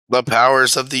The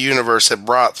powers of the universe had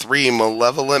brought three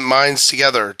malevolent minds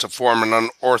together to form an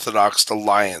unorthodox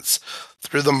alliance.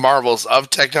 Through the marvels of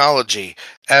technology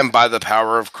and by the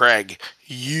power of Craig,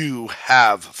 you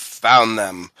have found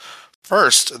them.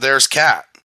 First, there's Kat.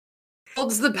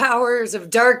 Holds the powers of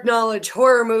dark knowledge,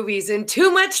 horror movies, and too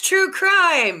much true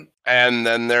crime. And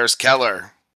then there's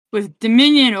Keller. With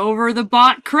dominion over the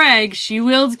bot Craig, she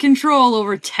wields control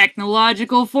over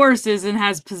technological forces and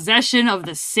has possession of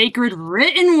the sacred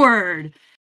written word.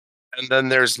 And then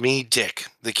there's me, Dick,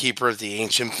 the keeper of the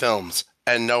ancient films,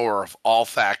 and knower of all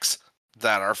facts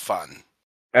that are fun.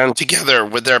 And together,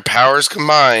 with their powers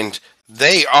combined,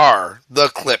 they are the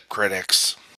Clip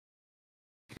Critics.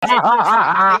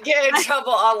 I get in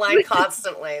trouble online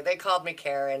constantly. They called me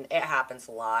Karen. It happens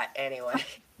a lot. Anyway.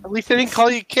 At least they didn't call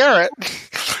you Carrot.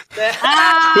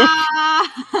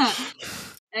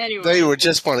 Anyway. They would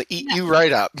just want to eat you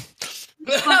right up.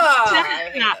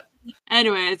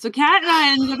 Anyway, so Kat and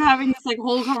I ended up having this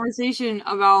whole conversation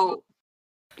about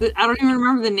I don't even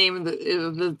remember the name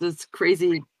of this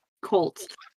crazy cult,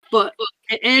 but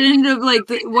it ended up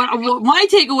what my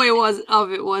takeaway was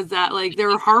that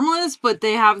they're harmless, but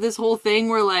they have this whole thing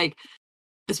where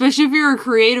especially if you're a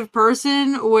creative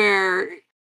person, where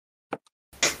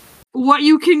what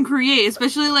you can create,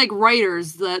 especially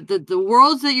writers, the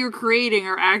worlds that you're creating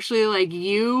are actually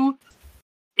you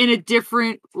in a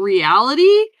different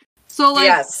reality. So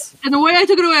yes. And the way I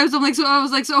took it away, I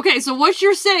was like, so what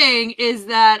you're saying is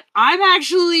that I'm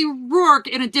actually Rourke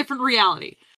in a different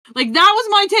reality. That was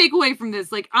my takeaway from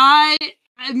this.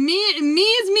 Me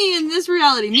is me in this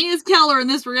reality. Me as Keller in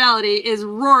this reality is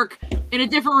Rourke in a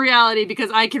different reality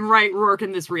because I can write Rourke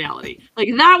in this reality.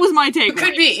 That was my takeaway.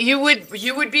 Could be. You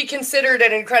would be considered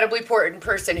an incredibly important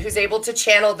person who's able to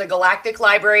channel the Galactic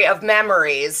Library of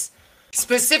Memories,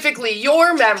 specifically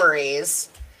your memories.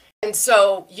 And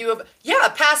so you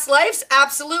have, past lives?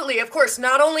 Absolutely. Of course,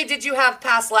 not only did you have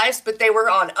past lives, but they were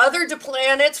on other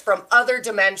planets from other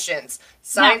dimensions.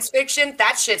 Science fiction,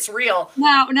 that shit's real.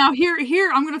 Now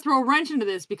here, I'm going to throw a wrench into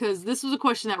this because this was a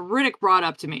question that Riddick brought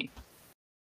up to me.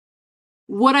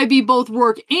 Would I be both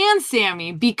Rourke and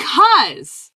Sammy?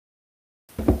 Because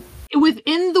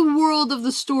within the world of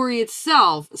the story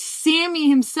itself, Sammy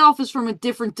himself is from a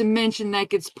different dimension that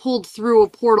gets pulled through a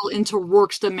portal into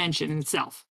Rourke's dimension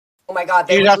itself. Oh my God,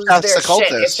 they would lose their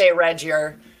shit if they read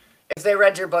your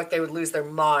book. They would lose their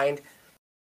mind.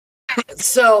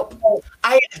 So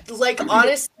I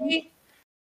honestly.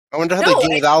 I wonder how they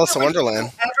do with Alice in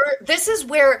Wonderland. This is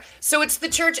where, so it's the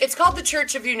church. It's called the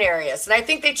Church of Unarius, and I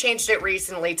think they changed it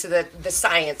recently to the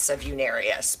Science of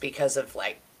Unarius because of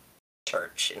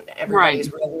church, and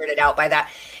everybody's real weirded out by that.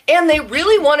 And they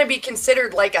really want to be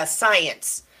considered a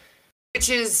science, which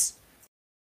is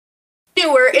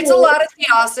newer. It's a lot of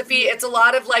theosophy. It's a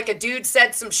lot of a dude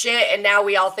said some shit and now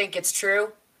we all think it's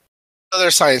true. So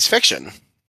there's science fiction.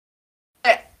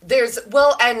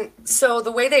 And so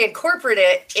the way they incorporate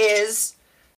it is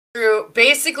through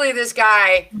basically this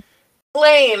guy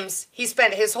claims he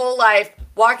spent his whole life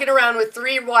walking around with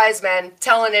three wise men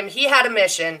telling him he had a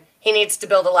mission. He needs to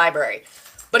build a library,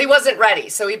 but he wasn't ready.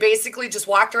 So he basically just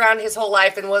walked around his whole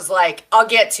life and was like, I'll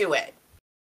get to it.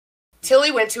 Until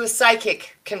he went to a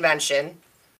psychic convention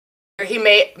where he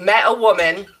met a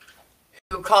woman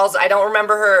who calls, I don't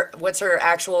remember what's her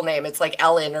actual name. It's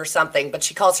Ellen or something, but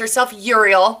she calls herself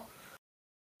Uriel.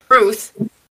 Ruth.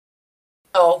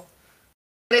 So,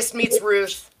 this meets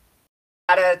Ruth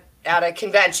at a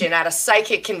convention, at a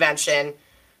psychic convention.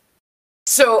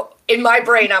 So, in my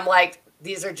brain, I'm like,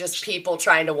 these are just people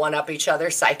trying to one-up each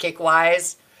other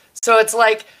psychic-wise. So, it's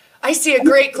I see a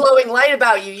great glowing light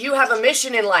about you. You have a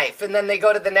mission in life. And then they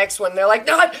go to the next one. They're like,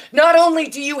 not only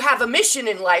do you have a mission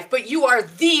in life, but you are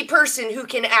the person who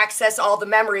can access all the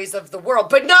memories of the world.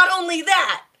 But not only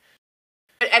that.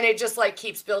 And it just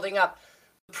keeps building up.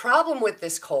 The problem with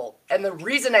this cult, and the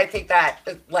reason I think that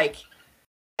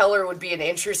Keller would be an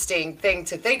interesting thing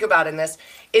to think about in this,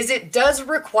 is it does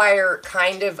require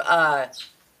kind of a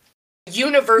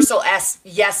universal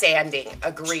yes-anding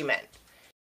agreement.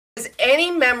 Because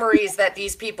any memories that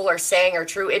these people are saying are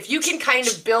true, if you can kind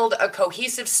of build a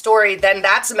cohesive story, then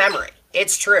that's a memory.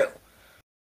 It's true.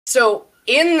 So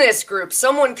in this group,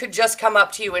 someone could just come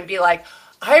up to you and be like,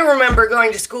 I remember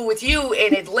going to school with you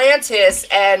in Atlantis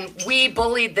and we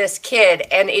bullied this kid.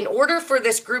 And in order for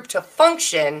this group to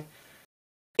function,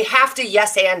 they have to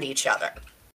yes and each other.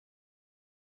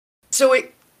 So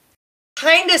it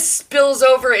kind of spills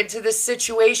over into this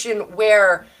situation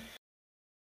where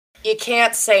you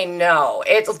can't say no.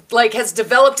 It has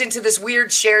developed into this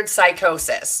weird shared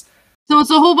psychosis. So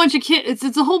it's a whole bunch of kids.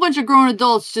 It's a whole bunch of grown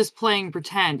adults just playing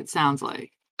pretend. It sounds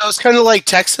like. So it's kind of like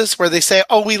Texas, where they say,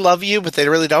 "Oh, we love you," but they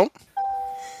really don't.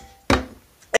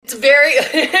 It's very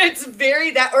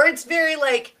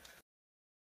like,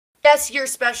 yes, you're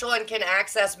special and can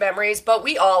access memories, but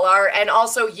we all are, and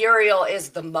also Uriel is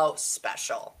the most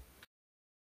special.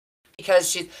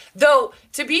 Because though,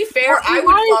 to be fair, I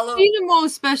would follow. Be the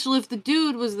most special if the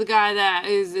dude was the guy that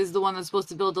is the one that's supposed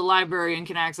to build the library and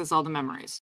can access all the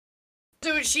memories.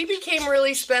 Dude, she became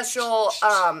really special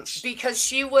because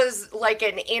she was like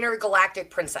an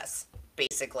intergalactic princess,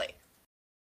 basically.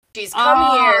 She's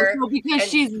come here. So because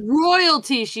she's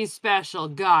royalty, she's special.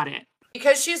 Got it.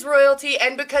 Because she's royalty,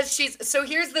 and because so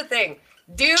here's the thing,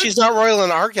 dude. She's not royal in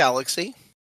our galaxy.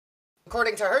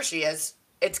 According to her, she is.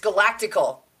 It's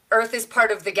galactical. Earth is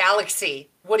part of the galaxy.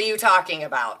 What are you talking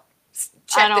about?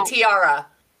 Check the tiara.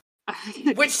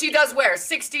 Which she does wear.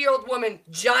 60-year-old woman,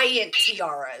 giant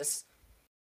tiaras.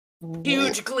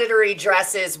 Huge glittery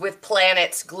dresses with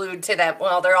planets glued to them.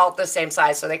 Well, they're all the same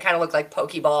size, so they kind of look like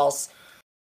Pokeballs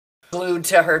glued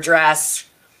to her dress.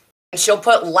 And she'll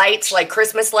put lights, like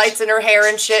Christmas lights in her hair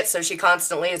and shit, so she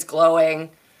constantly is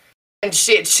glowing. And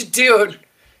dude,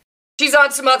 she's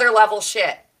on some other level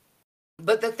shit.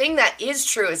 But the thing that is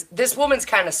true is this woman's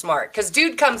kind of smart. Because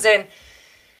dude comes in,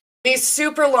 he's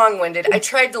super long-winded. I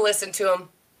tried to listen to him.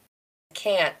 I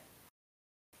can't.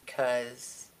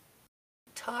 Because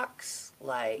he talks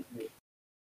like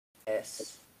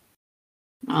this.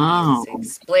 Oh.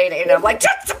 He's explaining, and I'm like,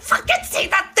 just fucking say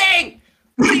that thing!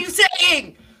 What are you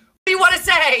saying? What do you want to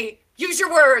say? Use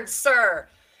your words, sir.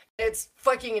 It's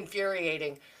fucking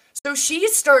infuriating. So she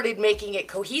started making it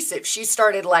cohesive. She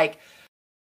started, like,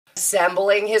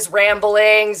 assembling his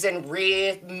ramblings and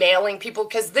remailing people,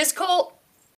 because this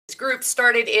group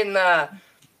started in the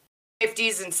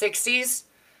 50s and 60s.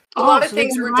 A lot of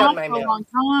things were done by mail. Long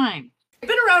time. They've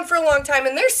been around for a long time,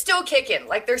 and they're still kicking.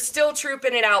 Like, they're still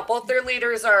trooping it out. Both their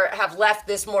leaders have left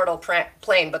this mortal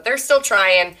plane, but they're still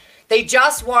trying. They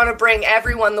just want to bring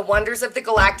everyone the wonders of the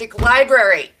Galactic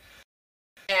Library.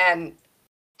 And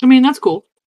I mean, that's cool.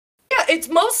 Yeah, it's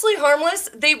mostly harmless.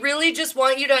 They really just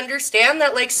want you to understand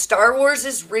that, like, Star Wars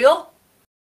is real.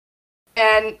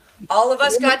 And all of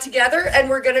us got together, and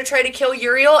we're going to try to kill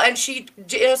Uriel, and she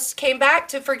just came back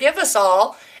to forgive us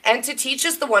all and to teach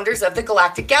us the wonders of the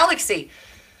galactic galaxy.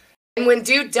 And when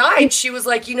dude died, she was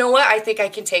like, you know what? I think I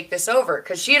can take this over.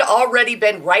 Because she had already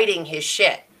been writing his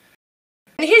shit.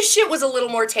 And his shit was a little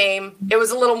more tame. It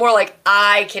was a little more like,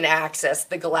 I can access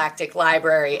the galactic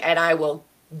library, and I will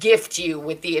gift you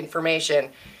with the information.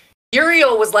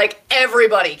 Uriel was like,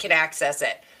 everybody can access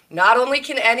it. Not only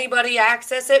can anybody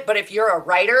access it, but if you're a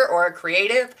writer or a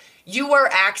creative, you are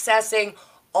accessing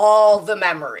all the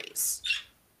memories.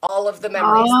 All of the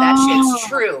memories. That shit's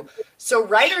true. So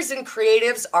writers and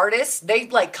creatives, artists, they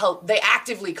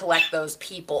actively collect those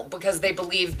people because they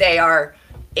believe they are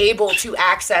able to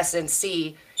access and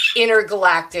see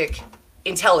intergalactic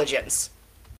intelligence.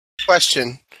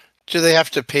 Question. Do they have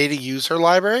to pay to use her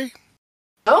library?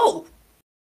 No.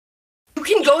 You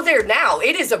can go there now.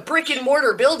 It is a brick and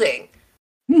mortar building.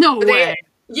 No way.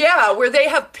 Where they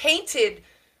have painted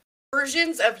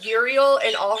versions of Uriel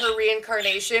and all her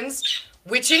reincarnations,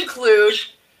 which include,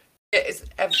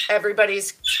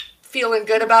 everybody's feeling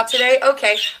good about today?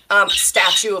 Okay.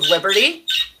 Statue of Liberty.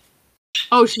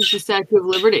 Oh, she's the Statue of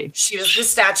Liberty. She was the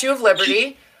Statue of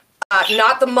Liberty.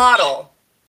 Not the model.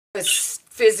 The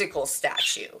physical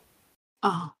statue.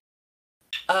 Oh.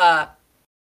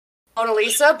 Mona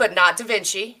Lisa, but not Da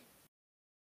Vinci,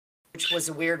 which was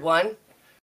a weird one.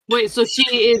 Wait, so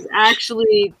she is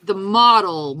actually the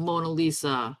model Mona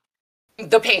Lisa?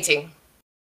 The painting.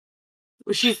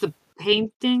 She's the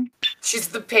painting? She is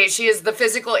the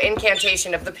physical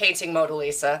incantation of the painting Mona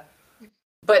Lisa,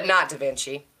 but not Da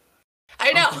Vinci.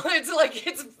 I know, it's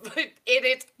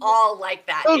all like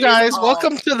that. Oh, guys,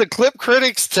 welcome to the Clip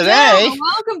Critics today. Yeah,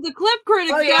 welcome to Clip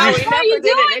Critics. Oh, yeah, How are you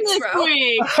doing this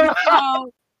week?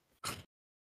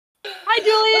 Hi,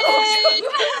 Julian.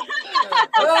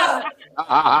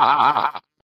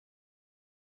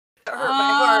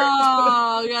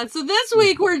 Oh, God. So this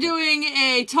week we're doing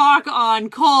a talk on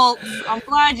cults. I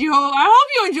hope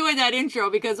you enjoyed that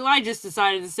intro because I just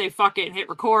decided to say fuck it and hit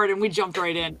record and we jumped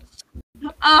right in.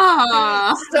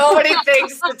 So many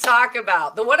things to talk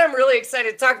about. The one I'm really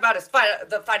excited to talk about is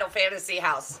the Final Fantasy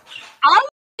house. I want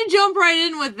to jump right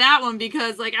in with that one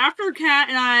because, like, after Kat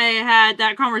and I had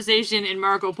that conversation in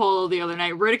Marco Polo the other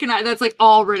night, Riddick and I, that's like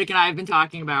all Riddick and I have been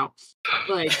talking about.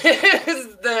 Like,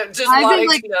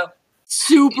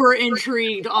 super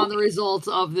intrigued on the results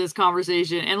of this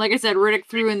conversation. And like I said, Riddick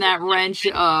threw in that wrench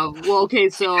of, well, okay,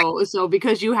 so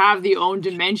because you have the own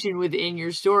dimension within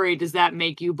your story, does that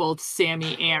make you both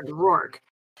Sammy and Rourke?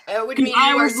 It would mean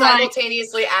you are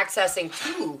simultaneously accessing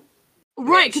two.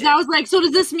 Right, because I was like, so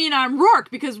does this mean I'm Rourke?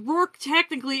 Because Rourke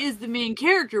technically is the main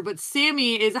character, but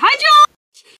Sammy is... Hi, John!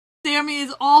 Sammy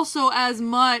is also as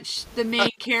much the main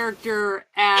character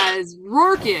as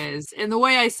Rourke is. And the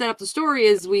way I set up the story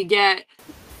is we get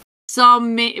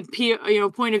some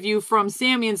point of view from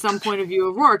Sammy and some point of view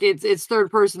of Rourke. It's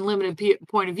third person limited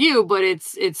point of view, but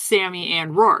it's Sammy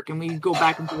and Rourke, and we go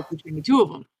back and forth between the two of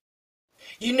them.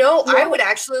 You know, I would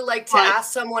actually like to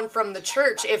ask someone from the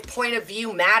church if point of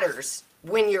view matters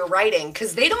when you're writing,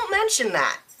 because they don't mention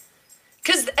that.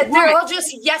 Because they're all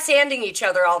just yes-anding each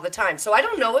other all the time. So I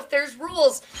don't know if there's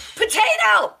rules.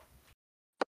 Potato!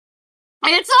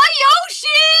 It's a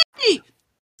Yoshi!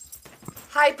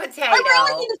 Hi, Potato.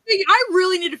 I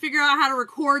really need to figure out how to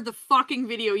record the fucking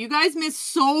video. You guys miss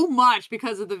so much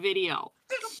because of the video.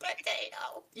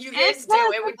 Potato. You guys do.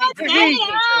 It would be great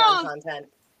Patreon content.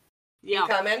 Yeah. You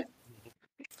coming?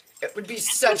 It would be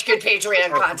such good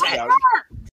Patreon content.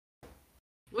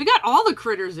 We got all the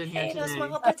critters in here today.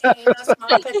 Small potato,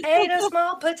 small potato,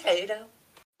 small potato.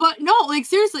 But no, like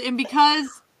seriously, and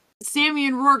because Sammy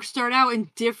and Rourke start out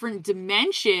in different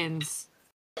dimensions,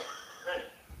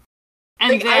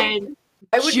 and like, then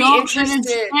I would be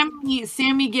interested.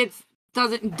 Sammy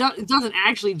doesn't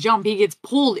actually jump. He gets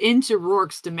pulled into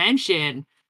Rourke's dimension,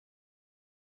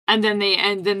 and then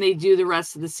they do the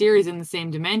rest of the series in the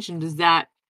same dimension. Does that?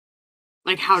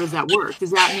 Like, how does that work?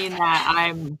 Does that mean that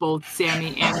I'm both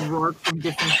Sammy and Rourke from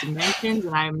different dimensions,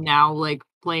 and I'm now, like,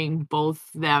 playing both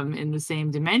them in the same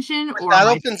dimension? Or that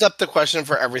opens up the question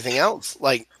for everything else,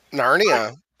 like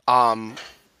Narnia,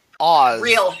 Oz.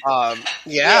 Real.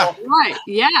 Yeah. Real. Right.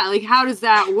 Yeah. Like, how does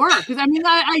that work? Because I mean,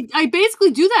 I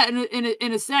basically do that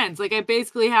in a sense. Like, I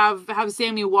basically have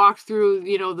Sammy walk through,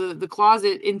 the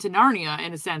closet into Narnia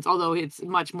in a sense, although it's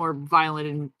much more violent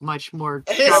and much more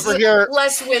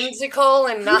less whimsical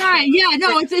and not. Right. Yeah.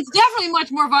 No, it's definitely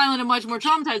much more violent and much more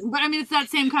traumatizing. But I mean, it's that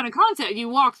same kind of concept. You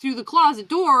walk through the closet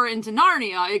door into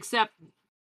Narnia, except.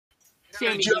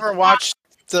 Sammy. Did you ever watch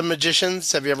The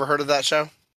Magicians? Have you ever heard of that show?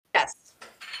 Yes.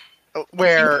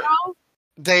 Where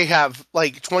they have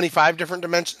like 25 different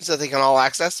dimensions that they can all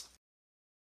access.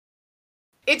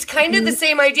 It's kind of the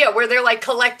same idea where they're like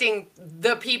collecting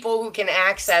the people who can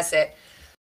access it.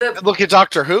 Look at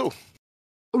Doctor Who.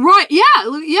 Right,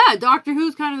 yeah, Doctor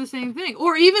Who's kind of the same thing.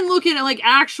 Or even looking at like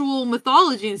actual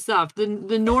mythology and stuff. The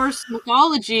Norse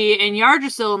mythology and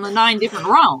Yggdrasil and the 9 different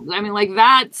realms. I mean, like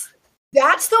that's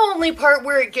the only part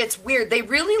where it gets weird. They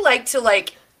really like to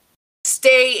like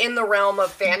stay in the realm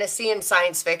of fantasy and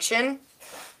science fiction.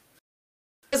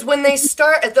 Because when they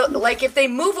start, if they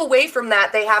move away from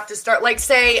that, they have to start, like,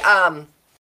 say,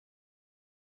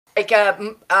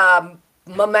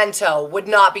 Memento would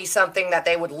not be something that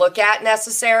they would look at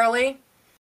necessarily.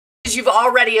 Because you've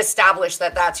already established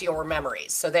that that's your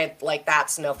memories. So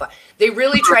that's no fun. They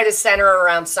really try to center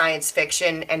around science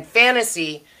fiction and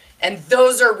fantasy. And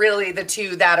those are really the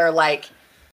two that are, like,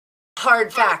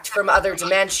 hard fact from other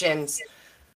dimensions.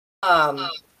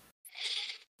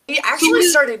 He actually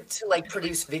started to like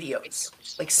produce videos,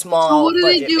 like small. So what do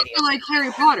they do videos. for like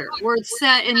Harry Potter, where it's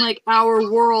set in like our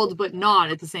world but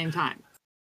not at the same time?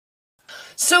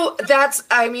 So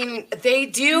they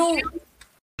do.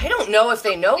 I don't know if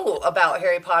they know about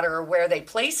Harry Potter or where they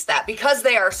place that because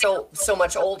they are so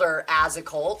much older as a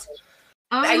cult.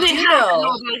 I do know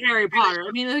about Harry Potter.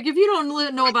 I mean, like, if you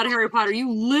don't know about Harry Potter,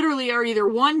 you literally are either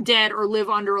one, dead, or live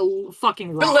under a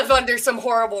fucking rock. Or live under some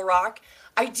horrible rock.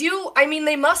 I mean,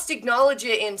 they must acknowledge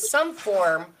it in some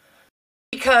form,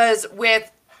 because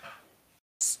with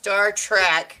Star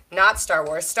Trek, not Star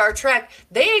Wars, Star Trek,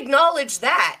 they acknowledge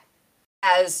that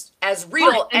as real,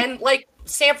 right. And like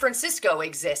San Francisco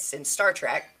exists in Star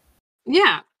Trek.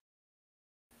 Yeah.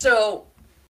 So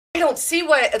I don't see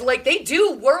what, like, they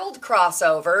do world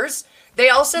crossovers. They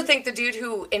also think the dude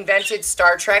who invented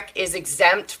Star Trek is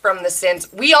exempt from the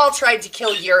sins. We all tried to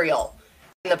kill Uriel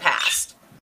in the past.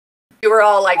 We were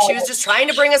all like, she was just trying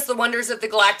to bring us the wonders of the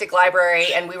Galactic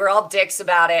Library, and we were all dicks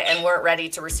about it and weren't ready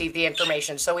to receive the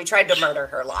information. So we tried to murder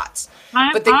her lots.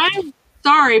 I'm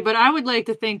sorry, but I would like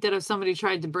to think that if somebody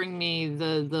tried to bring me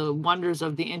the wonders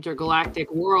of the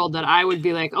intergalactic world, that I would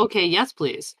be like, okay, yes,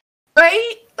 please.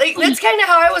 Right? Like, that's kind of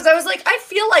how I was. I was like, I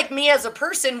feel like me as a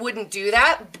person wouldn't do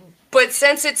that, but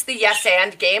since it's the yes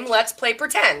and game, let's play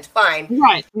pretend. Fine.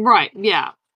 Right,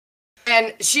 yeah.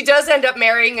 And she does end up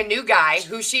marrying a new guy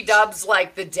who she dubs,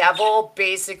 like, the devil,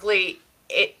 basically,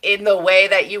 in the way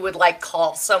that you would, like,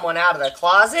 call someone out of the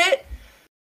closet.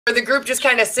 Where the group just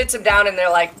kind of sits him down and they're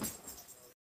like,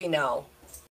 you know.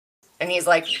 And he's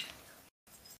like,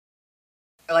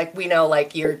 like, we know,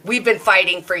 like, we've been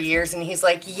fighting for years. And he's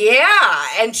like, yeah,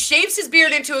 and shaves his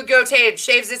beard into a goatee and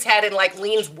shaves his head and like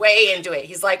leans way into it.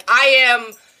 He's like, I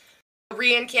am a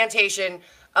reincantation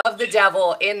of the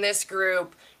devil in this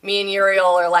group. Me and Uriel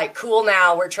are like, cool,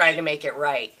 now we're trying to make it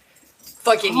right.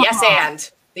 Fucking yes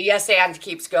and. The yes and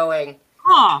keeps going.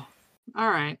 All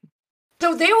right.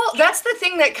 So that's the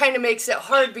thing that kind of makes it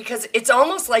hard, because it's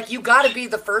almost like you got to be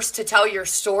the first to tell your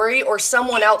story, or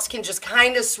someone else can just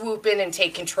kind of swoop in and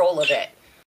take control of it.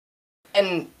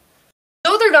 And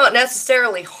though they're not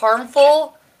necessarily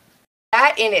harmful,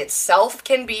 that in itself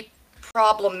can be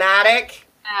problematic.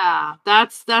 Yeah,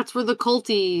 that's where the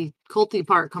culty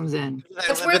part comes in. Do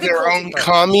they live in their own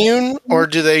commune, or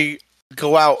do they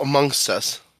go out amongst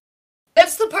us?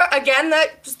 That's the part, again,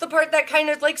 that's the part that kind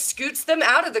of like scoots them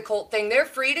out of the cult thing. They're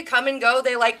free to come and go.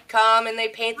 They like come and they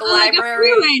paint the library.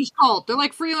 Like a free-range cult. They're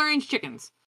like free-range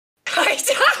chickens. You're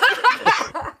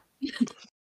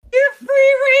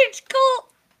free-range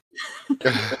cult.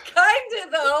 Kinda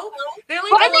though. They're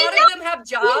like, a lot of them have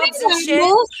jobs and shit.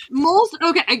 Most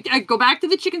okay, I go back to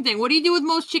the chicken thing. What do you do with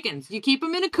most chickens? You keep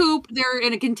them in a coop. They're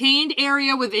in a contained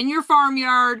area within your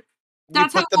farmyard.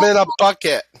 That's you put them in a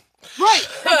bucket. Right.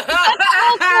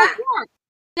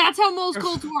 That's how most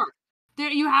cults work. There,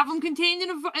 you have them contained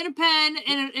in a pen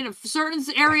in a certain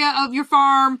area of your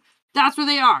farm. That's where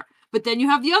they are. But then you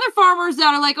have the other farmers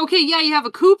that are like, okay, yeah, you have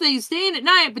a coop that you stay in at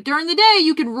night, but during the day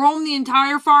you can roam the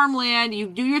entire farmland. You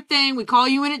do your thing. We call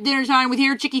you in at dinner time with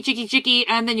here, chicky,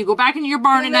 and then you go back into your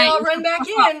barn at night. They all run back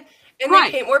in. And they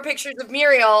paint more pictures of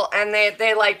Muriel, and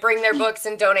they like bring their books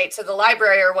and donate to the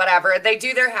library or whatever. They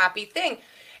do their happy thing.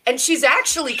 And she's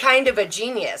actually kind of a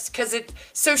genius,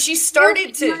 so she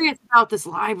started to... I'm curious about this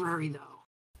library, though.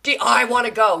 I want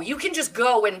to go. You can just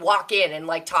go and walk in and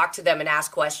like talk to them and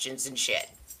ask questions and shit.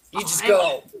 You just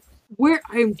go.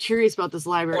 I'm curious about this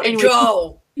library. Anyway,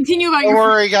 go. Continue about Don't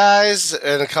worry, guys.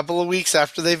 In a couple of weeks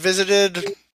after they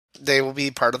visited, they will be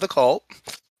part of the cult.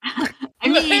 I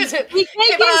mean,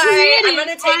 bye. I'm going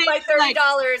to take my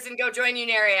 $30 and go join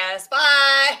Unarius.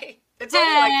 Bye. It's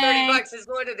only like $30. It's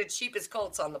one of the cheapest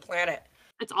cults on the planet.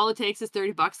 That's all it takes is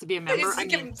 $30 to be a member. Just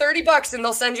give them $30 and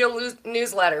they'll send you a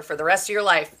newsletter for the rest of your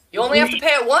life. You only have to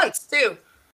pay it once, too.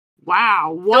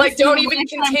 Wow. Like, don't even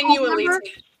continually.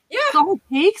 Yeah. That's all it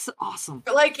takes? Awesome.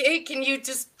 Like, hey, can you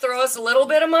just throw us a little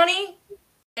bit of money?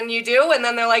 And you do, and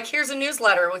then they're like, here's a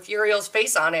newsletter with Uriel's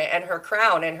face on it and her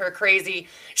crown and her crazy...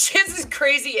 She has this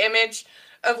crazy image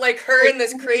of like her in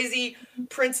this crazy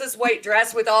princess white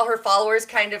dress with all her followers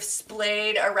kind of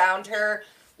splayed around her,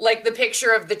 like the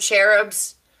picture of the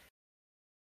cherubs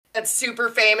that's super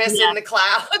famous in the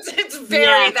clouds. It's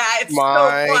very that. It's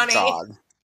so funny. God.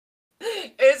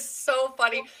 It's so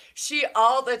funny. She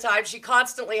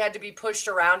constantly had to be pushed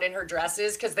around in her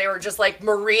dresses because they were just like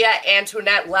Maria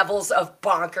Antoinette levels of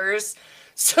bonkers.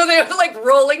 So they were like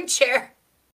rolling chair.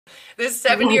 This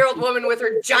 70-year-old woman with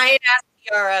her giant ass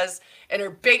tiaras and her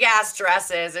big ass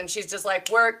dresses, and she's just like,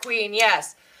 we're a queen,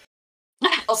 yes.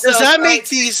 Also, does that make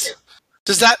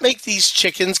these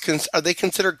chickens, are they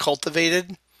considered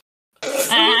cultivated?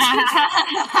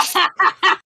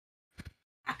 I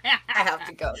have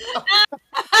to go.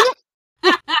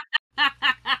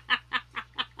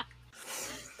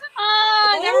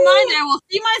 Never mind, I will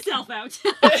see myself out.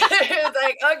 It's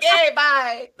like, okay,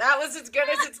 bye. That was as good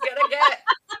as it's gonna get.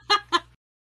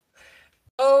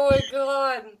 Oh my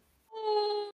god.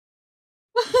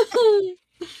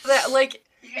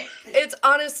 It's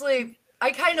honestly,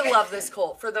 I kind of love this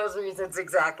cult for those reasons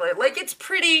exactly. Like, it's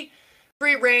pretty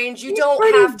free range. You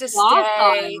don't have to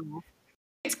stay.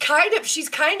 She's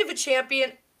kind of a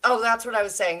champion. Oh, that's what I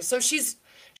was saying. So she's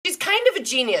kind of a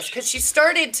genius because she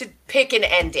started to pick an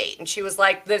end date, and she was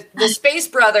like, the Space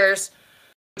Brothers,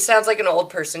 which sounds like an old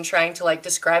person trying to like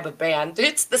describe a band.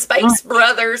 It's the Space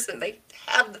Brothers, and they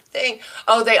have the thing.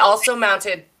 Oh, they also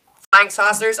mounted flying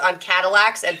saucers on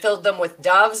Cadillacs and filled them with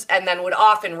doves, and then would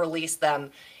often release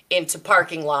them into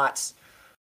parking lots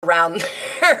around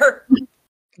there.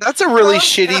 That's a really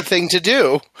shitty thing to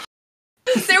do.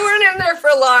 They weren't in there for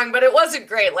long, but it wasn't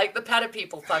great. Like, the PETA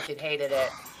people fucking hated it.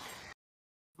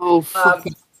 Oh, fuck.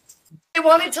 They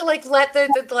wanted to like let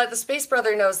the Space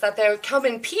Brother knows that they would come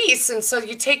in peace, and so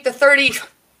you take the 30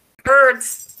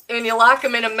 birds and you lock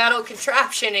them in a metal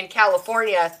contraption in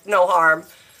California, no harm.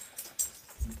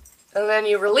 And then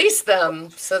you release them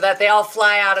so that they all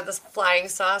fly out of this flying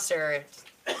saucer.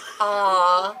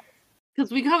 Aww.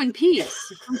 Because we come in peace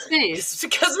from space.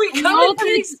 Because we come in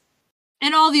peace.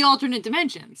 In all the alternate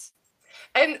dimensions.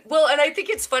 And I think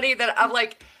it's funny that I'm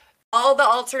like, all the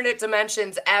alternate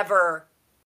dimensions ever.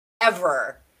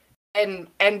 And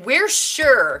we're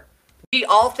sure We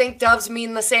all think doves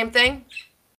mean the same thing?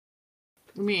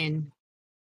 I mean,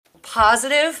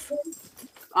 positive?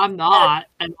 I'm not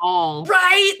at all.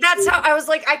 Right? That's how I was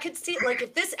like, I could see, like,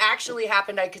 if this actually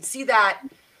happened, I could see that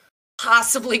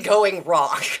possibly going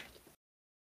wrong.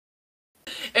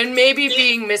 And maybe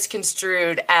being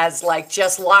misconstrued as, like,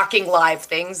 just locking live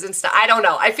things and stuff. I don't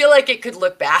know. I feel like it could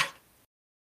look bad.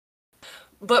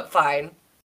 But fine.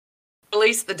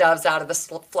 Release the doves out of the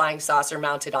flying saucer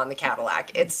mounted on the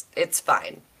Cadillac. It's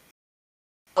fine.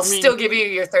 I'll still give you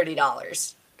your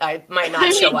 $30. I might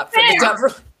not show up for the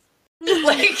dove.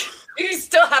 Like, you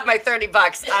still have my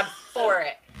 $30. I'm for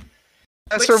it.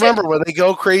 Just remember, when they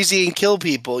go crazy and kill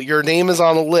people, your name is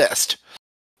on a list.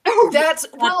 That's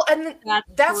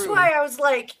why I was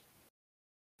like,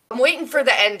 I'm waiting for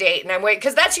the end date, and I'm waiting,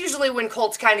 because that's usually when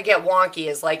cults kind of get wonky,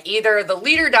 is like either the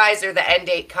leader dies or the end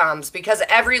date comes, because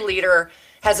every leader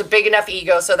has a big enough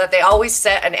ego so that they always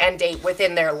set an end date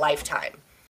within their lifetime.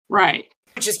 Right.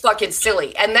 Which is fucking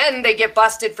silly. And then they get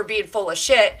busted for being full of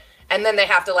shit, and then they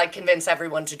have to, like, convince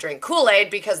everyone to drink Kool-Aid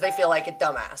because they feel like a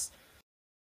dumbass.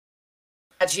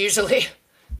 That's usually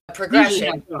a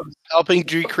progression. Helping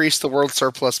decrease the world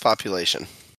surplus population.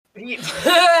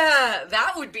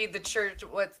 That would be the church.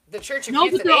 What the Church of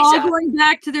Euthanasia. But they're all going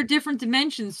back to their different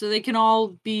dimensions, so they can all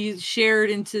be shared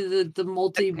into the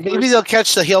multiverse. Maybe they'll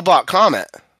catch the Hale-Bopp comet.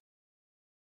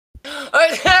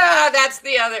 That's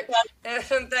the other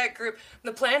that group.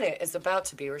 The planet is about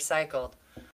to be recycled.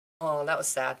 Oh, that was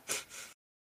sad.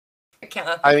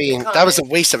 I mean, that was a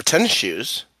waste of tennis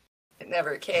shoes. It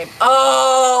never came.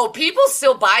 Oh, people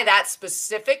still buy that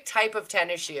specific type of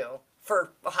tennis shoe for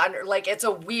 $100. Like, it's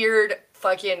a weird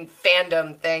fucking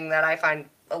fandom thing that I find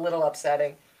a little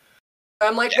upsetting.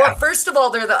 I'm like, well, first of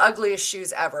all, they're the ugliest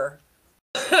shoes ever.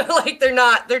 Like,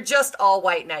 they're just all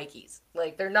white Nikes.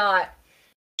 Like, they're not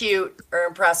cute or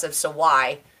impressive, so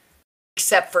why?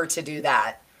 Except for to do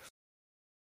that.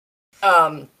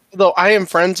 Though I am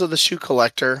friends with a shoe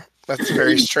collector. That's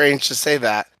very strange to say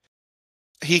that.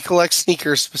 He collects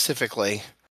sneakers specifically.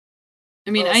 I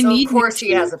mean, of course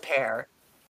he has a pair.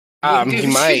 He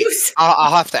might.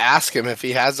 I'll have to ask him if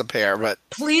he has a pair, but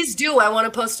please do. I want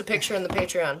to post a picture in the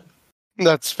Patreon.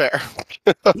 That's fair.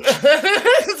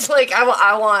 It's like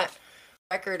I want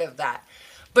record of that.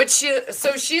 But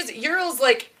Uriel's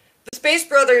like, the Space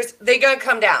Brothers, they gonna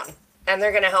come down and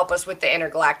they're gonna help us with the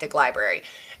intergalactic library.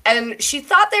 And she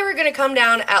thought they were gonna come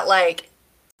down at like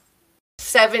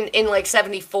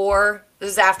 74. This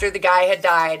is after the guy had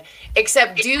died.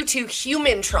 Except due to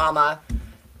human trauma,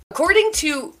 according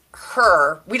to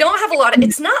her, we don't have a lot of,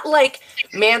 it's not like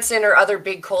Manson or other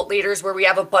big cult leaders where we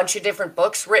have a bunch of different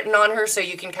books written on her so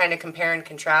you can kind of compare and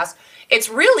contrast. It's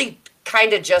really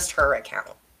kind of just her account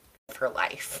of her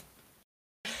life.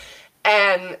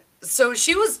 And so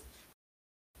she was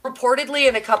reportedly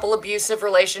in a couple abusive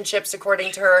relationships,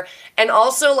 according to her, and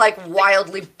also like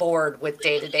wildly bored with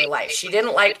day-to-day life. She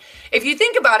didn't like, if you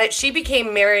think about it, she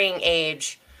became marrying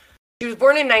age. She was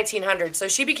born in 1900, so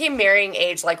she became marrying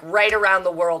age like right around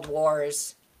the World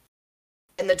Wars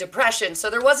and the Depression.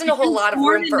 So there wasn't a whole lot of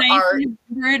room for art.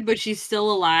 But she's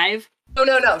still alive. Oh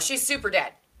no, she's super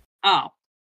dead. Oh.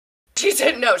 She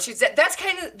said no. She said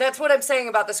that's what I'm saying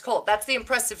about this cult. That's the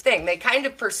impressive thing. They kind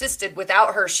of persisted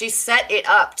without her. She set it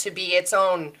up to be its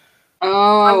own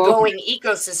ongoing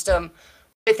ecosystem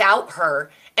without her,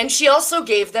 and she also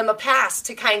gave them a pass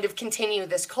to kind of continue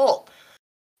this cult.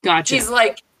 Gotcha. She's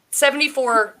like,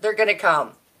 74, they're gonna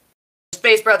come.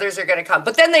 Space Brothers are gonna come,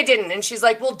 but then they didn't. And she's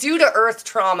like, well, due to Earth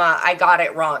trauma, I got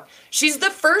it wrong. She's the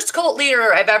first cult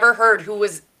leader I've ever heard who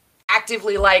was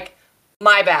actively like,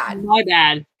 my bad.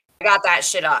 I got that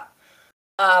shit up.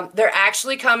 They're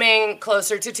actually coming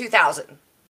closer to 2000.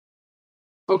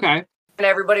 Okay. And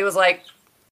everybody was like,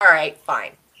 all right,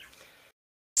 fine.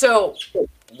 So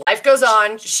life goes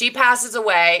on. She passes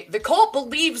away. The cult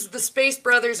believes the Space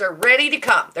Brothers are ready to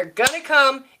come. They're going to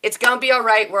come. It's going to be all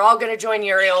right. We're all going to join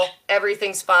Uriel.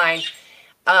 Everything's fine.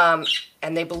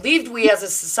 And they believed we as a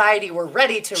society were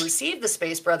ready to receive the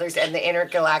Space Brothers and the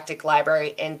Intergalactic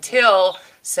Library until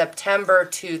September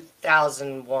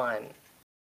 2001.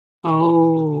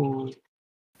 Oh.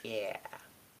 Yeah.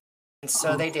 And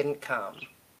so they didn't come.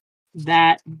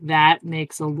 That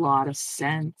makes a lot of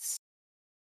sense.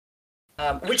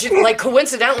 Which is like,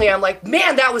 coincidentally, I'm like,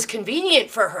 man, that was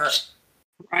convenient for her.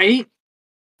 Right?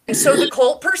 And so the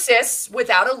cult persists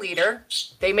without a leader.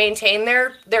 They maintain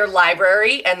their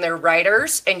library and their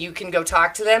writers, and you can go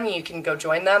talk to them, you can go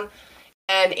join them.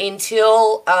 And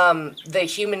until the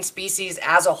human species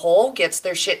as a whole gets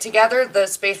their shit together, the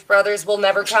Space Brothers will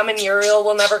never come and Uriel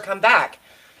will never come back.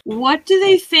 What do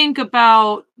they think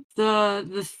about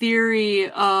the theory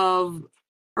of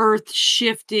Earth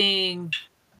shifting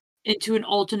into an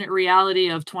alternate reality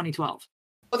of 2012?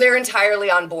 Well, they're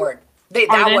entirely on board. That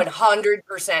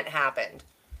 100% happened.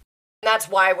 And that's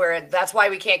why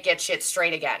we can't get shit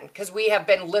straight again, because we have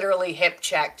been literally hip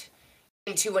checked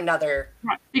into another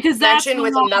dimension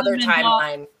with another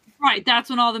timeline. Right, that's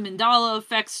when all the Mandela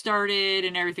effects started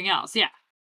and everything else. Yeah.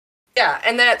 Yeah,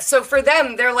 and so for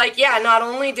them, they're like, yeah, not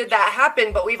only did that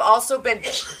happen, but we've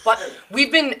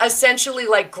been essentially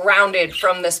like grounded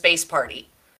from the space party.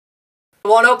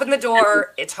 We won't open the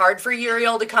door. It's hard for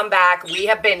Uriel to come back. We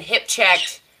have been hip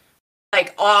checked,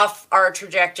 like off our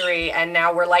trajectory, and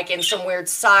now we're like in some weird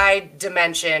side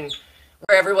dimension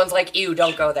where everyone's like, ew,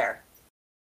 don't go there.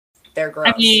 They're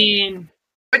gross. I mean,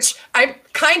 which I'm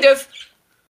kind of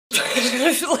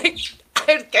like,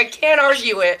 I can't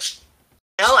argue it.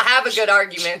 I don't have a good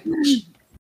argument.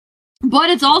 But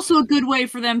it's also a good way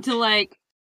for them to, like,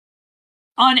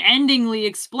 unendingly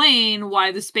explain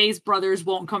why the Space Brothers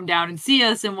won't come down and see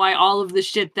us and why all of the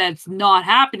shit that's not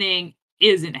happening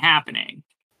isn't happening.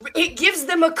 It gives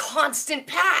them a constant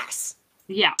pass.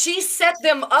 Yeah. She set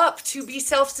them up to be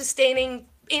self-sustaining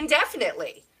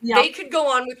indefinitely. Yep. They could go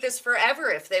on with this forever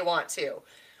if they want to.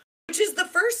 Which is the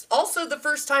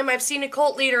first time I've seen a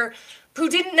cult leader who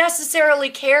didn't necessarily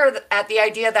care at the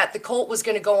idea that the cult was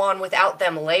going to go on without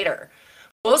them later.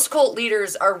 Most cult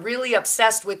leaders are really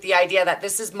obsessed with the idea that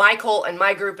this is my cult and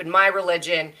my group and my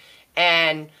religion,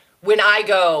 and when I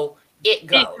go, it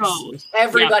goes.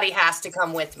 Everybody has to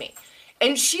come with me.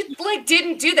 And she like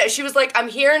didn't do that. She was like, I'm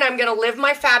here and I'm going to live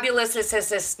my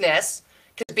fabulousness,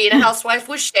 because being a housewife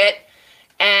was shit.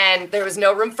 And there was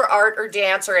no room for art or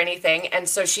dance or anything. And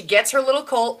so she gets her little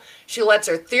cult. She lets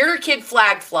her theater kid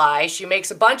flag fly. She makes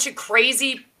a bunch of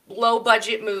crazy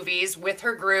low-budget movies with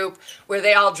her group where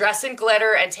they all dress in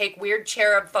glitter and take weird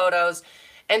cherub photos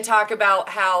and talk about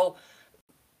how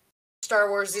Star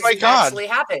Wars is actually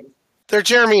happened. They're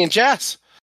Jeremy and Jess.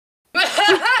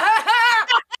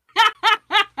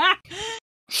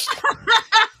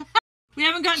 We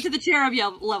haven't gotten to the cherub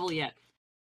level yet.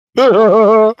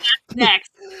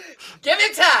 Next. Give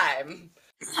it time.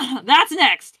 That's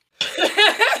next.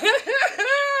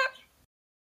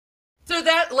 So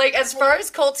that, like, as far as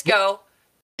cults go,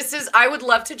 I would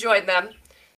love to join them.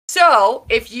 So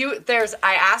if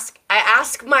I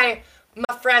ask my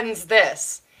friends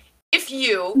this: if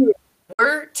you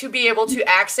were to be able to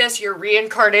access your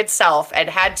reincarnated self and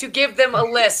had to give them a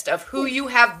list of who you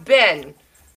have been,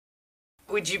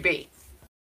 who would you be?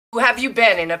 Who have you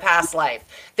been in a past life?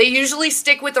 They usually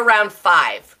stick with around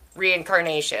 5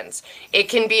 reincarnations. It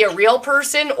can be a real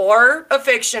person or a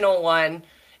fictional one,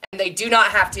 and they do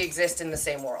not have to exist in the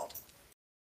same world.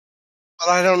 But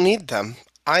I don't need them.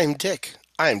 I am Dick.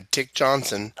 I am Dick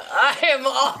Johnson. I am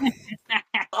all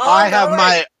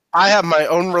I have my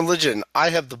own religion.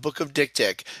 I have the Book of Dick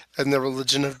Dick and the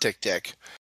religion of Dick Dick.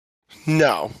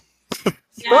 No.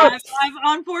 Yeah,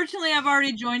 unfortunately I've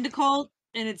already joined a cult.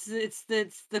 And it's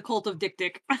the cult of Dick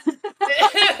Dick.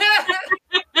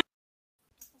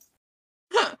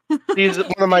 He's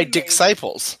one of my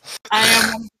disciples. I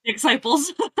am one of the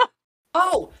disciples.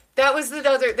 Oh, that was the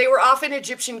other. They were often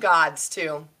Egyptian gods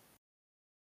too.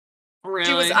 Really?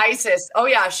 She was Isis. Oh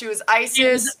yeah, she was Isis. She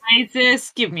was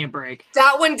Isis. Give me a break.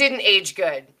 That one didn't age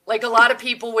good. Like a lot of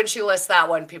people, when she lists that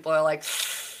one, people are like,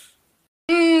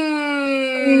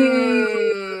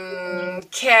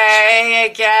 okay, I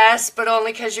guess, but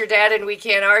only because you're dead and we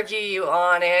can't argue you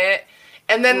on it.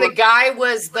 And then the guy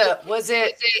was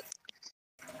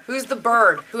who's the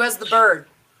bird? Who has the bird?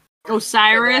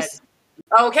 Osiris.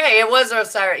 Okay, it was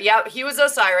Osiris. Yeah, he was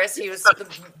Osiris. He was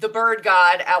the bird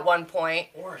god at one point.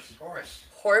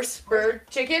 Horse, bird,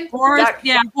 chicken? Horus,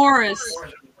 Horus.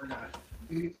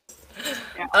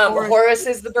 Horus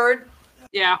is the bird?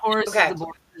 Yeah, Horus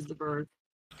is the bird.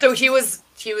 So he was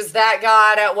that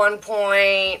god at one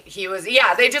point.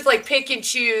 They just like pick and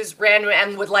choose random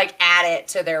and would like add it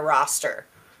to their roster.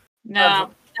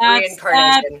 No,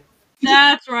 reincarnation.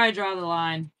 That's where I draw the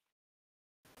line.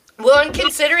 Well, and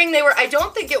considering I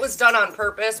don't think it was done on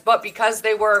purpose, but because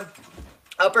they were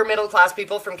upper middle class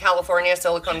people from California,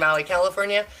 Silicon Valley,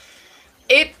 California,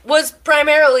 it was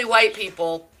primarily white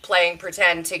people playing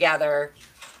pretend together.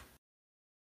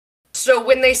 So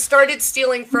when they started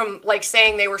stealing from, like,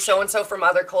 saying they were so-and-so from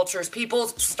other cultures, people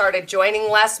started joining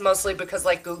less, mostly because,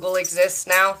 like, Google exists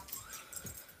now.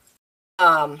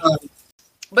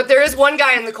 But there is one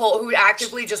guy in the cult who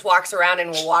actively just walks around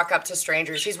and will walk up to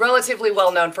strangers. He's relatively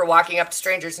well known for walking up to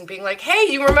strangers and being like, hey,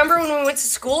 you remember when we went to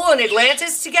school in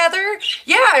Atlantis together?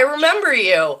 Yeah, I remember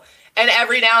you. And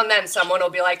every now and then someone will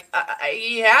be like,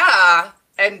 yeah.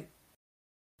 And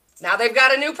now they've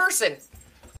got a new person.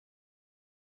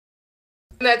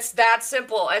 And that's that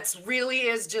simple. It really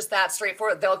is just that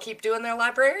straightforward. They'll keep doing their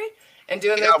library and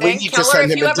doing their thing. We need to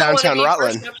send him to downtown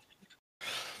Rutland.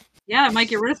 Yeah, it might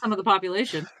get rid of some of the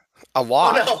population. A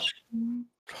lot. Oh, no.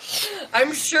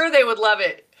 I'm sure they would love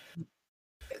it.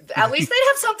 At least they'd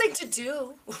have something to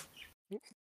do.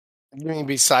 You mean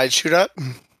besides shoot up? I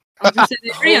was gonna say, they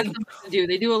already have something to do.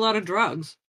 They do a lot of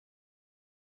drugs.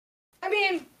 I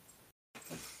mean...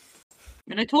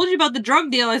 And I told you about the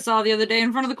drug deal I saw the other day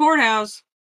in front of the courthouse.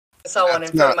 I saw one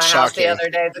in front of my house the other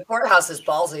day. The courthouse is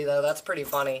ballsy, though. That's pretty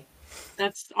funny.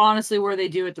 That's honestly where they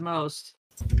do it the most.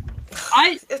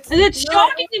 It's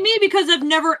shocking to me because I've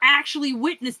never actually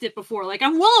witnessed it before. Like,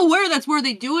 I'm well aware that's where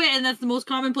they do it and that's the most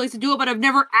common place to do it, but I've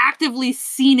never actively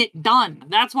seen it done.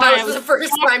 That's why that was the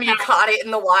first time you caught it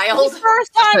in the wild. The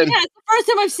first time, yeah, it's the first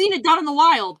time I've seen it done in the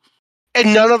wild.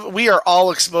 And we are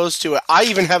all exposed to it. I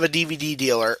even have a DVD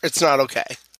dealer. It's not okay.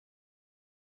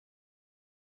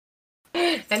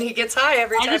 And he gets high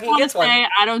every time he gets one.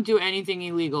 I don't do anything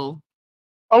illegal.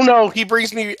 Oh no, he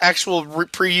brings me actual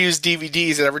pre-used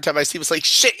DVDs, and every time I see him, it's like,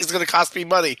 shit, it's going to cost me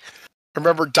money. I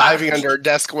remember diving under a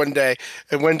desk one day,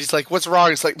 and Wendy's like, what's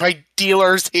wrong? It's like, my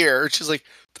dealer's here. She's like,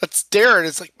 that's Darren.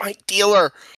 It's like, my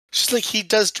dealer. She's like, he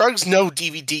does drugs? No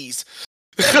DVDs.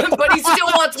 But he still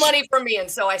wants money from me, and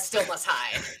so I still must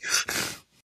hide.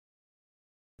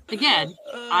 Again,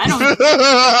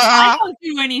 I don't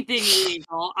do anything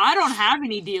illegal. I don't have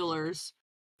any dealers.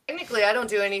 Technically, I don't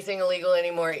do anything illegal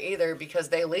anymore either because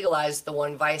they legalized the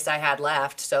one vice I had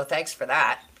left. So thanks for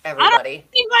that, everybody.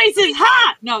 Vices,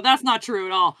 ha! No, that's not true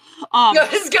at all. I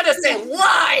was gonna say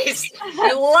lies.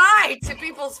 You lied to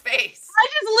people's face. I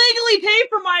just legally pay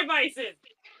for my vices.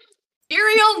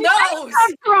 Serial knows.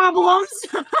 Problems.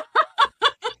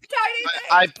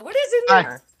 What is in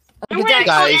there?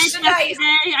 Dice.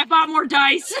 I bought more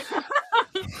dice.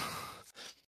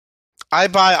 I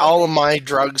buy all of my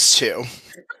drugs too.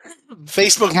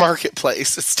 Facebook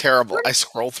Marketplace. It's terrible. I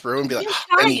scroll through and be like,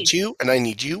 I need you, and I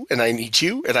need you, and I need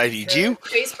you, and I need you.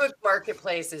 Facebook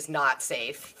Marketplace is not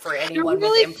safe for anyone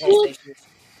with impulse issues.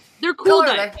 They're cool.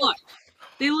 Look,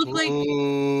 they look like.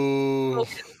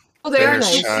 Oh, they're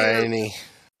nice. Shiny.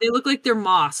 They look like they're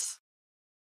moss.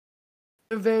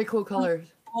 They're very cool colors.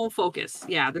 Full focus.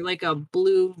 Yeah, they're like a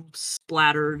blue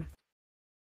splattered.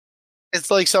 It's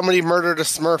like somebody murdered a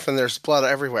Smurf and there's blood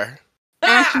everywhere.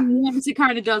 Actually, yes, it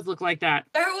kind of does look like that.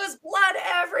 There was blood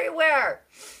everywhere.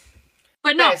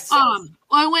 But no,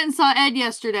 I went and saw Ed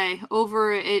yesterday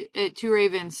over at Two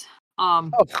Ravens.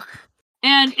 And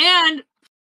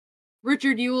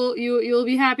Richard, you'll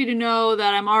be happy to know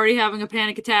that I'm already having a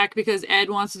panic attack because Ed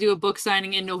wants to do a book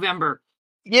signing in November.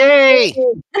 Yay!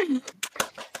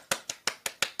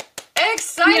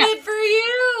 Excited for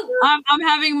you! I'm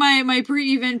having my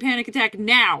pre-event panic attack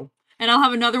now, and I'll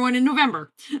have another one in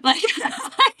November. Like,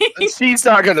 she's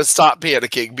not going to stop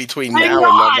panicking between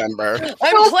now and November.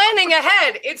 I'm planning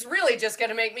ahead. It's really just going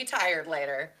to make me tired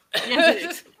later.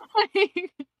 Yes,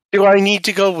 do I need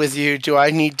to go with you? Do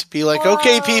I need to be like,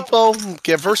 okay, people,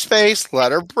 give her space,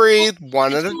 let her breathe,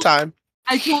 one at a time?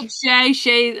 I told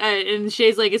Shay, and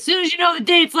Shay's like, as soon as you know the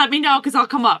dates, let me know because I'll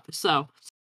come up. So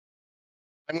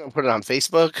I'm going to put it on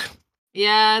Facebook.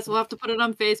 Yes, we'll have to put it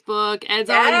on Facebook. Ed's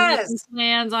already making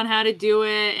plans on how to do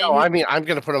it. No, I mean, I'm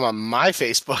going to put them on my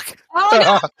Facebook. Oh,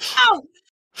 no!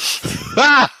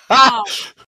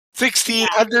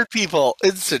 1,600 people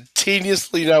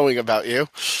instantaneously knowing about you.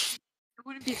 It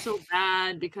wouldn't be so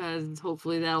bad because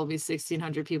hopefully that'll be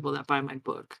 1,600 people that buy my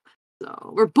book.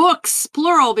 So, or books,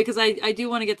 plural, because I do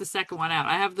want to get the second one out.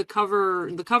 I have the cover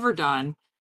done.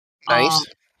 Nice.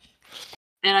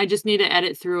 And I just need to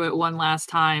edit through it one last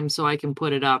time so I can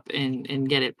put it up and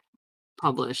get it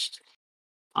published.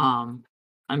 I'm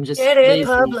just lazy.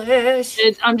 Published.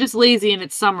 I'm just lazy and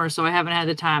it's summer, so I haven't had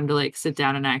the time to like sit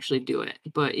down and actually do it.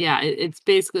 But yeah, it's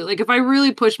basically like if I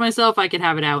really push myself, I could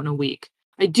have it out in a week.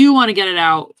 I do want to get it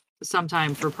out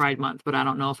sometime for Pride Month, but I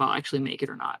don't know if I'll actually make it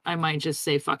or not. I might just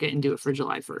say fuck it and do it for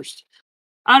July 1st.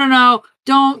 I don't know.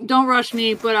 Don't rush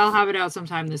me, but I'll have it out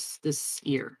sometime this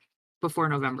year before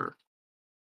November.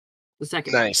 The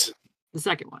second one. The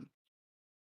second one.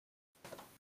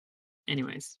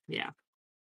 Anyways, yeah.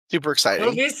 Super exciting.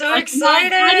 I'll be so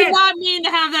excited. I did not mean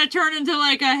to have that turn into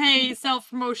like a hey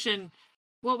self-promotion.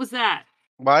 What was that?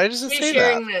 Why does it say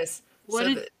sharing that? This. What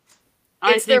so did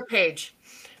it's their page.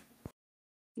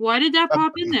 Why did that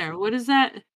pop in there? What is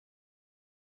that?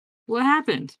 What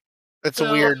happened? It's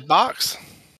a weird box.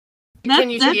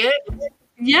 Can you see it?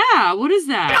 Yeah, what is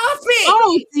that? Get off me!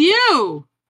 Oh, it's you.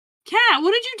 Cat,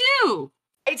 what did you do?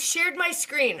 I shared my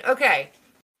screen. Okay.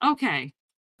 Okay.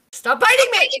 Stop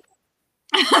biting me!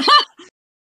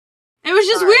 It was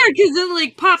just weird because it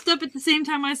like popped up at the same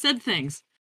time I said things.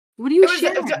 What are you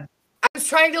sharing? I was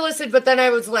trying to listen, but then I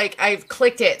was like, I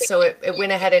clicked it, so it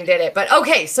went ahead and did it. But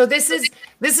okay, so this is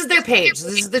their page.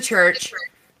 This is the church.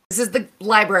 This is the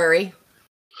library.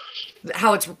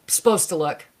 How it's supposed to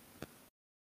look.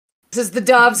 This is the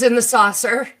doves in the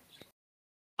saucer.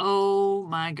 Oh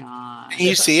my god. Can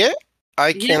you see it?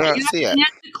 I cannot see it. You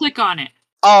have to click on it.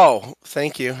 Oh,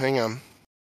 thank you. Hang on.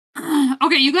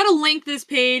 Okay, you got to link this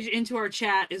page into our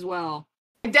chat as well.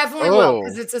 I definitely will,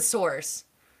 because it's a source.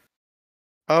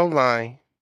 Oh my.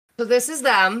 So this is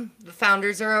them. The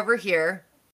founders are over here.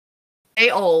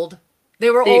 They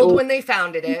were old when they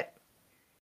founded it.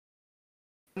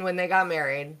 And when they got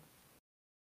married.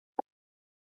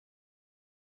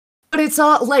 But it's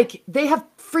all like, they have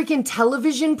freaking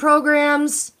television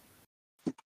programs.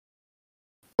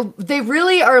 They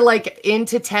really are like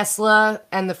into Tesla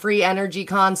and the free energy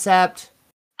concept.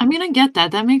 I mean, I get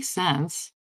that. That makes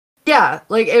sense. Yeah,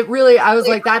 like it really, I was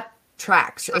like, that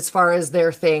tracks as far as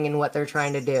their thing and what they're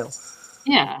trying to do.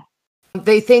 Yeah.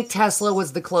 They think Tesla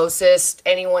was the closest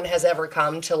anyone has ever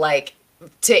come to like,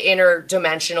 to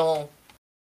interdimensional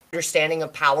understanding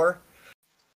of power.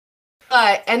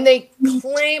 And they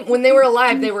claim, when they were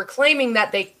alive, they were claiming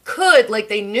that they could, like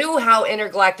they knew how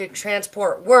intergalactic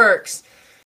transport works.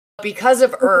 Because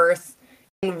of Earth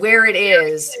and where it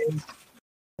is,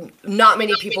 not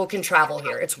many people can travel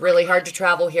here. It's really hard to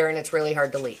travel here and it's really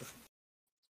hard to leave.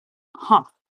 Huh.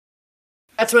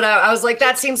 That's what I was like,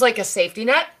 that seems like a safety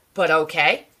net, but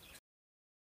okay.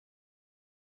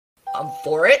 I'm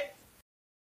for it.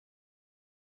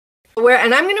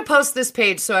 And I'm going to post this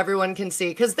page so everyone can see,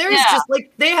 because there's just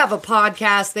like, they have a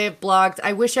podcast, they have blogs.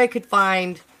 I wish I could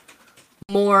find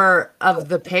more of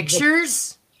the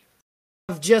pictures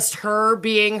of just her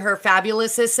being her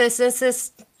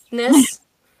fabulousness.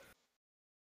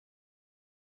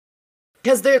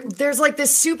 Because there's like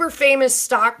this super famous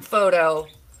stock photo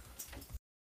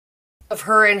of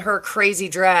her in her crazy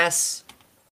dress.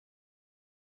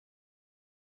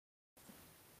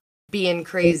 Being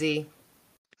crazy.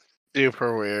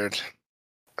 Super weird.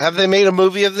 Have they made a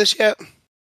movie of this yet?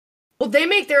 Well, they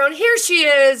make their own. Here she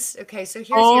is. Okay, so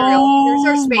here's Ariel. Here's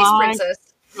our space princess.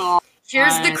 God.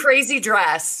 Here's the crazy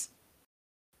dress.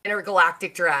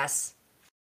 Intergalactic dress.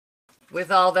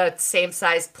 With all the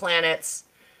same-sized planets.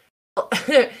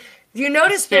 You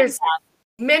notice there's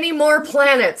many more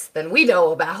planets than we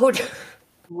know about.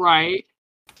 Right.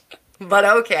 But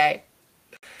okay.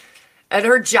 And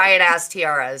her giant-ass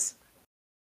tiaras.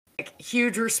 Like,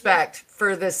 huge respect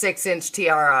for the 6-inch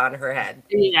tiara on her head.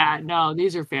 Yeah, no,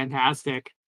 these are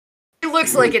fantastic. She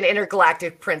looks like an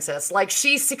intergalactic princess. Like,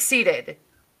 she succeeded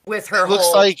with her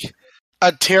Looks like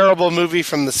a terrible movie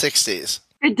from the 60s.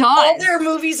 It does. All their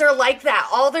movies are like that.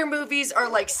 All their movies are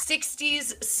like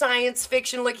 60s science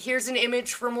fiction. Like, here's an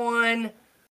image from one.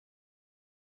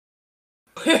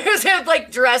 They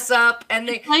like dress up and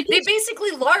they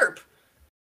basically LARP.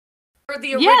 For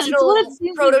the original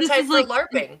prototype for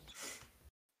LARPing.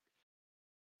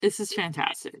 This is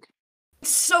fantastic. It's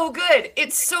so good.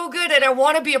 It's so good, and I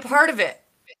want to be a part of it.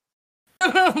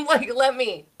 Like, let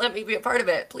me be a part of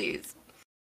it, please.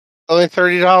 Only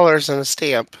 $30 and a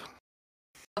stamp.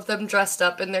 Of them dressed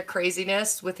up in their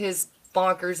craziness with his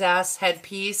bonkers ass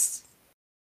headpiece.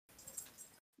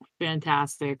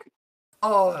 Fantastic.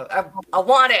 Oh, I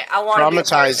want it. I want it.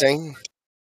 Traumatizing.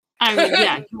 I mean,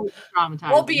 yeah,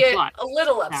 traumatizing. Albeit a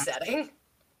little upsetting.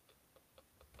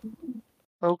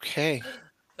 Okay.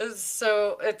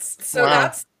 So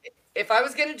that's, if I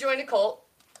was gonna join a cult,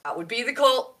 that would be the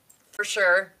cult for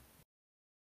sure.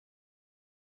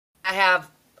 I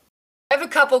have a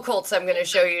couple cults I'm gonna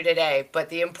show you today, but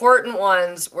the important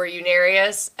ones were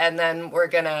Unarius, and then we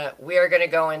are gonna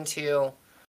go into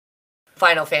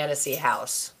Final Fantasy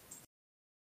House,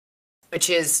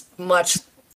 which is much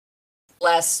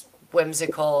less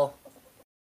whimsical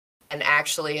and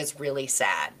actually is really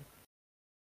sad.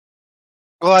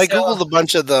 Well, I googled a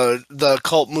bunch of the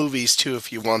cult movies too,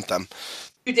 if you want them.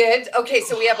 You did? Okay,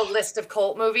 so we have a list of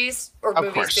cult movies or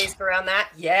movies based around that.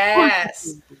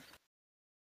 Yes.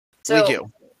 So, we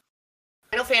do.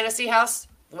 Final Fantasy House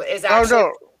is actually.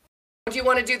 Oh no! Do you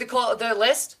want to do the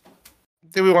list?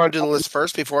 Do we want to do the list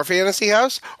first before Fantasy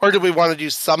House, or do we want to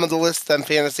do some of the list, then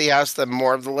Fantasy House, then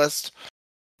more of the list?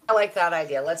 I like that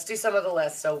idea. Let's do some of the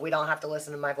list so we don't have to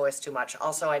listen to my voice too much.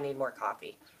 Also, I need more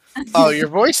coffee. Oh, your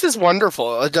voice is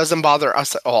wonderful. It doesn't bother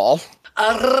us at all.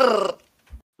 Oh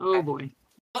boy.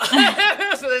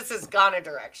 So this has gone a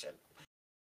direction.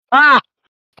 Ah!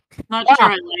 Not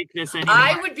sure I like this anymore.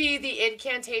 I would be the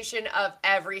incantation of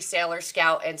every Sailor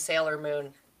Scout and Sailor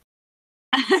Moon.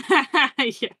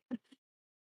 Yeah.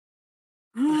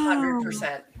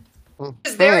 100%.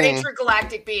 Because they're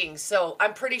intergalactic beings, so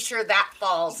I'm pretty sure that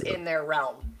falls in their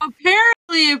realm.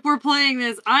 Apparently, if we're playing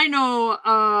this, I know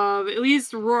of at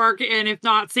least Rourke, and if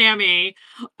not Sammy.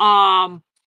 So,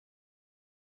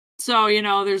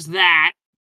 there's that.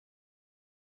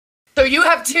 So you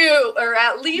have two, or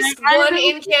at least one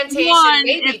incantation,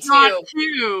 maybe if not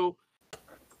two.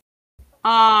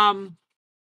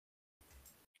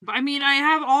 But I mean, I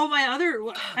have all my other...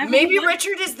 Maybe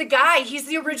Richard is the guy. He's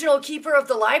the original keeper of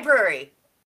the library.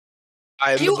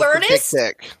 You Ernest?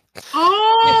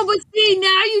 Oh, but see,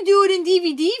 now you do it in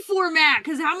DVD format,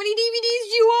 because how many DVDs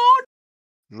do you own?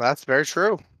 That's very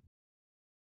true.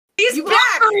 He's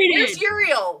back! Where's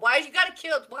Uriel? Why'd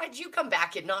you come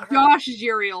back and not her? Josh is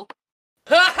Uriel.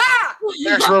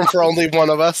 There's room for only one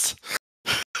of us.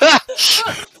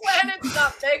 The planet's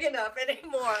not big enough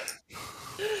anymore.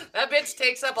 That bitch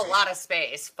takes up a lot of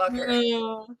space. Fuck her.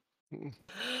 With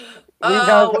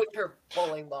her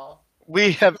bowling ball.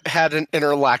 We have had an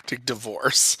intergalactic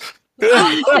divorce.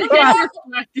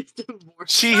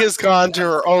 She has gone to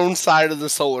her own side of the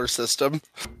solar system.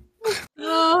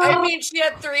 I mean, she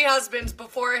had 3 husbands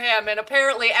before him, and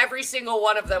apparently every single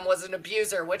one of them was an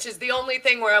abuser, which is the only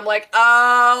thing where I'm like,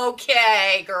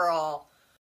 okay, girl.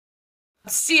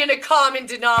 I'm seeing a common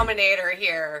denominator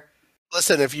here.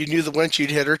 Listen, if you knew the wench,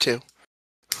 you'd hit her too.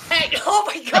 Hey, oh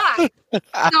my god!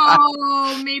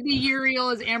 So, maybe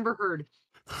Uriel is Amber Heard.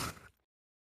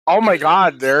 Oh my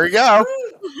god, there you go.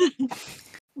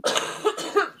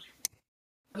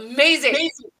 Amazing.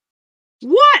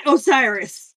 What,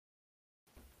 Osiris?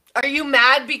 Are you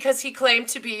mad because he claimed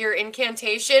to be your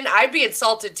incantation? I'd be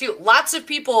insulted too. Lots of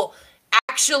people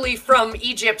actually from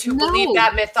Egypt who believe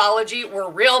that mythology were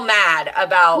real mad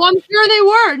about... Well, I'm sure they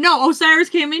were. No, Osiris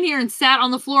came in here and sat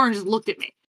on the floor and just looked at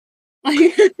me.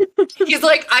 He's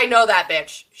like, I know that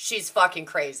bitch. She's fucking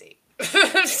crazy. He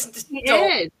is.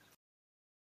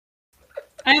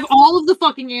 I have all of the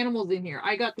fucking animals in here.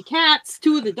 I got the cats,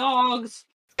 2 of the dogs.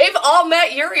 They've all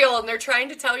met Uriel and they're trying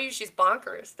to tell you she's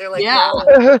bonkers. They're like,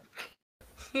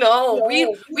 no,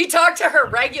 we talk to her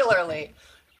regularly.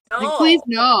 No. Like, please,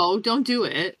 no, don't do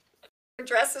it. Her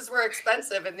dresses were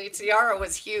expensive and the tiara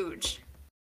was huge.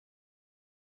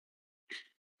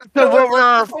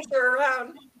 So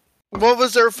what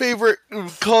was our favorite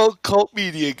cult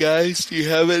media, guys? Do you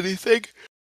have anything?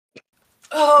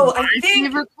 Oh, I think...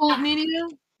 favorite cult media?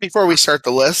 Before we start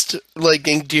the list,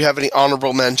 do you have any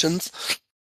honorable mentions?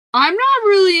 I'm not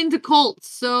really into cults,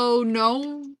 so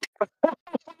no.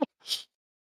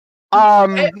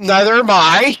 Neither am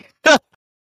I.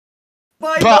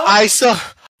 But I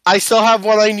still have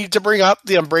one I need to bring up: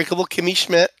 The Unbreakable Kimmy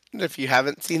Schmidt. If you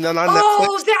haven't seen that on Netflix,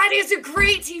 oh, that is a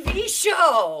great TV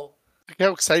show. Look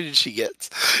how excited she gets.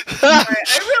 I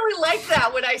really liked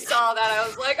that when I saw that. I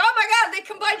was like, oh my god, they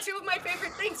combined 2 of my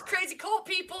favorite things: crazy cult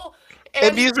people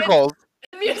and musicals.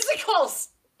 And musicals.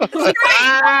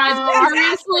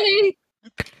 Honestly,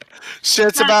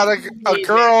 shit's about a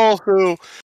girl who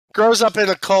grows up in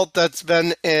a cult that's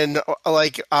been in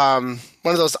one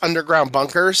of those underground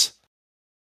bunkers,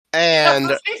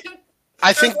 and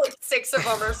I think 6 of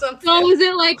them or something. So is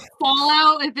it like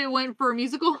Fallout if it went for a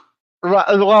musical?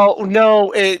 Well,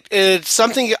 no, it's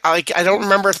something like I don't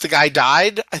remember if the guy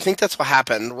died. I think that's what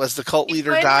happened. Was the cult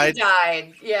leader died?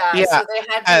 Yeah. So they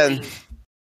had to leave.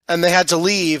 And they had to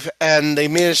leave, and they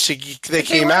managed to. They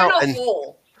came out and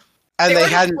they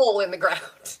had a hole in the ground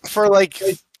for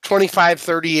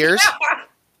 25-30 years.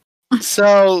 Yeah.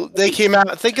 So they came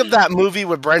out. Think of that movie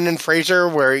with Brendan Fraser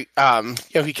where he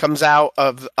comes out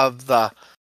of the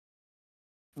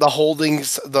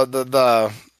holdings,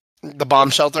 the bomb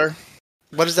shelter.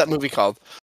 What is that movie called?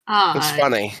 It's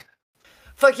funny.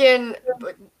 Fucking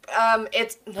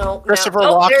it's Christopher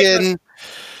Walken.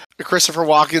 Christopher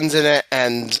Walken's in it,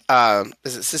 and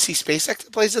is it Sissy Spacek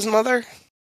that plays his mother?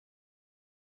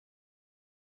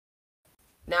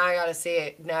 Now I gotta see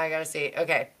it.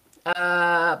 Okay.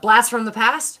 Blast from the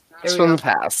Past? Blast from the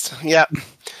Past. Yep.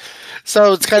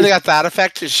 So it's kind of got that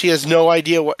effect. She has no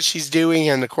idea what she's doing,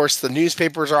 and of course the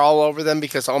newspapers are all over them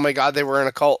because, oh my god, they were in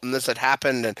a cult and this had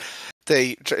happened, and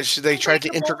they tried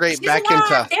to integrate back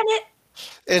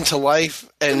into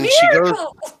life, and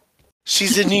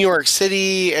she's in New York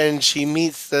City, and she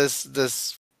meets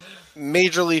this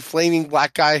majorly flaming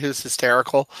black guy who's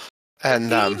hysterical.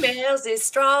 And females is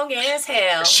strong as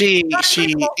hell. She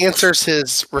answers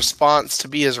his response to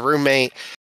be his roommate,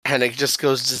 and it just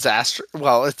goes disaster.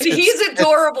 Well, he's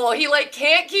adorable. He like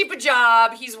can't keep a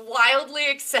job. He's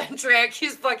wildly eccentric.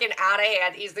 He's fucking out of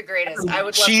hand. He's the greatest. I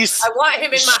want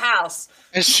him in my house.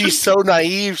 And she's so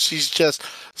naive. She's just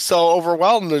so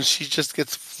overwhelmed, and she just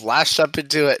gets flashed up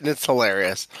into it, and it's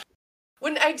hilarious.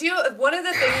 When I do, one of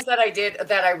the things that I did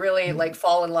that I really like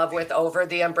fall in love with over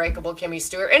The Unbreakable Kimmy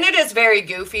Stewart, and it is very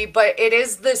goofy, but it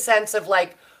is the sense of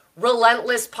like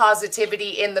relentless positivity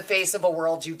in the face of a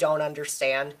world you don't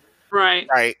understand. Right.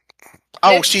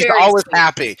 Oh, she's always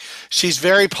happy. She's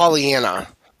very Pollyanna.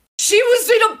 She was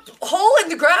in a hole in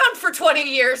the ground for 20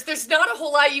 years. There's not a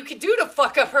whole lot you can do to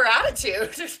fuck up her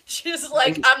attitude. She's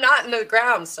like, I'm not in the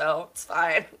ground, so it's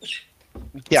fine.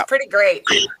 Yeah. It's pretty great.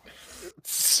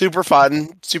 Super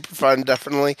fun,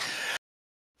 definitely.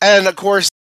 And of course,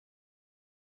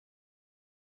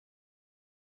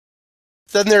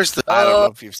 then there's the I don't know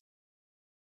if you've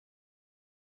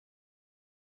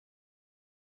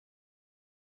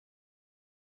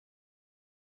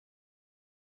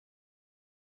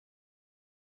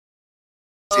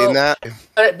seen that.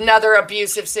 Another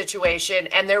abusive situation,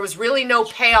 and there was really no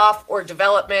payoff or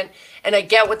development, and I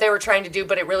get what they were trying to do,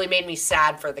 but it really made me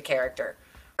sad for the character.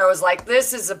 I was like,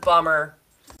 this is a bummer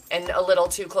and a little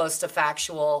too close to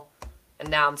factual, and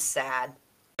now I'm sad.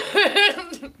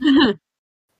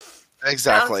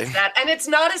 Exactly. And it's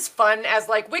not as fun as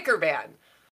like Wicker Man.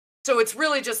 So it's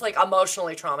really just like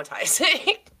emotionally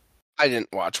traumatizing. I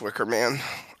didn't watch Wicker Man.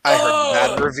 I heard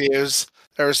bad reviews.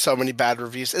 There were so many bad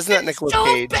reviews. Isn't that Nicolas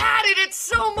Cage? It's so bad and it's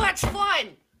so much fun.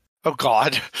 Oh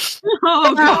God.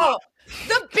 Oh,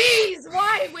 the bees.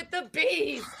 Why with the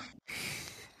bees?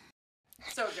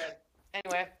 So good.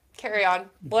 Anyway, carry on.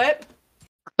 What?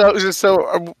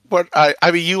 So what? I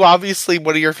mean, you obviously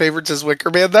one of your favorites is Wicker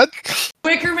Man. Then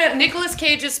Wicker Man. Nicolas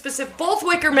Cage's specific. Both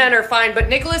Wicker Men are fine, but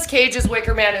Nicolas Cage's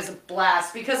Wicker Man is a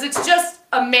blast because it's just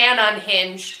a man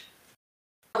unhinged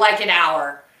for like an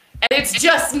hour, and it's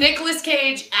just Nicolas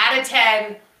Cage at a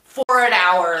 10 for an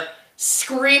hour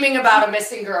screaming about a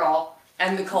missing girl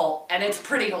and the cult, and it's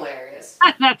pretty hilarious.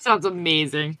 That sounds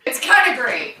amazing. It's kind of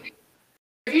great.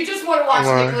 If you just want to watch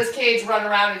Nicolas Cage run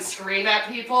around and scream at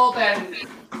people, then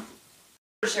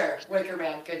for sure, Wicker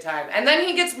Man, good time. And then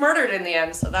he gets murdered in the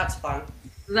end, so that's fun.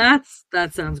 That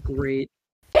sounds great.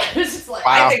 It's just like,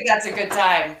 wow. I think that's a good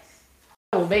time.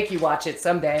 I will make you watch it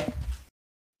someday.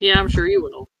 Yeah, I'm sure you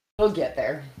will. We'll get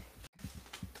there.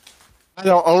 I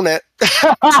don't own it.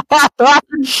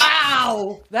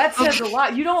 Wow! That says a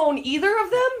lot. You don't own either of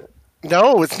them?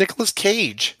 No, it's Nicolas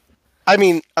Cage. I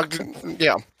mean,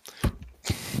 yeah.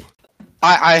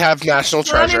 I have National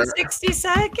Treasure. In 60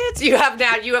 seconds? You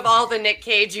have all the Nick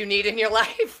Cage you need in your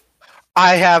life.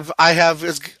 I have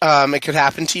It Could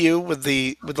Happen to You with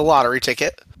the lottery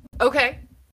ticket. Okay.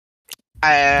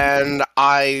 And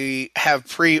I have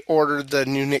pre-ordered the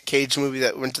new Nick Cage movie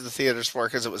that went to the theaters for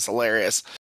because it was hilarious.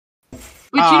 But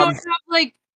you don't have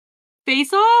like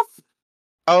Face Off?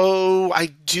 Oh, I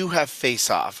do have Face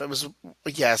Off. It was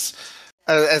yes.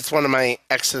 It's one of my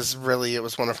exes. Really, it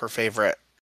was one of her favorite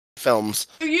films.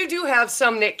 So you do have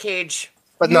some Nick Cage,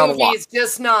 but movies, not a lot.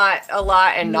 Just not a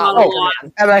lot, and not a lot.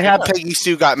 And I have Peggy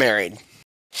Sue Got Married,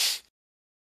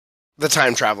 the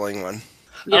time traveling one.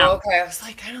 Yeah. Oh, okay. I was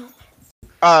like, I don't.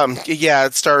 Yeah,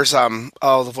 it stars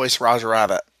the voice of Roger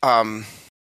Rabbit.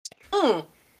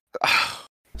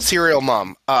 Serial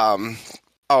Mom.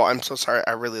 Oh, I'm so sorry.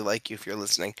 I really like you if you're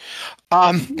listening.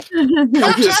 I'm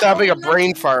just having a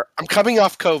brain fart. I'm coming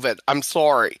off COVID. I'm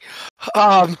sorry.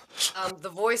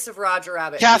 The voice of Roger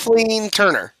Rabbit. Kathleen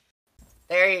Turner.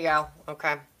 There you go.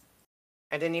 Okay.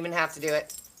 I didn't even have to do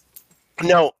it.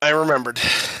 No, I remembered.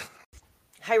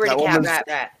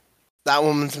 That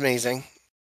woman's amazing.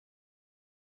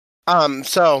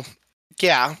 So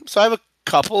I have a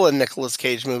couple of Nicolas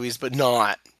Cage movies, but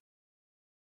not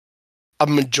a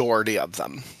majority of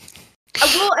them.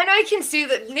 Well, and I can see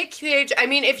that Nick Cage. I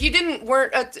mean, if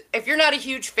you're not a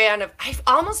huge fan of, I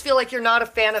almost feel like you're not a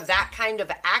fan of that kind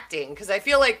of acting because I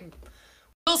feel like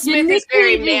Will Smith is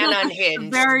very man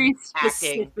unhinged, very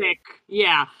specific. Acting.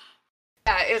 Yeah,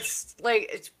 it's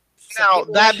like Now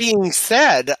that being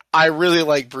said, I really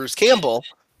like Bruce Campbell,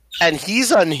 and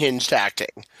he's unhinged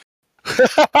acting.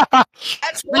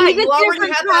 That's why you already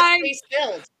have that face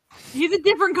filled. He's a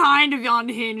different kind of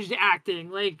unhinged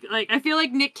acting. Like I feel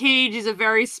like Nick Cage is a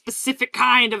very specific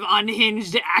kind of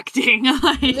unhinged acting.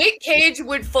 Nick Cage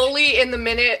would fully, in the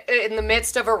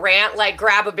midst of a rant, like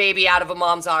grab a baby out of a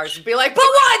mom's arms and be like, "But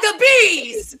why the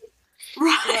bees?"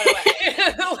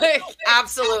 Right. Like,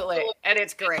 absolutely, and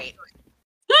it's great.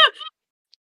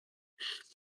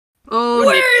 Oh,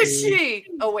 where is she?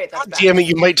 Oh wait, that's bad. Damn it!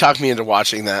 You might talk me into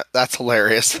watching that. That's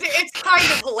hilarious. It's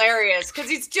kind of hilarious because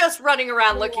he's just running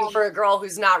around looking for a girl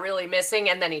who's not really missing,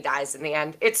 and then he dies in the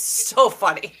end. It's so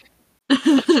funny.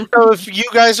 So if you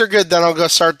guys are good, then I'll go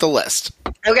start the list.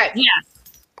 Okay. Yes.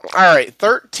 All right,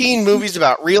 13 movies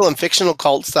about real and fictional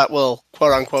cults that will,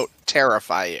 quote unquote,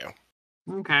 terrify you.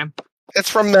 Okay. It's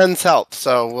from Men's Health,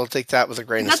 so we'll take that with a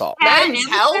grain of salt. Men's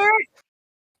Health?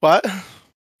 What?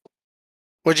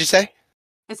 What'd you say?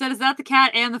 I said, is that the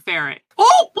cat and the ferret?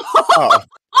 Oh.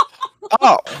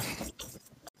 Oh.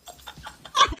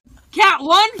 Cat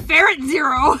 1, ferret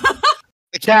 0.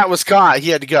 The cat was caught. He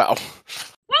had to go.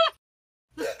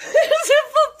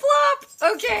 Flip-flop.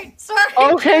 Okay,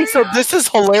 sorry. Okay, so this is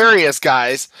hilarious,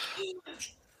 guys.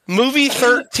 Movie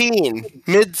 13,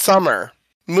 Midsummer.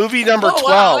 Movie number 12,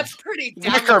 wow, that's pretty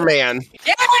Wicker Man.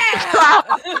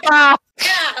 Yeah!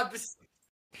 Gabs!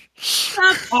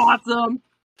 That's awesome.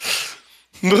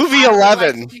 Movie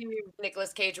 11,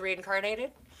 Nicolas Cage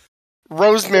reincarnated.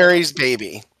 Rosemary's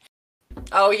Baby.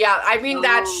 Oh yeah, I mean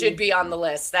that should be on the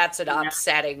list. That's an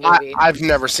upsetting movie. I've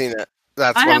never seen it.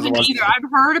 That's I one of the haven't ones. either.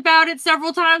 I've heard about it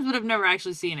several times, but I've never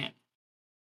actually seen it.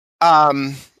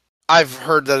 I've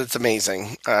heard that it's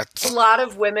amazing. A lot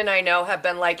of women I know have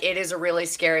been like, it is a really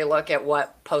scary look at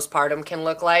what postpartum can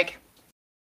look like.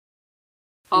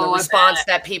 And the response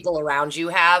that people around you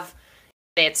have,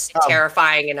 it's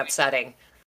terrifying and upsetting.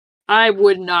 I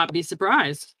would not be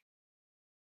surprised.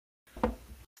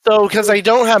 So, because I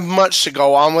don't have much to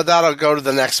go on with that, I'll go to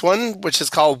the next one, which is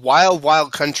called Wild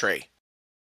Wild Country.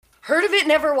 Heard of it,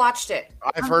 never watched it.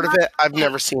 I've heard of it. I've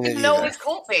never seen it No, either. it's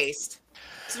cult-based.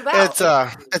 What's it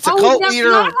about? It's a cult leader.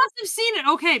 None of us have seen it.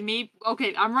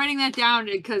 Okay, I'm writing that down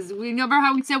because we remember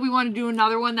how we said we want to do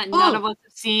another one that none of us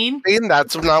have seen. And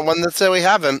that's not one that said we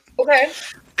haven't. Okay.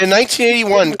 In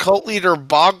 1981, cult leader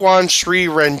Bhagwan Sri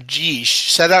Ranjeesh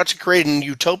set out to create a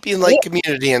utopian-like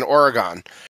community in Oregon.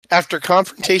 After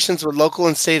confrontations with local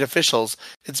and state officials,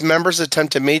 its members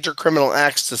attempted major criminal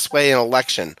acts to sway an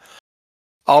election.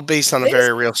 All based on a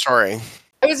very real story.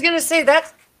 I was going to say,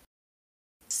 that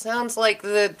sounds like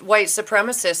the white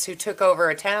supremacists who took over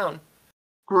a town.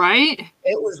 Right?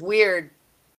 It was weird.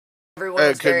 Everyone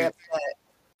was very upset.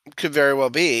 Could very well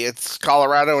be. It's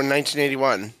Colorado in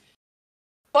 1981.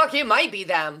 Fuck, it might be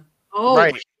them. Oh,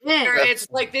 right. It's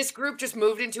like this group just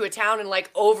moved into a town and like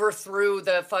overthrew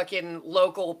the fucking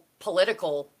local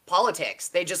politics.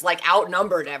 They just like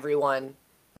outnumbered everyone.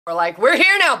 We're like, we're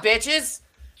here now, bitches.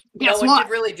 No one could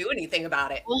really do anything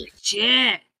about it. Holy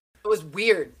shit. It was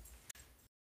weird.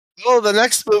 Oh, the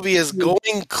next movie is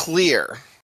Going Clear.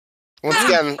 Once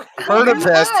again, heard of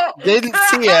this, didn't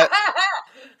see it.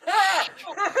 I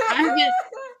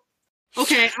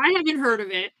haven't heard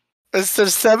of it. It's the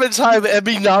 7-time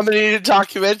Emmy-nominated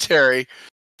documentary.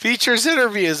 Features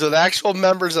interviews with actual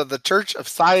members of the Church of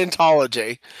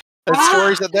Scientology and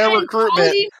stories of their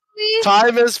recruitment,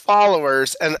 time as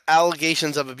followers, and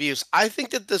allegations of abuse. I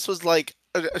think that this was like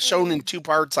shown in 2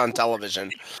 parts on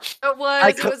television. It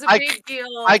was a big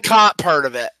deal. I caught part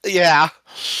of it. Yeah.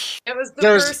 It was the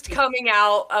first coming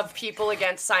out of people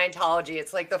against Scientology.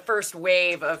 It's like the first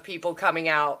wave of people coming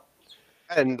out.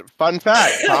 And fun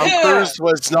fact, Tom Cruise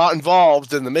was not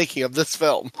involved in the making of this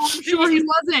film. I'm sure he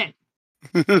wasn't.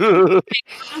 I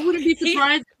wouldn't be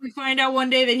surprised if we find out one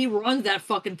day that he runs that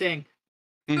fucking thing.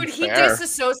 Dude, he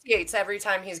disassociates every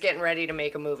time he's getting ready to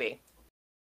make a movie.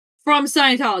 From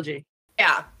Scientology.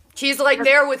 Yeah. He's like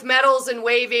there with medals and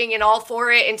waving and all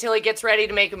for it until he gets ready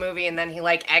to make a movie, and then he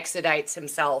like extradites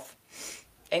himself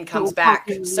and comes back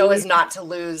so as not to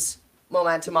lose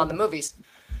momentum on the movies.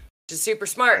 Which is super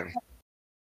smart.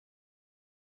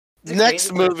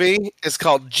 Next movie is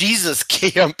called Jesus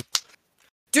Camp.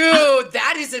 Dude,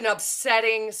 that is an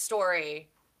upsetting story.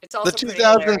 It's also the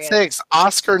 2006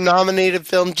 Oscar-nominated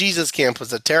film Jesus Camp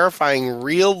was a terrifying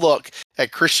real look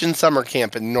at Christian summer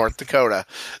camp in North Dakota.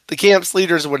 The camp's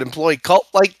leaders would employ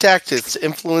cult-like tactics to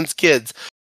influence kids,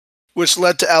 which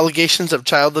led to allegations of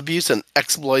child abuse and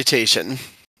exploitation.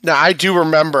 Now, I do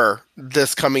remember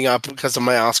this coming up because of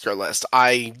my Oscar list.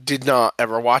 I did not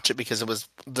ever watch it because it was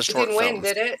the short films. It didn't win,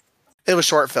 did it? It was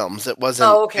short films. It wasn't...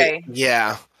 Oh, okay.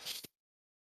 Yeah.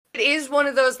 It is one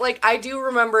of those, like, I do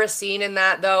remember a scene in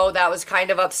that, though, that was kind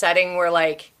of upsetting where,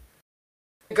 like,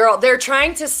 they're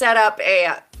trying to set up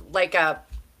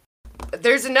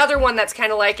there's another one that's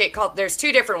kind of like it called, there's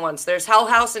 2 different ones. There's Hell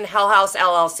House and Hell House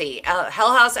LLC.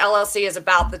 Hell House LLC is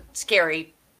about the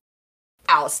scary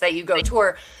house that you go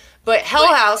tour, but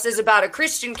Hell House is about a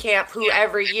Christian camp who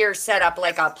every year set up,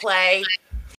 like, a play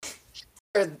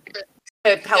to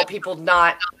help people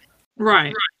not...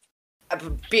 Right.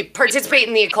 participate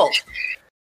in the occult.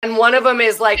 And one of them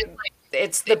is like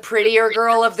it's the prettier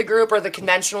girl of the group, or the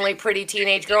conventionally pretty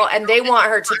teenage girl, and they want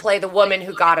her to play the woman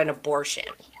who got an abortion.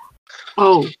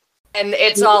 Oh. And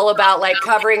it's all about like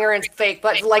covering her in fake,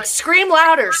 but like scream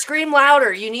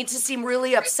louder. You need to seem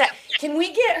really upset. Can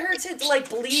we get her to like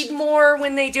bleed more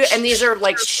when they do it? And these are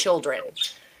like children.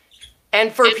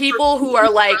 And for people who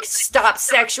are like, stop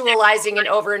sexualizing and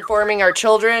over-informing our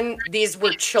children, these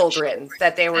were children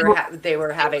that they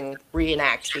were having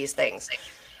reenact these things.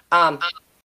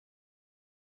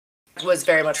 Was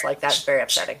very much like that. Very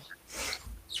upsetting.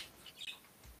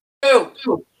 Oh.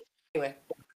 Anyway.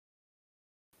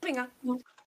 Moving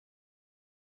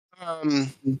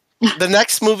on. The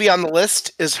next movie on the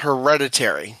list is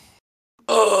Hereditary.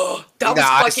 Oh, that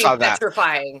was fucking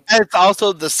petrifying. And it's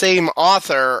also the same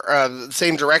author,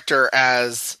 same director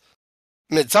as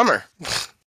Midsommar.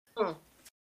 And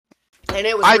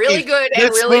it was really good and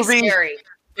really scary.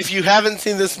 If you haven't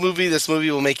seen this movie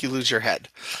will make you lose your head.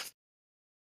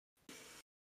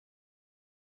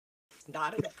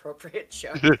 Not an appropriate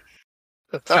show. Dude,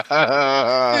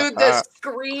 the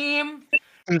scream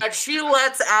that she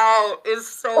lets out is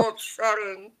so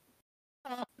upsetting.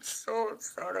 So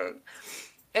upsetting.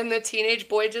 And the teenage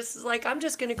boy just is like, I'm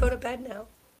just going to go to bed now.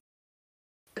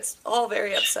 It's all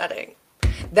very upsetting.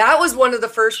 That was one of the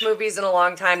first movies in a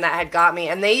long time that had got me.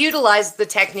 And they utilized the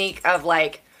technique of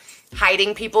like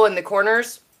hiding people in the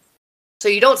corners. So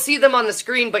you don't see them on the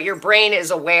screen, but your brain is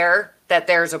aware that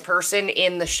there's a person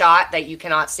in the shot that you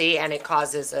cannot see, and it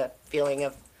causes a feeling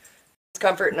of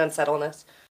discomfort and unsettledness.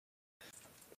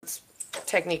 It's a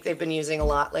technique they've been using a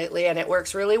lot lately, and it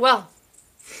works really well.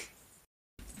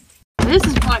 This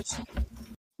is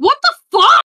what the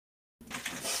fuck?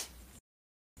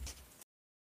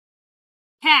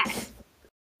 Cat.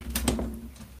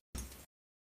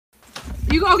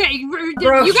 You guys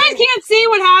can't see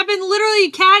what happened.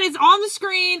 Literally, Cat is on the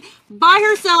screen by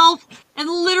herself and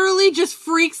literally just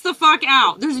freaks the fuck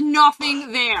out. There's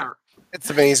nothing there. It's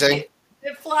amazing.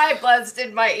 The fly buzzed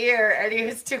in my ear and he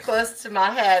was too close to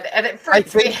my head and it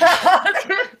freaked me out.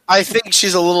 I think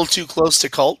she's a little too close to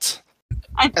cult.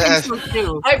 I think so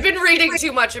too. I've been reading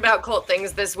too much about cult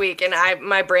things this week and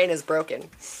my brain is broken.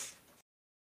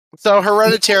 So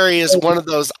Hereditary is one of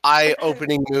those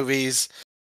eye-opening movies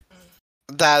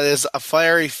that is a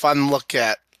very fun look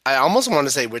at, I almost want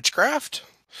to say witchcraft.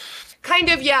 Kind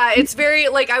of, yeah. It's very,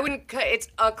 like, it's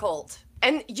a cult.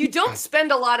 And you don't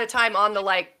spend a lot of time on the,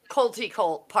 like, culty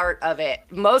cult part of it.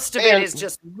 Most of it is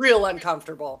just real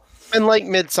uncomfortable. And like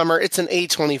Midsommar, it's an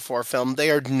A24 film. They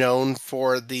are known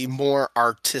for the more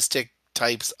artistic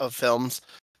types of films.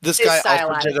 This guy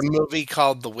also did a movie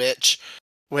called The Witch,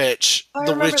 which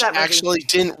The Witch actually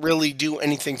didn't really do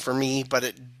anything for me, but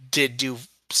it did do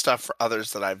stuff for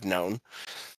others that I've known.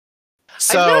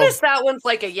 So, I've noticed that one's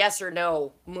like a yes or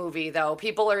no movie, though.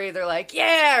 People are either like,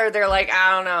 yeah, or they're like,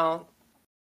 I don't know.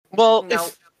 Well, no.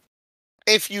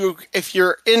 if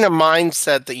you're in a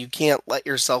mindset that you can't let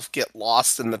yourself get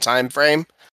lost in the time frame,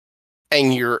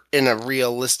 and you're in a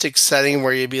realistic setting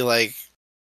where you'd be like,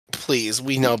 please,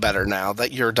 we know better now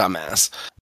that you're a dumbass.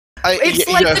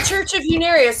 It's like the Church of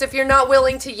Unarius. If you're not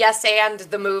willing to yes and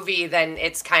the movie, then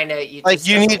it's kind of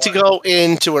you need to go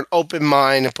into an open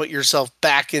mind and put yourself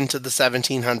back into the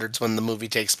 1700s when the movie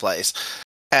takes place,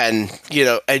 and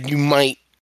you might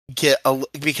get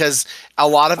because a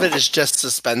lot of it is just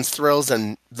suspense thrills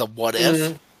and the what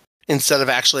if instead of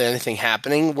actually anything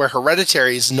happening. Where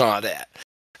Hereditary is not it.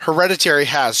 Hereditary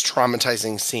has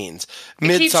traumatizing scenes.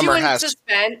 Midsommar has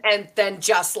suspense and then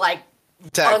just like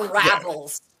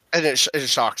unravels. Yeah. And it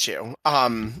shocks you.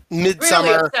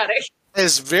 Midsommar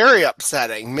is very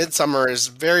upsetting. Midsommar is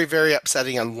very, very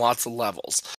upsetting on lots of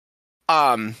levels.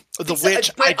 The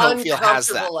Witch, I don't feel has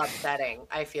that. Upsetting,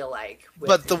 I feel like.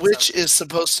 But The Witch is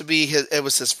supposed to be it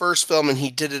was his first film, and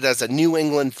he did it as a New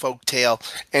England folktale,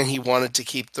 and he wanted to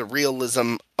keep the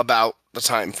realism about the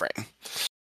time frame.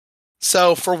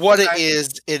 So for what it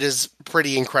is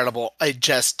pretty incredible. It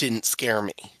just didn't scare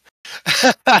me.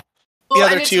 Well,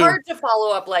 and it's hard to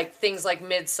follow up like things like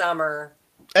Midsommar.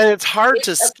 And it's hard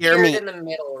to scare me in the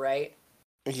middle, right?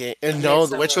 Yeah, and no,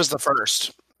 The Witch was the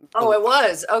first. Oh, it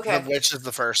was? Okay. The Witch is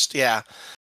the first, yeah.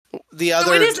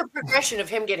 So it is a progression of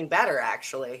him getting better,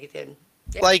 actually. He did.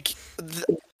 Yeah. Like,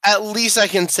 at least I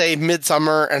can say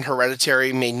Midsommar and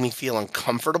Hereditary made me feel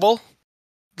uncomfortable.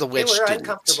 The Witch didn't.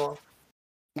 Uncomfortable.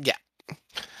 Yeah.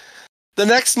 The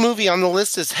next movie on the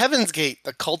list is Heaven's Gate,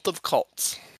 The Cult of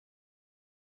Cults.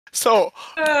 So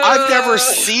I've never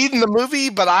seen the movie,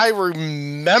 but I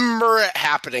remember it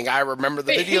happening. I remember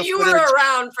the video. You were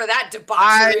around for that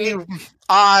debauchery.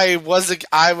 I was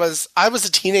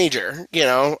a teenager. You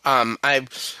know,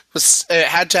 it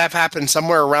had to have happened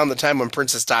somewhere around the time when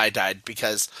Princess Di died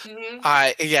because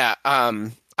I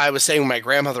was staying with my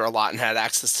grandmother a lot and had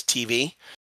access to TV.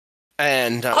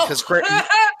 And because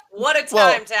what a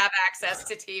time to have access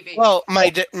to TV. Well, my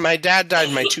dad died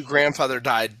and my two grandfather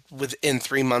died within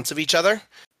 3 months of each other.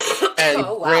 And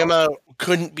Grandma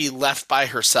couldn't be left by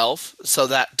herself. So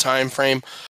that time frame,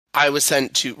 I was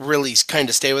sent to really kind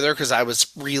of stay with her because I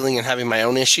was reeling and having my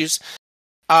own issues.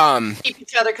 Keep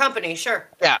each other company, sure.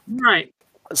 Yeah. Right.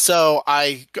 So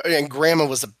and Grandma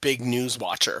was a big news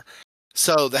watcher.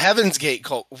 So the Heaven's Gate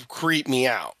cult creeped me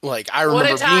out. Like I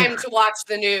remember what a time to watch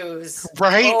the news,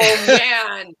 right? Oh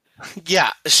man, yeah,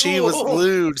 she was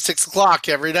glued 6 o'clock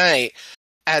every night,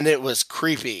 and it was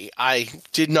creepy. I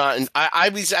did not. I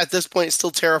was at this point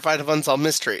still terrified of unsolved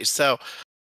mysteries. So,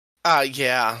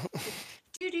 yeah,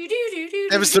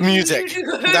 it was the music,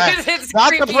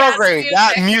 not the programming.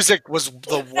 That music was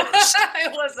the worst.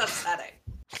 It was upsetting.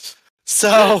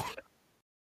 So.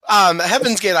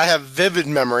 Heaven's Gate I have vivid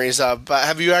memories of, but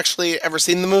have you actually ever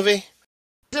seen the movie?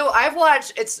 So I've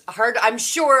watched, it's hard, I'm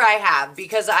sure I have,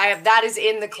 because that is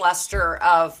in the cluster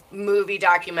of movie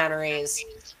documentaries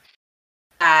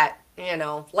that, you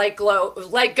know, like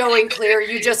Going Clear,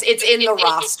 it's in the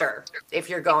roster if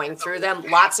you're going through them.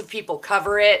 Lots of people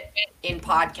cover it in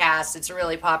podcasts. It's a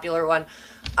really popular one.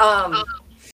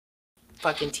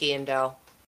 Fucking T and Doe.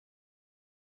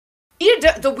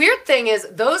 The weird thing is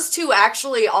those two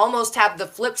actually almost have the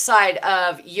flip side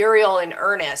of Uriel and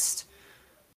Ernest,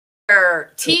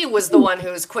 where T was the one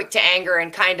who was quick to anger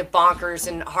and kind of bonkers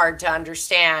and hard to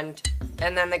understand,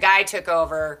 and then the guy took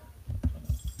over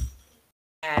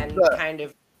and kind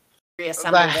of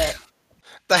reassembled it.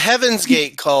 The Heaven's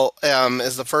Gate cult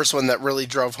is the first one that really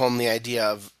drove home the idea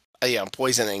of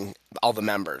poisoning all the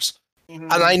members.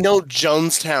 Mm-hmm. And I know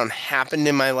Jonestown happened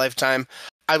in my lifetime.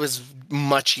 I was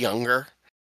much younger.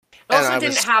 It also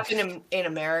didn't happen in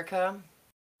America.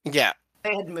 Yeah.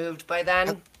 They had moved by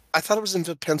then. I thought it was in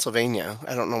Pennsylvania.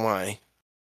 I don't know why.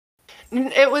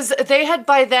 They had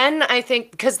by then, I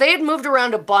think, because they had moved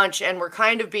around a bunch and were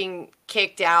kind of being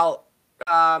kicked out.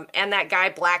 And that guy,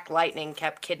 Black Lightning,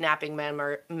 kept kidnapping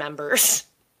members.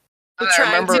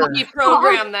 Trying to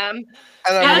deprogram them.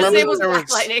 And I remember it was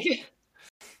Black Lightning.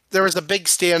 There was a big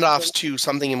standoff to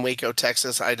something in Waco,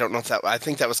 Texas. I don't know if I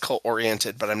think that was cult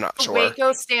oriented, but I'm not sure.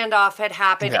 Waco standoff had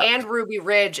happened and Ruby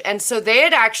Ridge. And so they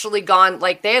had actually gone,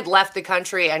 they had left the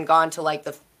country and gone to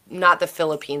not the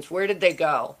Philippines. Where did they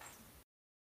go?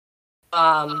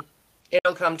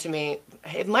 It'll come to me.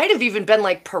 It might have even been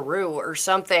Peru or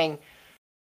something.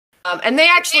 And they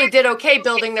actually did okay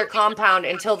building their compound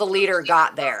until the leader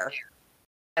got there.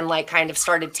 And kind of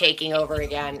started taking over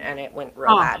again, and it went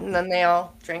real bad. And then they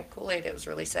all drank Kool-Aid. It was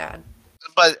really sad.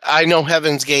 But I know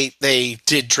Heaven's Gate, they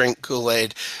did drink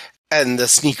Kool-Aid, and the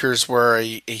sneakers were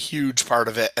a huge part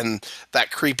of it. And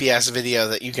that creepy ass video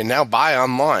that you can now buy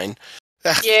online.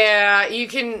 Yeah, you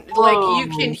can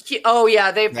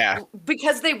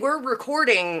because they were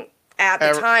recording at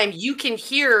the time. You can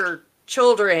hear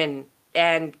children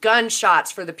and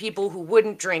gunshots for the people who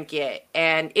wouldn't drink it,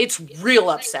 and it's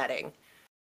real upsetting.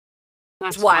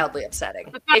 It's wildly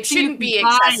upsetting. It shouldn't be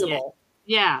accessible.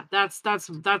 Yeah, that's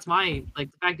my the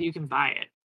fact that you can buy it.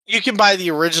 You can buy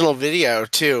the original video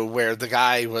too, where the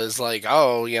guy was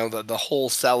the whole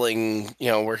selling,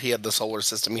 where he had the solar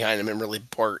system behind him and really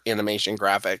poor animation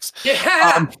graphics.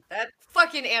 Yeah, that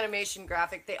fucking animation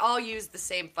graphic. They all use the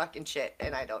same fucking shit,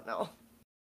 and I don't know.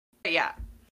 But yeah.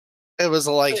 It was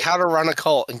how to run a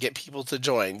cult and get people to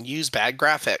join. Use bad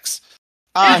graphics.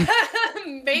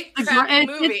 Make crappy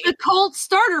movie. It's the cult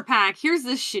starter pack. Here's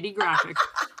this shitty graphic.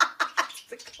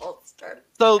 The cult starter.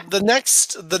 So the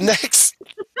next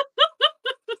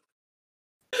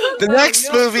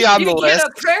movie on the list. You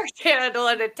get a prayer candle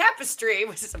and a tapestry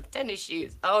with some tennis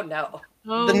shoes. Oh no.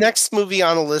 The next movie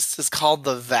on the list is called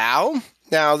The Vow.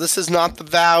 Now, this is not the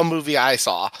Vow movie I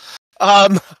saw.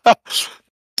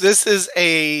 This is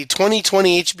a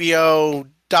 2020 HBO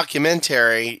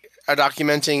documentary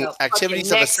documenting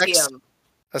activities of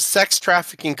a sex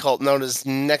trafficking cult known as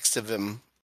Nexivim.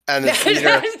 And its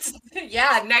leader...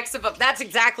 Yeah, Nexivim. That's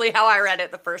exactly how I read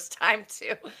it the first time,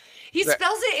 too. He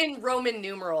spells it in Roman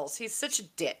numerals. He's such a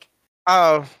dick.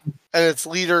 Oh, and its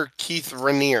leader, Keith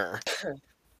Raniere.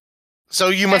 So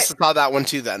you must have thought that one,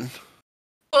 too, then.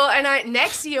 Well, and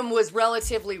NXIVM was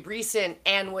relatively recent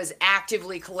and was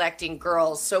actively collecting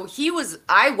girls. So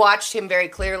I watched him very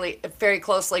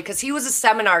closely, because he was a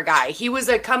seminar guy. He was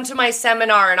a come to my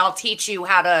seminar and I'll teach you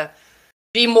how to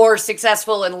be more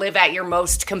successful and live at your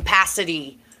most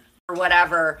capacity or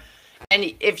whatever.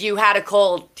 And if you had a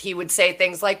cold, he would say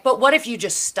things like, but what if you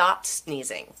just stopped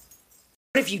sneezing?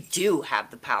 What if you do have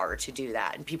the power to do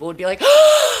that? And people would be like,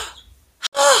 oh,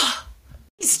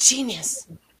 he's a genius.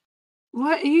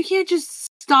 What? You can't just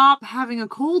stop having a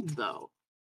cold, though.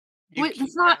 Wait,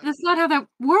 that's not how that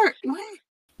works. What?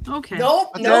 Okay.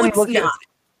 No, it's not.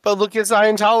 But look at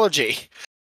Scientology.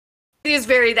 He is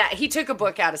he took a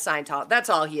book out of Scientology. That's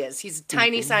all he is. He's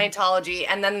tiny Scientology.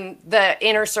 And then the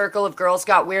inner circle of girls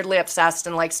got weirdly obsessed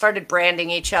and like started branding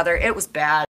each other. It was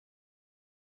bad.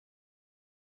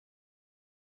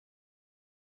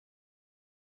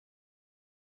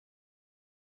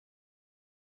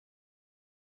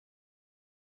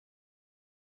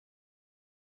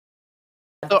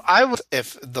 So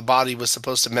if the body was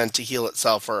supposed to meant to heal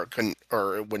itself, or it couldn't,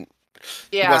 or it wouldn't,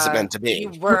 it wasn't meant to be.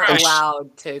 You weren't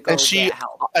allowed to go get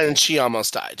help. And she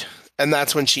almost died, and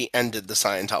that's when she ended the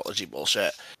Scientology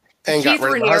bullshit and Keith got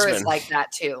rid of the Raniere husband. is like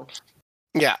that too.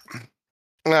 Yeah.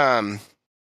 The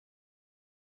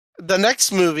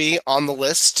next movie on the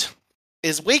list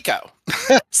is Waco.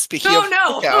 Speaking of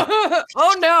Waco.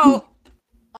 Oh no!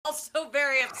 Also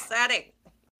very upsetting.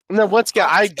 No,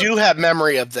 I do have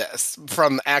memory of this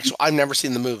from actual. I've never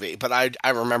seen the movie, but I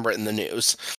remember it in the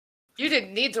news. You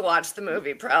didn't need to watch the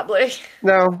movie, probably.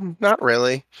 No, not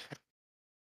really.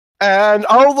 And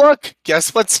oh look,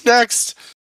 guess what's next?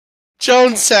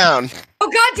 Jonestown.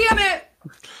 Oh god damn it!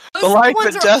 Those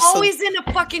ones are always in a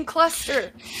fucking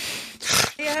cluster.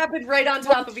 They happened right on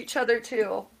top of each other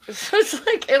too.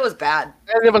 It was bad.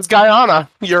 And it was Guyana.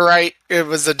 You're right. It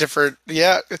was a different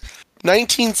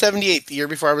 1978, the year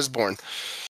before I was born.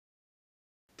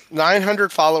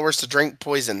 900 followers to drink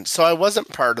poison. So I wasn't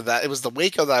part of that. It was the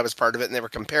Waco that I was part of it, and they were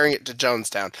comparing it to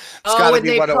Jonestown. And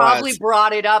they probably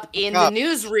brought it up in the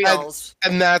newsreels.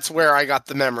 And that's where I got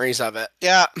the memories of it.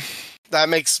 Yeah, that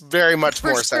makes very much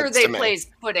more sense to me. For sure they played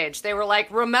footage. They were like,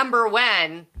 remember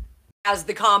when, as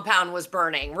the compound was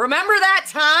burning. Remember that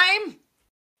time?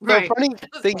 Right. The funny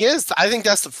thing is, I think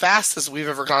that's the fastest we've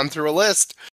ever gone through a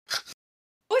list.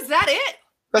 Was that it?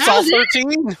 That's all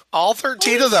 13. All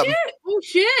 13 of them. Shit. Oh,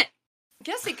 shit. I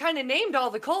guess they kind of named all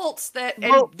the cults and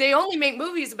they only make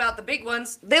movies about the big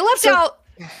ones. They left out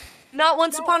Not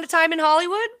Once Upon a Time in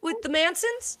Hollywood with the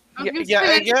Mansons?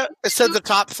 Yeah. It said the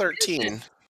top 13.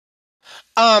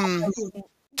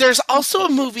 There's also a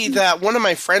movie that one of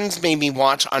my friends made me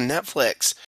watch on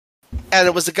Netflix. And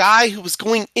it was a guy who was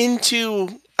going into...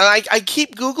 And I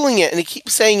keep Googling it, and he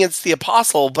keeps saying it's The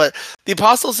Apostle, but The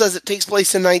Apostle says it takes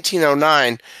place in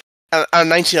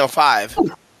 1905.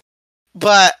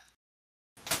 But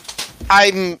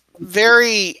I'm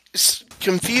very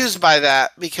confused by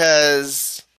that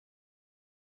because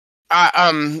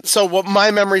so what my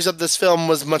memories of this film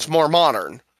was much more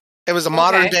modern. It was a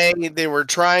modern day. They were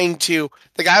the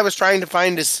guy was trying to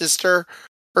find his sister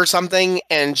or something,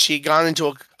 and she'd gone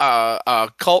into a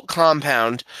cult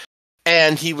compound.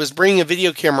 And he was bringing a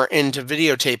video camera in to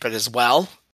videotape it as well.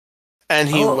 And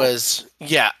he was,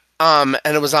 and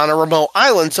it was on a remote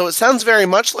island. So it sounds very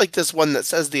much like this one that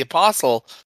says The Apostle,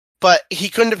 but he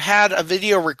couldn't have had a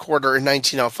video recorder in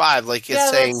 1905, like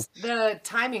it's saying. The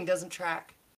timing doesn't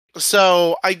track.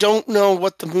 So I don't know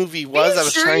what the movie was. Are you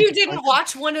sure you didn't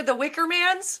watch one of the Wicker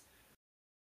Mans?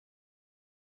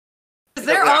 Because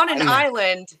they're on an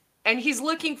island, and he's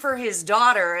looking for his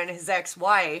daughter and his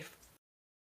ex-wife.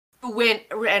 Who went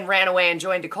and ran away and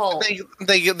joined a cult.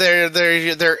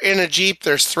 They're in a Jeep.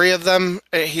 There's 3 of them.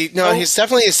 He's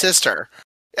definitely his sister.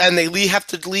 And they have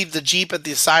to leave the Jeep at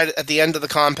the end of the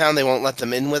compound. They won't let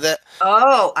them in with it.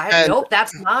 Oh, nope,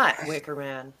 that's not Wicker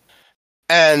Man.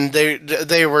 And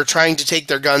they were trying to take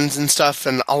their guns and stuff,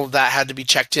 and all of that had to be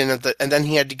checked in and then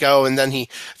he had to go, and then he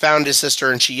found his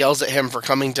sister, and she yells at him for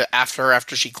coming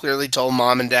after she clearly told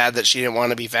mom and dad that she didn't want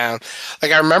to be found.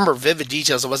 Like, I remember vivid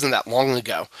details. It wasn't that long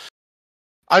ago.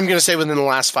 I'm going to say within the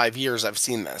last 5 years I've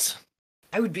seen this.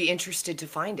 I would be interested to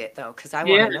find it, though, because I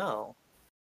want to know.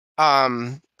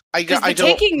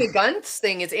 Taking the guns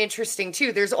thing is interesting,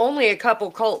 too. There's only a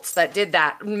couple cults that did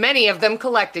that. Many of them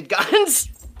collected guns.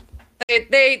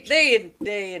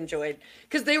 They enjoyed,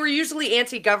 because they were usually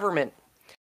anti-government.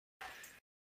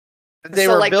 They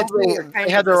were building. They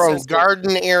had their own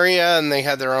garden area, and they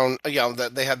had their own.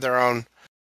 They had their own.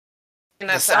 And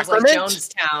that sounds like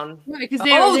Jonestown.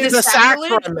 The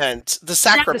sacrament. The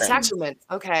sacrament. The sacrament.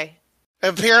 Okay.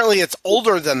 Apparently, it's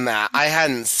older than that. I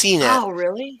hadn't seen it. Oh,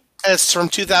 really? It's from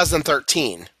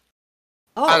 2013.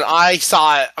 Oh. And I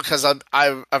saw it because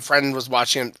a friend was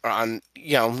watching it on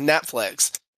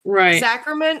Netflix. Right.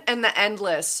 Sacrament and The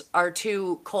Endless are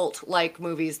two cult-like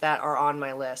movies that are on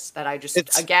my list that I just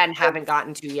haven't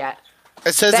gotten to yet.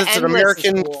 It says it's an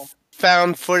American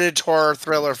found footage horror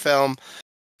thriller film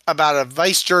about a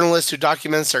Vice journalist who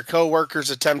documents her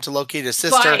co-worker's attempt to locate his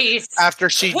sister after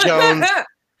she joins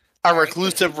a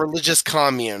reclusive religious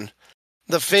commune.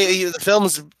 The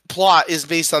film's plot is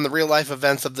based on the real-life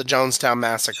events of the Jonestown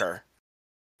Massacre.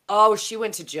 Oh, she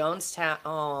went to Jonestown.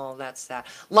 Oh, that's sad.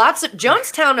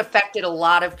 Jonestown affected a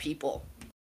lot of people.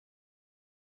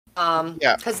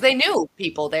 Because they knew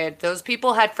people. Those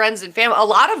people had friends and family. A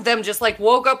lot of them just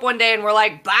woke up one day and were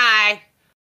like, bye.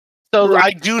 So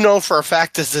I do know for a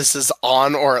fact that this is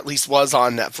on, or at least was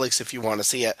on Netflix if you want to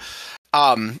see it.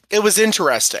 It was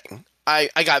interesting. I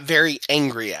got very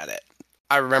angry at it.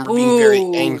 I remember being very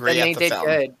angry at the film.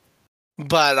 Good.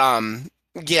 But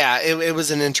it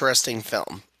was an interesting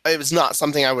film. It was not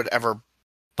something I would ever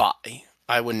buy.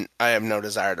 I have no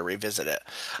desire to revisit it.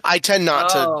 I tend not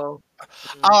to.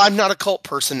 I'm not a cult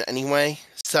person anyway,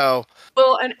 so.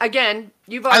 Well, and again,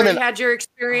 you've already had your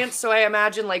experience, so I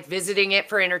imagine visiting it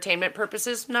for entertainment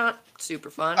purposes, not super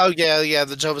fun. Oh yeah,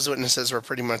 the Jehovah's Witnesses were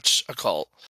pretty much a cult.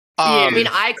 I mean,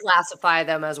 I classify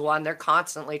them as one. They're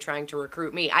constantly trying to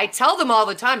recruit me. I tell them all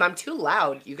the time, I'm too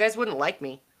loud. You guys wouldn't like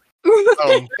me. Dude,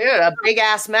 a big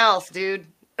ass mouth, dude.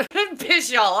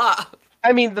 Piss y'all off.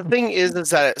 I mean, the thing is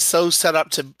that it's so set up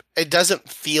to. It doesn't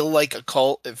feel like a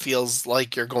cult. It feels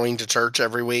like you're going to church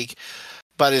every week,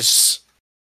 but it's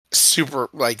super.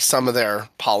 Some of their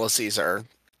policies are,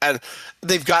 and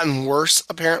they've gotten worse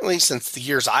apparently since the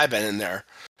years I've been in there.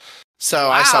 So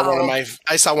wow. I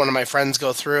saw one of my friends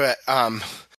go through it.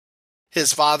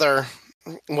 His father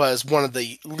was one of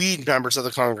the lead members of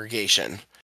the congregation.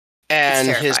 And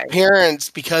his parents,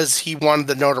 because he wanted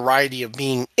the notoriety of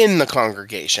being in the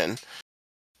congregation,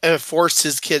 forced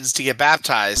his kids to get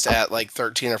baptized at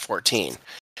 13 or 14.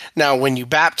 Now, when you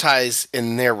baptize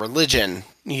in their religion,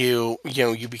 you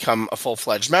become a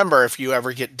full-fledged member. If you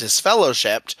ever get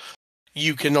disfellowshipped,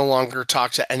 you can no longer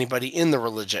talk to anybody in the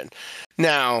religion.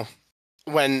 Now,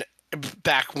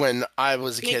 back when I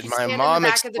was a kid, my mom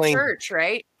explained of the church,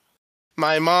 right?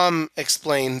 My mom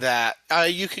explained that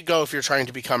you could go if you're trying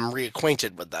to become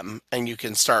reacquainted with them, and you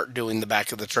can start doing the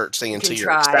back of the church thing until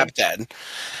you're accepted.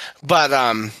 But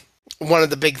one of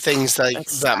the big things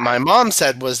that my mom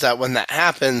said was that when that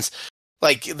happens,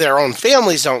 their own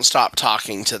families don't stop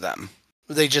talking to them.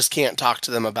 They just can't talk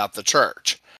to them about the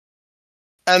church.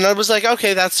 And I was like,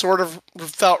 okay, that sort of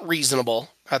felt reasonable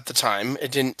at the time.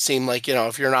 It didn't seem like,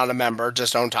 if you're not a member,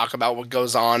 just don't talk about what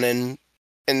goes on in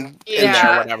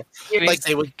there, whatever.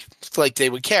 They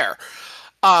would care.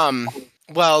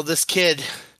 Well, this kid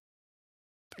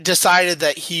decided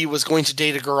that he was going to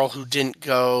date a girl who didn't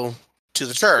go to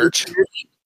the church.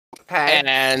 Okay.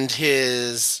 And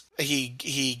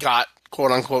he got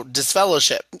quote unquote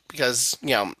disfellowship because,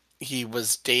 he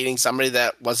was dating somebody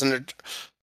that wasn't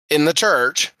in the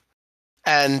church.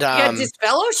 And you got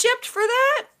disfellowshipped for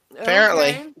that?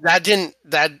 Apparently.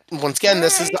 Okay. Once again,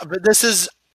 this is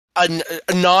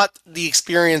not the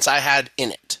experience I had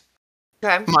in it.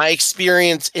 Okay. My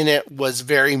experience in it was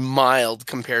very mild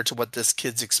compared to what this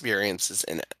kid's experience is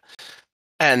in it.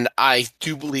 And I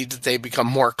do believe that they become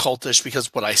more cultish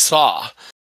because what I saw.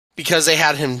 Because they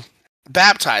had him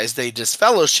baptized, they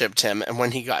disfellowshipped him, and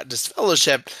when he got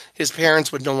disfellowshipped, his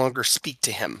parents would no longer speak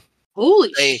to him.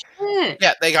 Holy shit.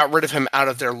 Yeah, they got rid of him out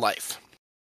of their life.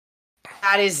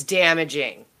 That is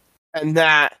damaging. And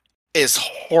that is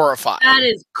horrifying. That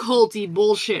is culty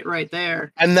bullshit right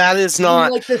there. And that is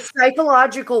not... the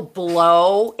psychological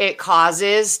blow it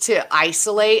causes to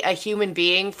isolate a human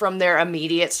being from their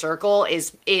immediate circle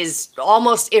is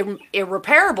almost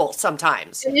irreparable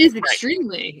sometimes. It is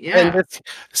extremely, yeah.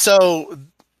 So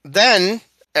then,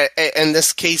 and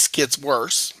this case gets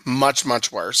worse, much,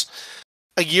 much worse.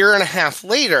 A year and a half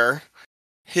later,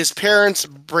 his parents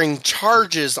bring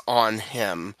charges on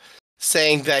him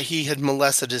saying that he had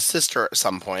molested his sister at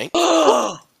some point.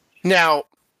 Now,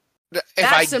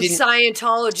 that's some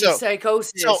Scientology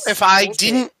psychosis. So if I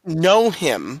didn't know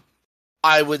him,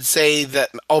 I would say that,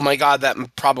 oh my God, that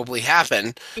probably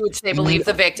happened. You would say, believe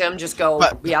the victim, just go,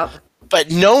 yep.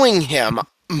 But knowing him,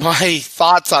 my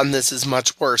thoughts on this is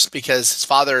much worse because his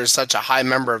father is such a high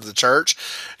member of the church.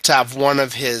 To have one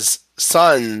of his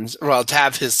sons, to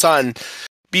have his son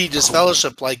be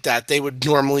disfellowshipped like that, they would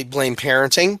normally blame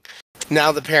parenting.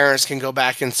 Now the parents can go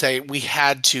back and say, we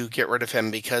had to get rid of him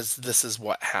because this is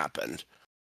what happened.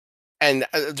 and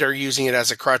they're using it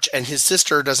as a crutch. And his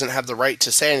sister doesn't have the right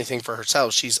to say anything for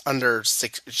herself. She's under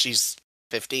 6. She's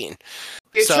 15.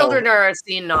 Your children are a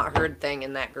seen, not heard thing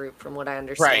in that group, from what I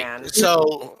understand. Right.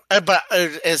 So, but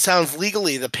it sounds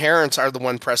legally the parents are the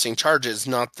one pressing charges,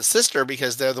 not the sister,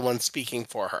 because they're the one speaking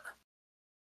for her.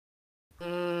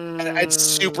 It's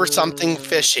super something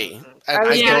fishy. I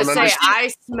was going to say,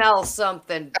 I smell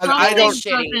something. I don't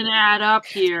doesn't add up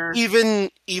here.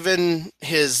 Even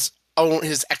his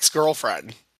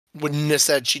ex-girlfriend wouldn't have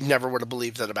said, she never would have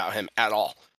believed that about him at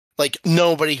all. Like,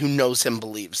 nobody who knows him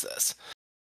believes this.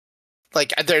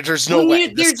 Like, there's no way.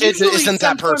 This kid isn't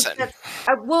that person. And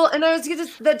I was gonna.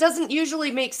 That doesn't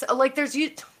usually make sense. Like, there's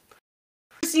usually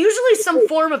some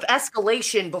form of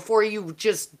escalation before you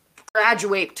just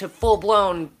graduate to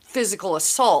full-blown physical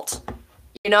assault.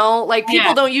 You know, like,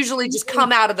 people don't usually just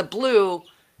come out of the blue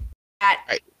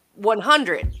at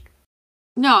 100.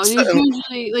 No,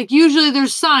 usually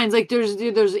there's signs, like there's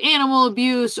animal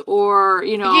abuse, or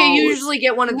you usually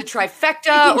get one of the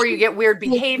trifecta, or you get weird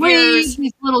behaviors,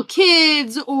 these little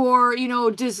kids, or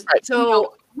aggression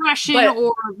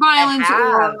or violence,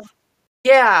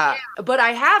 but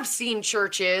I have seen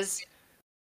churches,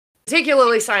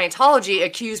 particularly Scientology,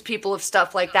 accuse people of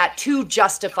stuff like that to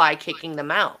justify kicking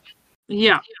them out.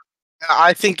 Yeah,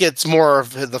 I think it's more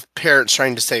of the parents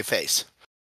trying to save face.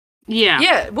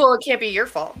 Yeah, well, it can't be your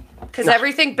fault, because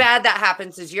everything bad that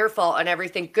happens is your fault, and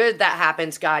everything good that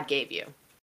happens, God gave you.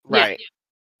 Right.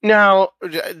 Yeah. Now,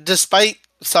 despite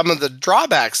some of the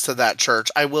drawbacks to that church,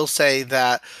 I will say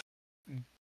that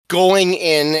going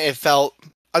in, it felt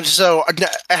so.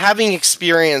 Having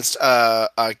experienced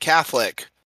a Catholic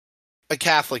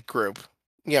group,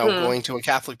 going to a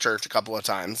Catholic church a couple of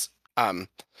times,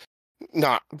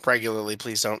 not regularly.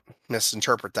 Please don't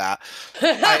misinterpret that.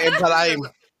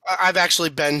 I've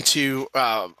actually been to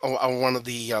one of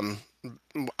the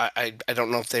I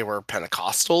don't know if they were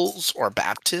Pentecostals or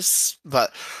Baptists,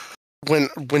 but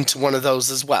went to one of those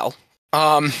as well.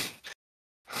 On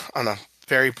a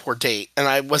very poor date, and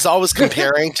I was always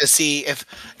comparing to see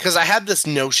because I had this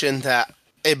notion that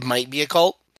it might be a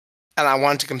cult, and I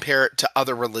wanted to compare it to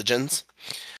other religions.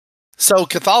 So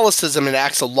Catholicism, it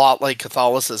acts a lot like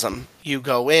Catholicism. You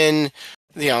go in.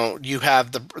 You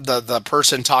have the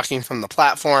person talking from the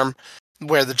platform,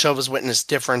 where the Jehovah's Witness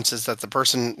difference is that the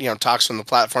person, talks from the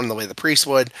platform the way the priest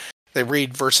would. They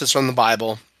read verses from the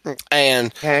Bible,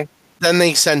 and then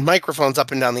they send microphones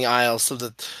up and down the aisle so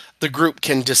that the group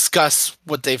can discuss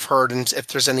what they've heard and if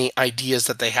there's any ideas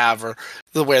that they have or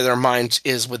the way their mind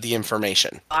is with the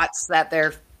information. Thoughts that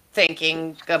they're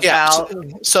thinking about. Yeah,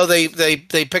 so they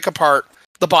pick apart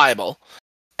the Bible.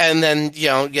 And then,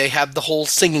 they have the whole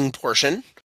singing portion,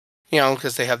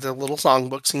 because they have their little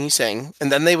songbooks and you sing.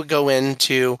 And then they would go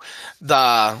into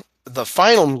the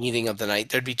final meeting of the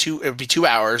night. It would be 2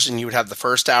 hours, and you would have the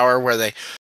first hour where they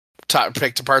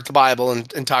picked apart the Bible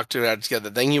and talked to it together.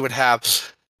 Then you would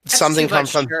have something come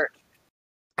from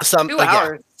 2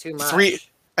 hours. Too much.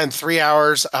 3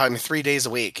 hours. 3 days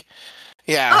a week.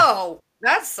 Yeah. Oh,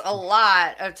 that's a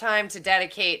lot of time to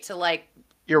dedicate to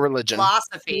your religion,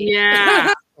 philosophy.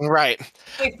 Yeah. Right.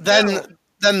 Then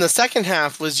the second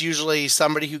half was usually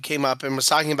somebody who came up and was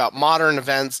talking about modern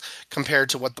events compared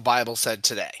to what the Bible said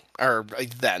today, or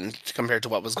then compared to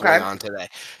what was going on today.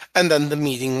 And then the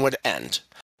meeting would end.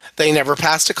 They never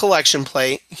passed a collection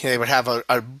plate. They would have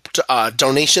a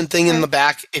donation thing in the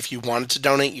back. If you wanted to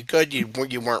donate, you could. You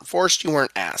weren't forced. You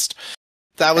weren't asked.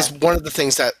 That was one of the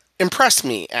things that impressed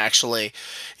me, actually.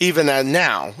 Even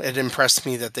now, it impressed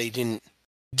me that they didn't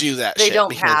do that. They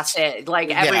don't pass it.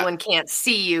 Everyone can't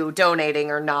see you donating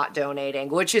or not donating,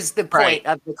 which is the point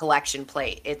of the collection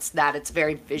plate. It's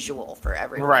very visual for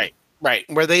everyone. Right.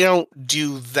 Where they don't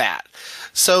do that.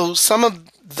 So some of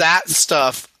that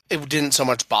stuff, it didn't so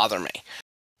much bother me.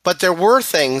 But there were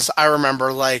things I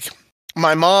remember,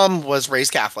 my mom was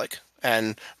raised Catholic,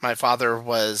 and my father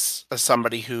was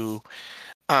somebody who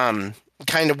kind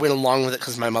of went along with it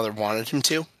because my mother wanted him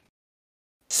to.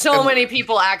 So many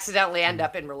people accidentally end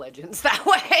up in religions that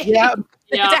way. Yeah.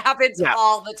 It happens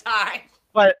all the time.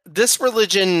 But this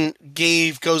religion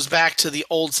goes back to the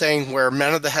old saying where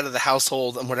men are the head of the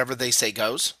household and whatever they say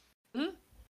goes. Mm-hmm.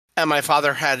 And my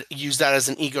father had used that as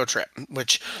an ego trip,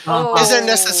 which isn't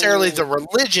necessarily the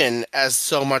religion as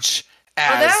so much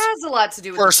as that has a lot to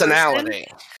do with personality.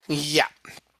 Yeah.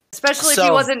 Especially if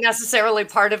he wasn't necessarily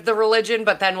part of the religion,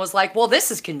 but then was like, well,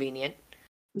 this is convenient.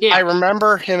 Yeah. I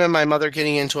remember him and my mother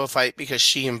getting into a fight because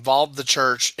she involved the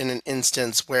church in an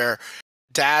instance where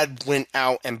Dad went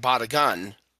out and bought a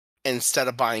gun instead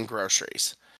of buying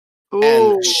groceries. Ooh.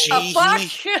 And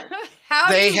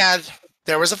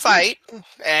there was a fight,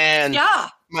 and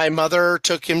my mother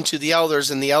took him to the elders,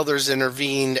 and the elders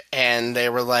intervened, and they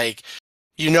were like,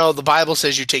 the Bible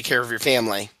says you take care of your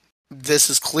family. This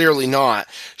is clearly not.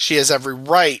 She has every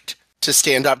right to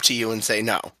stand up to you and say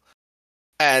no.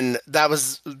 And that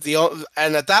was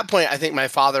and at that point, I think my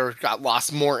father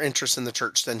lost more interest in the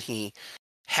church than he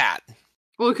had.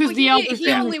 Well, because the elders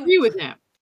didn't agree with him.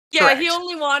 Yeah, Correct. he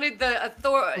only wanted the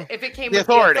authority. If it came The with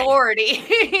authority. the authority,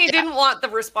 he didn't want the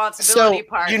responsibility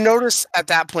part. You notice at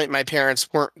that point, my parents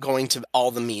weren't going to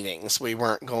all the meetings. We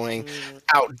weren't going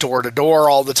out door to door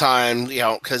all the time,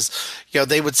 because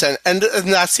they would send, and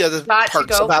that's the other part. Got to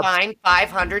go find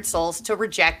 500 souls to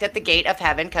reject at the gate of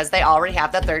heaven because they already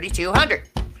have the 3,200.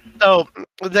 So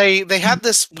they had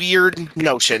this weird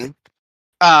notion.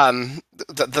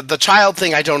 The child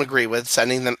thing I don't agree with,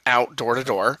 sending them out door to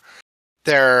door.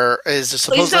 There is a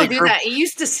supposedly Please don't do that. It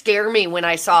used to scare me when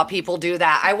I saw people do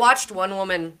that. I watched one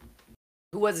woman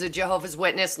who was a Jehovah's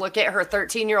Witness look at her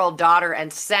 13-year-old daughter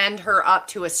and send her up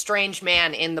to a strange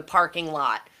man in the parking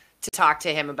lot to talk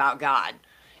to him about God.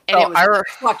 And it was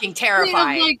fucking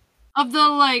terrifying. Of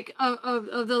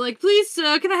the please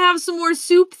sir, can I have some more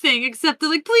soup thing? Except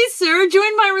please sir,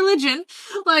 join my religion.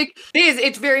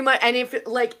 It's very much, and if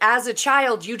as a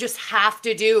child, you just have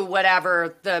to do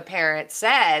whatever the parent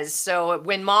says. So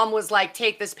when mom was like,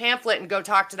 take this pamphlet and go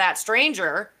talk to that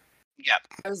stranger. Yep.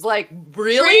 I was like,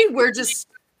 really? We're just.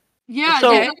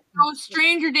 Yeah,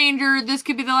 stranger danger. This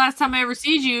could be the last time I ever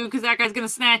see you because that guy's gonna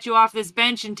snatch you off this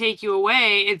bench and take you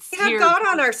away. We have God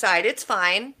on our side. It's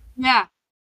fine. Yeah.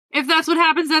 If that's what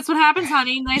happens, that's what happens,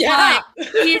 honey. Nice life.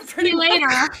 See you later.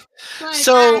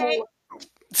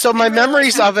 So my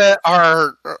memories of it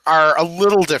are a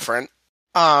little different.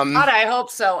 God, I hope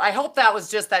so. I hope that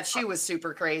was just that she was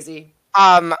super crazy.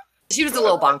 She was a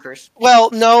little bonkers.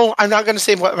 Well, no, I'm not going to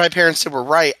say what my parents did were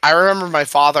right. I remember my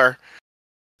father,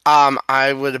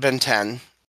 I would have been 10,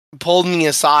 pulled me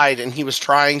aside, and he was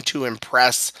trying to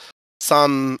impress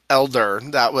some elder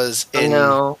that was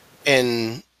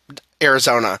in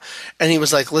Arizona. And he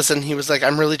was like, listen,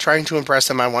 I'm really trying to impress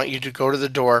him. I want you to go to the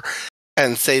door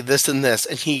and say this and this.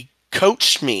 And he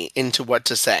coached me into what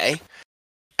to say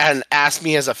and asked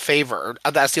me as a favor.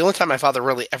 That's the only time my father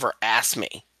really ever asked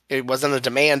me. It wasn't a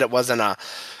demand. It wasn't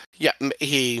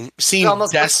he seemed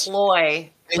almost a ploy.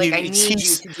 Like, I need you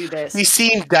to do this. He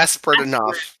seemed desperate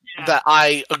enough that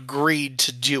I agreed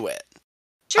to do it.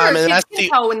 Sure, kids can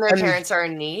tell when their parents are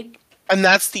in need. And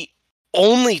that's the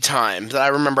only time that I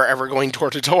remember ever going door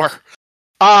to door.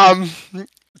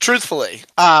 Truthfully.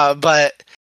 And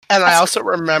I also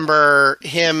remember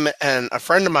him and a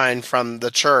friend of mine from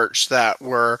the church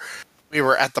we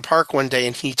were at the park one day,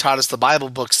 and he taught us the Bible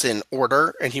books in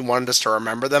order, and he wanted us to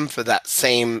remember them for that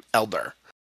same elder.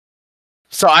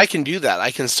 So I can do that. I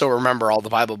can still remember all the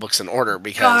Bible books in order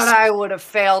because... God, I would have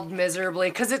failed miserably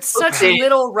because it's such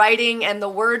little writing and the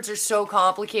words are so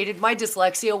complicated. My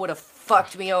dyslexia would have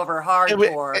fucked me over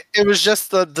hardcore. It was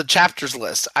just the chapters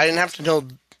list. I didn't have to know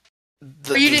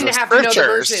the You didn't have to know the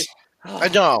verses. I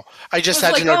know. I just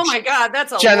had to know. Oh my God,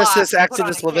 that's a Genesis, lot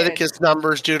Exodus, Leviticus,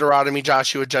 Numbers, Deuteronomy,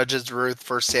 Joshua, Judges, Ruth,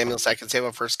 1 Samuel, 2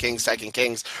 Samuel, 1 Kings, 2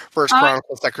 Kings, 1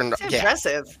 Chronicles, 2nd.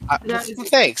 Impressive.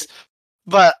 Thanks.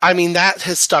 But I mean, that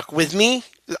has stuck with me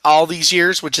all these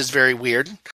years, which is very weird.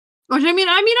 Which I mean,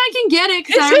 I can get it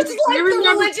because it's just like the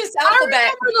religious alphabet.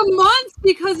 I remember the months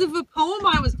because of a poem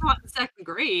I was taught in 2nd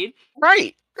grade.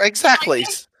 Right. Exactly.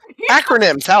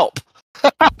 Acronyms help.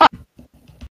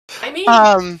 I mean,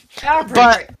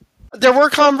 but there were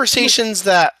conversations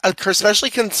that, especially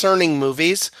concerning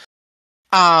movies.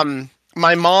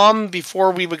 My mom,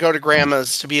 before we would go to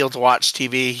grandma's to be able to watch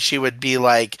TV, she would be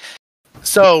like,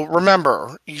 so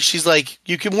remember, she's like,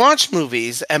 you can watch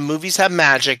movies and movies have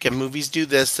magic and movies do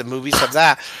this and movies have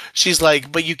that. She's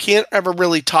like, but you can't ever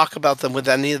really talk about them with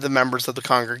any of the members of the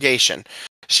congregation.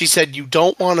 She said, you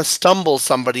don't want to stumble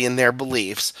somebody in their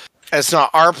beliefs. It's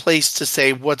not our place to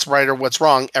say what's right or what's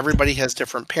wrong. Everybody has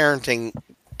different parenting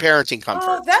comfort.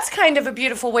 Oh, that's kind of a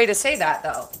beautiful way to say that,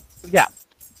 though. Yeah.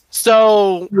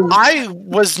 So I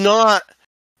was not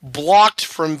blocked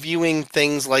from viewing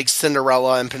things like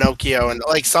Cinderella and Pinocchio, and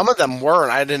like some of them were,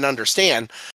 and I didn't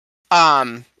understand.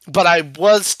 But I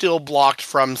was still blocked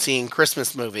from seeing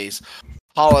Christmas movies,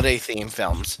 holiday theme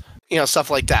films, stuff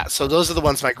like that. So those are the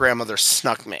ones my grandmother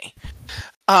snuck me.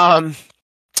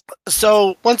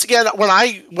 So once again,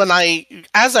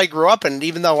 as I grew up, and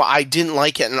even though I didn't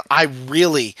like it, and I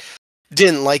really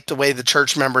didn't like the way the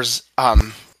church members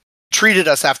treated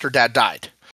us after Dad died.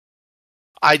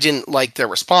 I didn't like their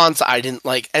response. I didn't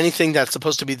like anything that's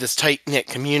supposed to be this tight-knit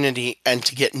community and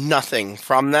to get nothing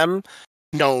from them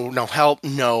no help,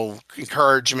 no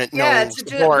encouragement, yeah, no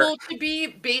support. to be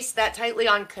based that tightly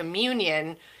on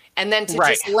communion, and then to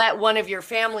Right. just let one of your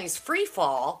families free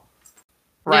fall.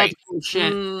 Right.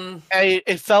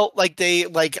 It felt like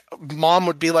mom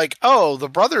would be like, oh, the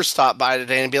brothers stopped by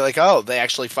today, and be like, oh, they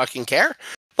actually fucking care.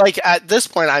 Like at this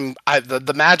point,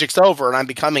 the magic's over, and I'm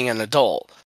becoming an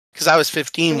adult because I was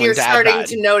 15 when you're Dad starting died.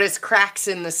 to notice cracks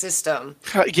in the system.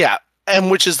 Yeah, and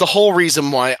which is the whole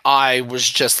reason why I was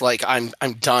just like, I'm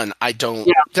done. I don't.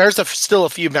 Yeah. There's still a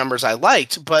few members I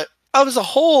liked, but as a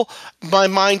whole, my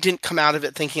mind didn't come out of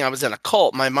it thinking I was in a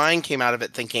cult. My mind came out of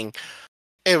it thinking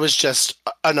it was just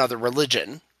another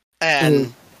religion.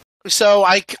 And so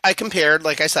I compared,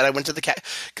 like I said, I went to the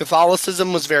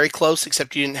Catholicism was very close,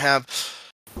 except you didn't have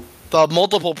the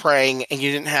multiple praying, and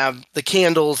you didn't have the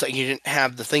candles, and you didn't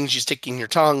have the things you stick in your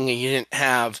tongue, and you didn't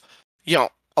have,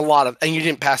 a lot of, and you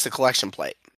didn't pass the collection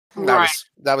plate.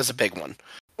 That was a big one.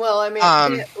 Well, I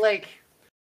mean, like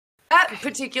that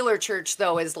particular church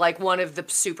though is like one of the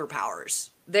superpowers.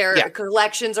 Their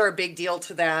collections are a big deal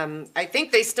to them. I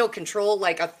think they still control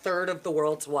like a third of the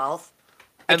world's wealth.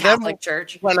 The Catholic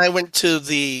Church. When I went to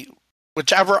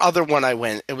whichever other one I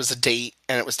went, it was a date,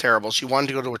 and it was terrible. She wanted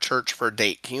to go to a church for a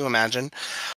date. Can you imagine?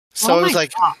 So I was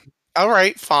like, all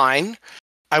right, fine.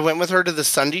 I went with her to the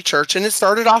Sunday church, and it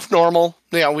started off normal.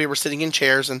 We were sitting in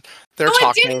chairs, and they're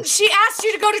talking. Didn't. She asked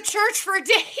you to go to church for a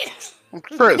date.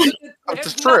 Truth.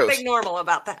 There's nothing normal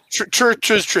about that.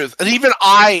 Truth. And even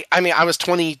I was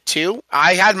 22.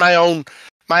 I had my own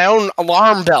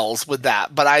alarm bells with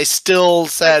that, but I still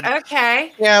said,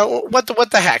 okay. Yeah, what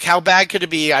the heck? How bad could it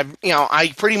be? I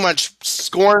pretty much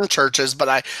scorn churches, but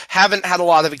I haven't had a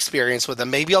lot of experience with them.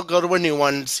 Maybe I'll go to a new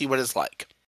one and see what it's like.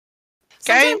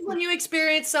 Okay. Sometimes when you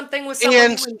experience something with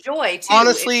someone you enjoy, too.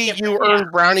 Honestly, you earn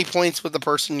brownie points with the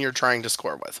person you're trying to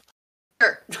score with.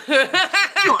 Sure.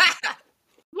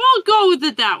 We'll go with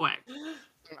it that way.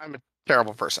 I'm a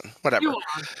terrible person. Whatever.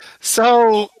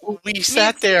 So we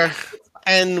sat there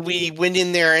and we went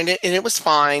in there, and it was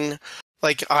fine.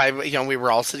 Like we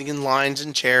were all sitting in lines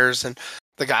and chairs, and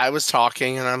the guy was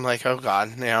talking, and I'm like, oh God,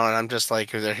 and I'm just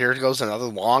like, here goes another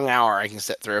long hour I can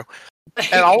sit through.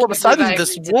 And all of a sudden,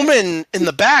 this woman in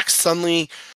the back suddenly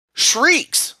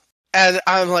shrieks, and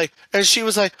I'm like, and she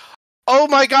was like, oh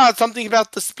my God, something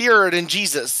about the Spirit and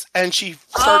Jesus. And she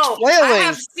starts flailing. I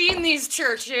have seen these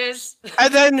churches.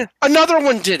 And then another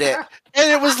one did it.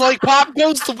 And it was like Pop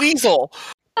Goes the Weasel.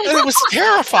 And it was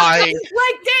terrifying.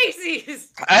 Like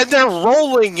daisies. And they're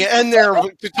rolling, and they're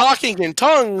talking in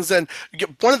tongues. And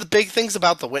one of the big things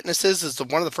about the witnesses is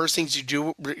one of the first things you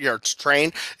do, you're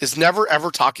trained, is never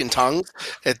ever talk in tongues.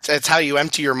 It's how you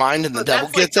empty your mind and the devil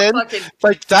gets in.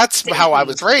 Like, that's how I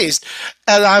was raised.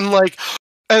 And I'm like...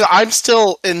 And I'm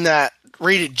still in that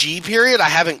rated G period. I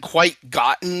haven't quite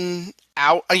gotten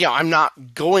out. I'm not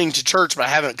going to church, but I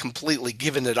haven't completely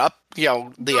given it up. The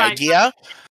idea.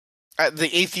 The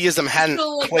atheism hadn't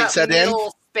quite set in.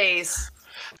 Space.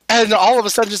 And all of a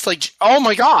sudden, it's like, oh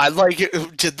my God, like,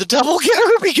 did the devil get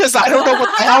her? Because I don't know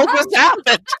what the hell just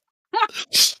happened.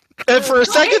 And for a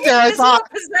second there, I thought...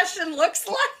 what possession looks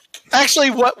like. Actually,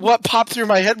 what popped through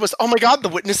my head was, oh my God, the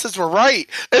witnesses were right.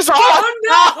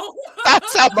 No!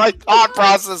 That's how my thought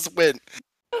process went.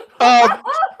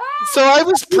 So I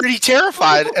was pretty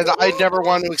terrified, and I never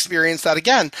want to experience that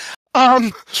again.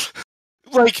 To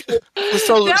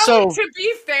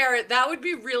be fair, that would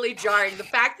be really jarring. The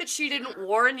fact that she didn't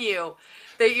warn you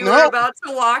that you were about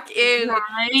to walk in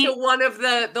to one of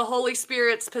the Holy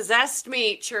Spirit's possessed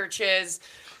me churches.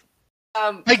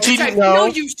 I didn't know.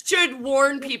 You should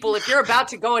warn people if you're about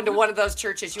to go into one of those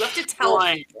churches. You have to tell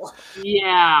people.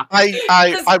 Yeah.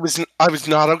 I was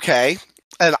not okay.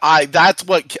 And that's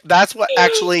what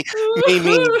actually made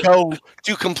me go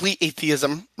to complete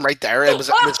atheism right there. It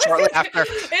was shortly after.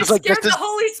 It scared the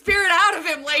Holy Spirit out of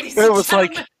him, ladies and gentlemen. It was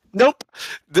like, nope,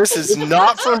 this is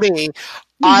not for me.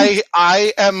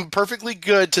 I am perfectly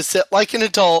good to sit like an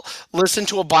adult, listen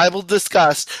to a Bible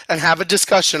discussed, and have a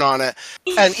discussion on it.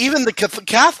 And even the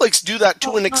Catholics do that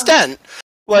to an extent.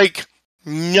 Like,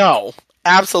 no,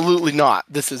 absolutely not.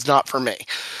 This is not for me.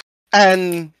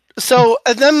 And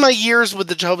then my years with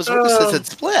the Jehovah's Witnesses had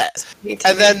split.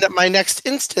 And then my next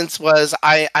instance was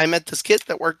I met this kid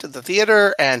that worked at the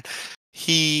theater, and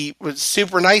he was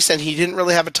super nice, and he didn't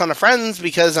really have a ton of friends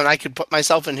and I could put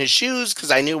myself in his shoes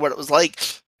because I knew what it was like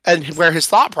and where his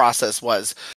thought process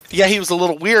was. Yeah, he was a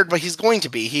little weird, but he's going to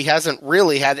be. He hasn't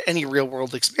really had any real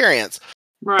world experience.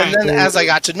 Right. And then as I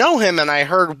got to know him and I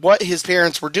heard what his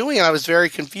parents were doing, and I was very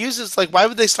confused. It's like, why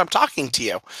would they stop talking to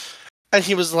you? And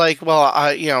he was like,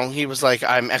 well, he was like,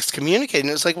 I'm excommunicated.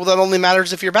 And it's like, well, that only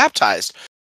matters if you're baptized.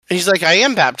 And he's like, I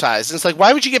am baptized. And it's like,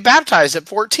 why would you get baptized at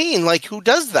 14? Like, who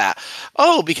does that?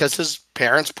 Oh, because his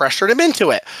parents pressured him into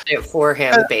it. For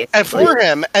him, basically. And for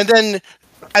him.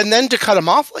 And then to cut him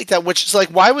off like that, which is like,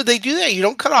 why would they do that? You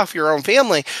don't cut off your own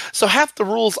family. So half the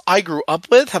rules I grew up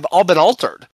with have all been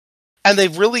altered. And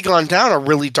they've really gone down a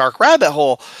really dark rabbit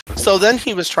hole. So then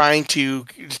he was trying to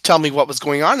tell me what was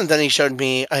going on. And then he showed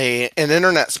me an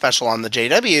internet special on the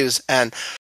JWs. And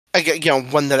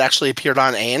one that actually appeared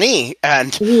on A&E,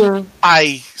 and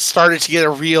I started to get a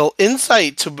real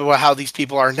insight to how these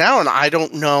people are now. And I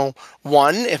don't know,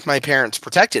 one, if my parents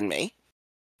protected me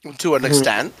to an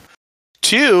extent.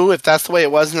 Two, if that's the way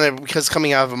it was, and because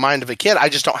coming out of the mind of a kid, I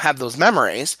just don't have those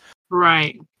memories.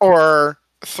 Right. Or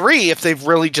three, if they've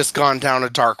really just gone down a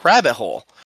dark rabbit hole.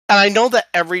 And I know that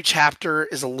every chapter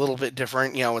is a little bit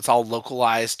different. It's all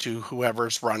localized to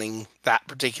whoever's running that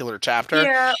particular chapter.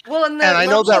 Yeah, well, and I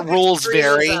know that rules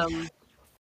vary.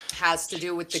 Has to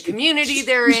do with the community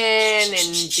they're in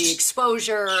and the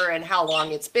exposure and how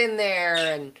long it's been there.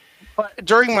 And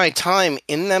during my time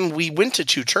in them, we went to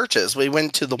two churches. We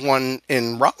went to the one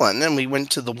in Rutland, and we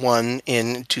went to the one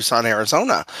in Tucson,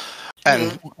 Arizona.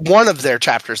 And one of their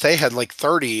chapters, they had like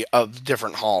 30 of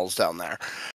different halls down there.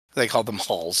 They called them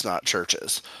halls, not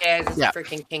churches. Yeah, it's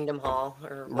freaking Kingdom Hall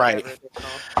or right.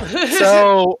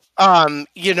 So, and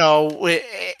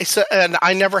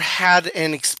I never had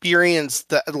an experience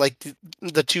that like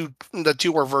the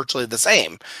two were virtually the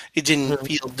same. It didn't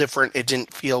feel different. It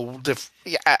didn't feel different.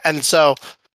 Yeah, and so,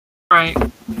 right.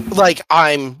 Like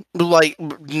I'm like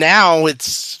now, it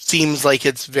seems like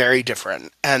it's very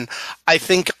different, and I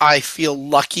think I feel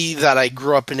lucky that I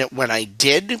grew up in it when I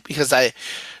did, because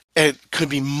it could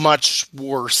be much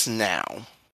worse now.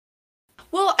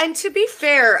 Well, and to be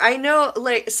fair, I know,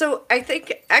 so I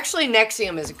think actually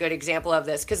NXIVM is a good example of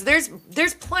this, because there's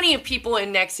plenty of people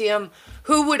in NXIVM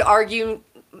who would argue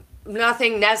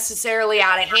nothing necessarily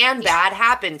out of hand bad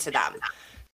happened to them.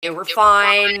 They were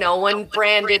fine. No one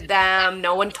branded them.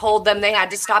 No one told them they had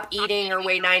to stop eating or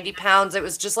weigh 90 pounds. It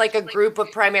was just like a group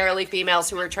of primarily females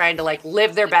who were trying to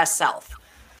live their best self.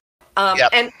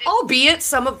 And albeit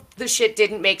some of the shit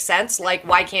didn't make sense, like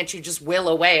why can't you just will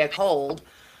away a cold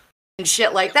and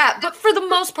shit like that. But for the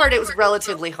most part, it was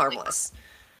relatively harmless.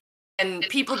 And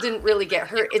people didn't really get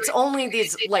hurt. It's only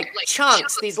these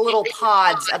chunks, these little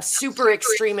pods of super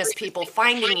extremist people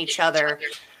finding each other,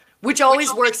 which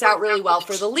always works out really well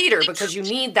for the leader, because you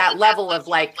need that level of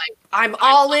I'm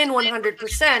all in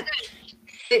 100%.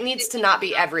 It needs to not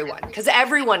be everyone, because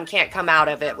everyone can't come out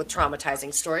of it with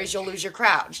traumatizing stories. You'll lose your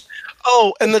crowd.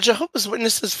 Oh, and the Jehovah's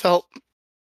Witnesses felt,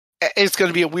 it's going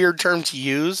to be a weird term to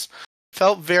use,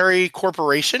 felt very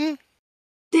corporation.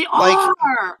 They are.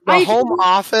 The home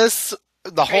office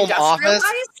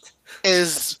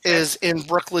is in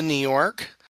Brooklyn, New York.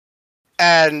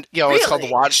 And, it's called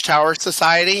the Watchtower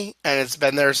Society, and it's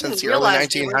been there since the early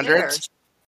 1900s.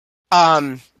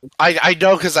 I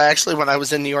know, because I actually, when I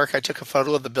was in New York, I took a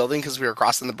photo of the building because we were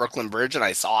crossing the Brooklyn Bridge, and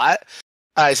I saw it.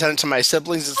 I sent it to my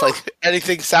siblings. It's like,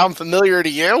 anything sound familiar to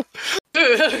you?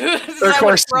 Of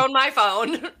course, thrown my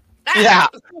phone. Yeah.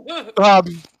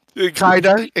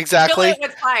 Kinda, exactly. Kill it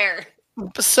with fire.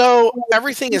 So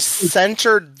everything is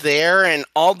centered there, and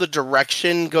all the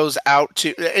direction goes out to,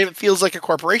 it feels like a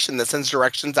corporation that sends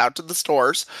directions out to the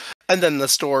stores, and then the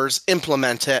stores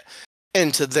implement it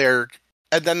into their,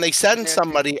 and then they send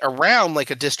somebody around like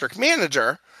a district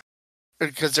manager,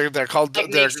 because they're called,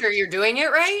 make sure you're doing it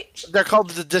right. They're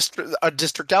called a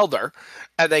district elder,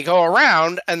 and they go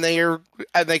around and they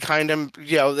kind of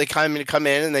come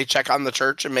in and they check on the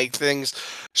church and make things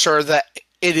sure that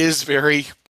it is very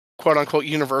quote unquote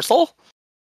universal.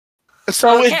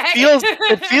 So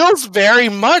it feels very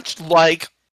much like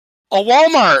a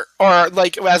Walmart, or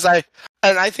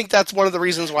and I think that's one of the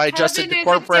reasons why I adjusted to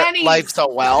corporate life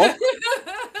so well.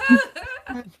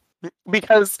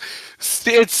 Because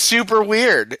it's super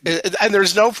weird, and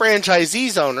there's no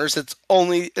franchisees owners. It's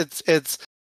only it's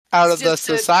out of the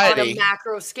society on a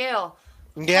macro scale.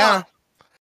 Yeah,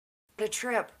 what a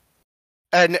trip.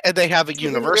 And they have a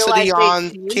university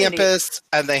on campus,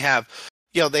 and they have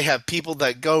people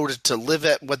that go to live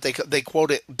at what they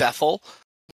quote it Bethel.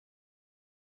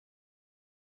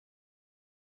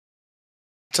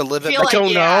 To live at, I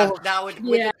don't know. That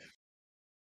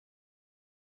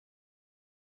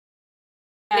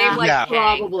would,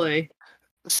 probably.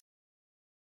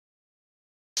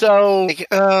 So,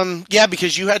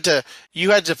 because you had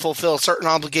to fulfill certain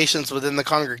obligations within the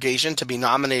congregation to be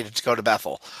nominated to go to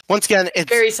Bethel. Once again, it's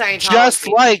very Scientology. Just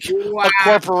like a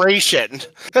corporation.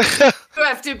 You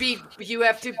have to be.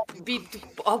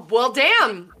 Well,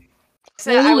 damn.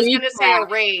 I was going to say a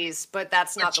raise, but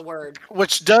that's not the word.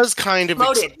 Which does kind of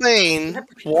explain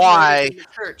why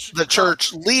the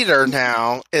church leader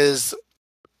now is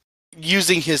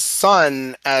using his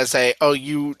son as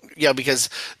because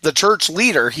the church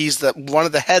leader, he's one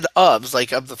of the head ofs,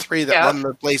 like of the three that run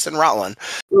the place in Rutland.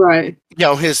 Right.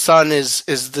 His son is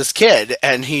this kid,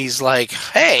 and he's like,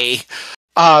 hey,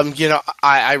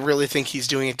 I really think he's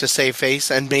doing it to save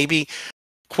face and maybe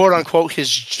quote unquote his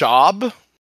job,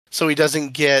 so he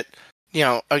doesn't get,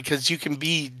 because you can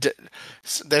be,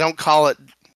 they don't call it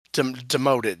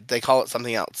demoted, they call it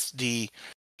something else.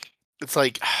 It's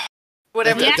like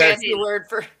whatever the fancy word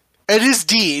for it is.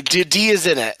 D is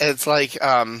in it. It's like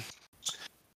and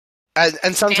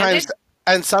sometimes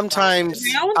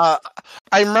I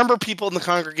remember people in the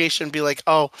congregation be like,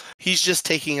 oh, he's just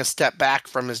taking a step back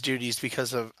from his duties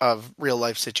because of real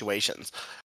life situations.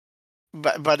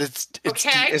 But it's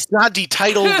not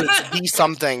detitled, it's D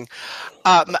something.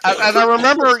 And I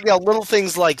remember little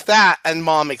things like that and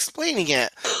Mom explaining it.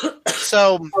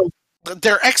 So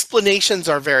their explanations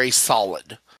are very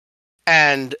solid.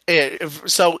 And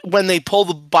so when they pull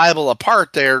the Bible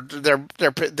apart,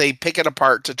 they pick it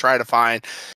apart to try to find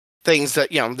things that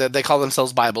they call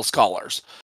themselves Bible scholars,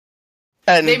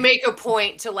 and they make a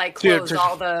point to like close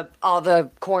all the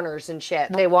corners and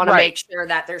shit. They want to make sure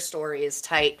that their story is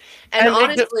tight. And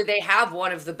honestly, they have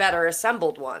one of the better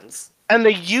assembled ones. And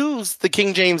they use the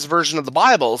King James version of the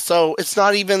Bible, so it's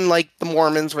not even like the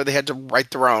Mormons where they had to write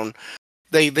their own.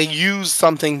 They use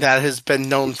something that has been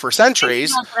known for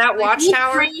centuries. That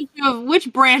Watchtower?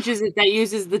 Which branch is it that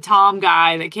uses the Tom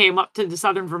guy that came up to the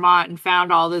southern Vermont and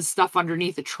found all this stuff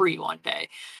underneath a tree one day?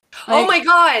 Oh my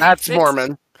God! That's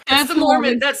Mormon. That's the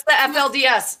Mormon. That's the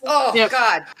FLDS. Oh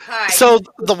God! Hi. So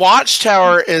the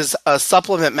Watchtower is a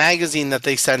supplement magazine that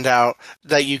they send out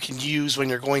that you can use when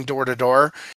you're going door to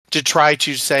door to try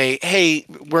to say, hey,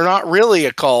 we're not really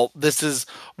a cult. This is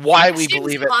why we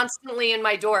believe it. Constantly in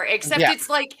my door, except it's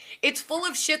like, it's full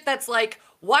of shit that's like,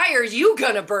 why are you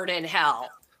gonna burn in hell?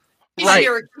 Is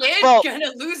your kid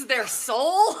gonna lose their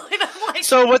soul? And I'm like,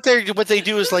 so what they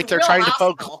do is like they're trying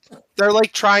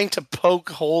to poke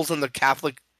holes in the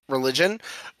Catholic religion,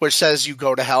 which says you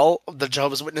go to hell. The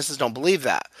Jehovah's Witnesses don't believe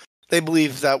that. They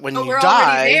believe that when you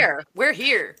die, we're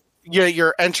here.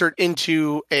 You're entered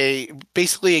into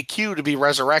basically a queue to be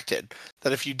resurrected.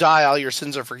 That if you die, all your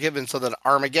sins are forgiven, so that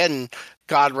Armageddon,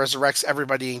 God resurrects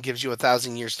everybody and gives you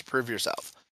 1,000 years to prove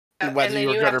yourself. And then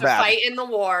you have to fight in the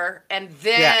war, and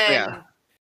then...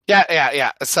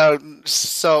 Yeah. So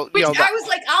which I was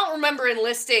like, I don't remember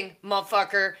enlisting,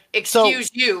 motherfucker. Excuse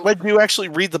you. When you actually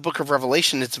read the Book of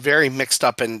Revelation, it's very mixed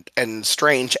up and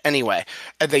strange anyway.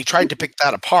 And they tried to pick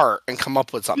that apart and come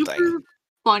up with something.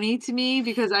 Funny to me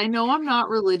because I know I'm not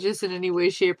religious in any way,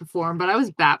 shape, or form, but I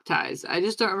was baptized. I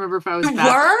just don't remember if I was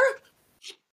baptized. Were?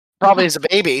 Probably as a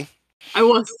baby. I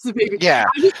was as a baby. Yeah.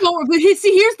 I just don't, but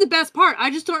see, here's the best part.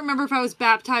 I just don't remember if I was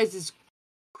baptized as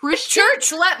Christian. The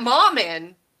church let Mom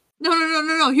in.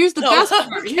 No. Here's the best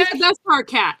part. Okay. Here's the best part,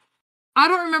 Kat. I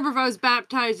don't remember if I was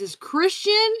baptized as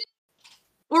Christian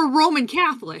or Roman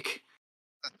Catholic.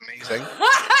 That's amazing.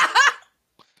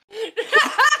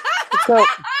 So, you're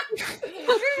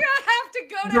gonna have to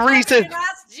go to heaven and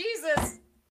ask Jesus.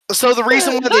 So the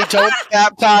reason why they don't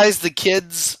baptize the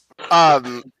kids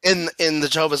in the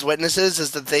Jehovah's Witnesses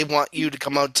is that they want you to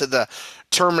come out to the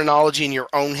terminology in your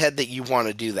own head that you want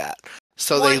to do that.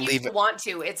 So they leave it. Want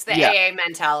to? It's the AA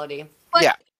mentality.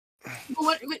 But,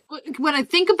 when I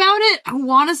think about it, I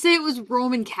want to say it was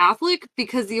Roman Catholic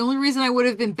because the only reason I would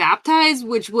have been baptized,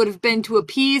 which would have been to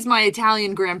appease my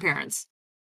Italian grandparents.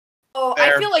 Oh,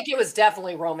 I feel like it was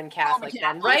definitely Roman Catholic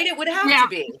then, right? It would have to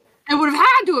be. It would have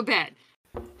had to have been.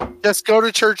 Just go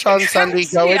to church on Sunday,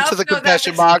 go into the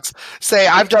confession box, say,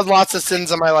 I've done lots of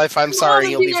sins in my life, I'm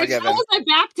sorry, you'll be forgiven. How was I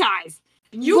baptized?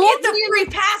 You get the free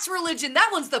pass religion. That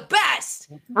one's the best.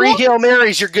 Free Hail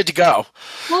Marys, you're good to go.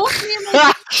 Both me and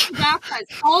my were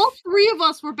baptized. All three of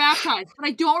us were baptized, but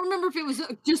I don't remember if it was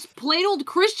just plain old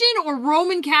Christian or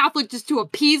Roman Catholic just to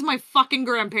appease my fucking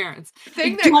grandparents. The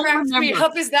thing that cracks me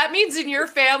up is that means in your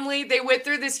family, they went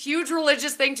through this huge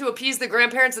religious thing to appease the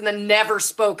grandparents and then never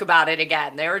spoke about it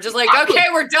again. They were just like, okay,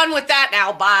 we're done with that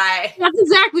now. Bye. That's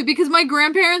exactly because my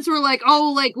grandparents were like,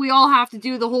 oh, like we all have to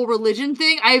do the whole religion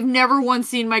thing. I've never once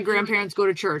seen my grandparents go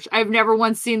to church. I've never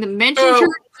once seen them mention church.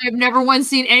 I've never once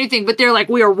seen anything, but they're like,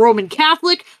 we are Roman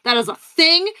Catholic. That is a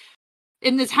thing.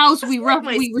 In this house, we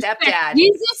respect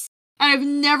Jesus. And I've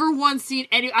never once seen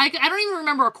any. I don't even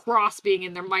remember a cross being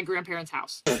in my grandparents'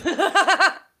 house.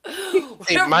 We're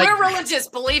religious,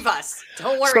 believe us.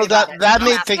 Don't worry about it. That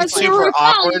made things super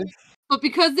awkward. But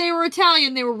because they were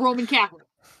Italian, they were Roman Catholic.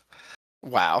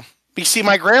 Wow. You see,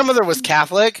 my grandmother was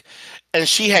Catholic, and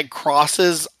she had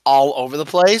crosses all over the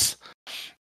place.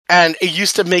 And it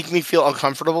used to make me feel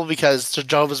uncomfortable because the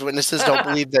Jehovah's Witnesses don't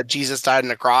believe that Jesus died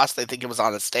on a cross. They think it was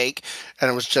on a stake, and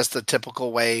it was just the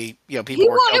typical way people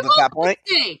were killed at that point.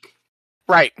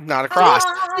 Right, not a cross.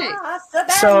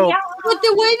 So, but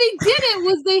the way they did it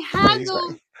was they had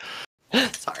them.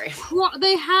 Sorry.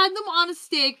 They had them on a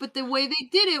stake, but the way they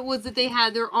did it was that they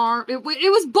had their arm. It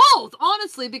was both,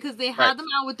 honestly, because they had them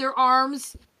out with their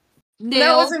arms nailed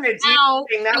that wasn't a out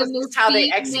thing. That was just how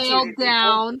they executed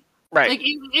down. Right. Like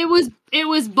it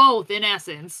was both in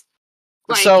essence.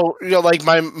 So like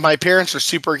my parents are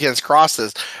super against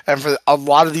crosses, and for a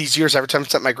lot of these years, every time I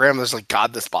sent my grandmother's like,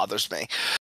 God, this bothers me.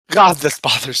 God, this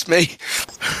bothers me.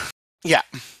 Yeah.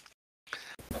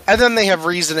 And then they have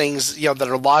reasonings, that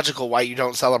are logical why you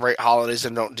don't celebrate holidays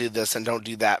and don't do this and don't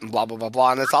do that and blah blah blah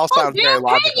blah, and it all sounds very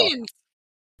logical.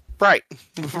 Right.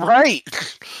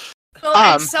 Well,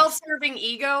 and self-serving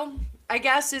ego, I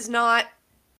guess, is not.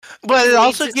 But it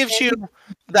also gives you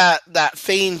that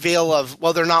feigned veil of,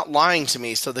 well, they're not lying to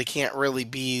me, so they can't really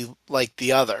be like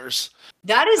the others.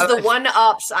 That is the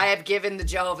one-ups I have given the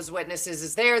Jehovah's Witnesses,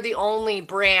 is they're the only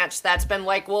branch that's been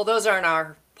like, well, those aren't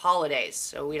our holidays,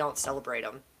 so we don't celebrate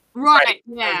them. Right.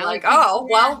 Yeah. Like, oh,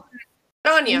 well,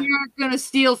 good on you. You're not going to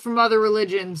steal from other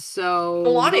religions, so...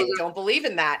 Don't want it. Don't believe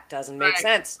in that. Doesn't make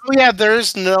sense. Oh, yeah,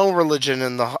 there's no religion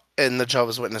in the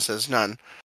Jehovah's Witnesses. None.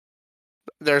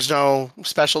 There's no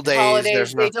special days.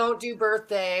 Holidays. They don't do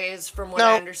birthdays, from what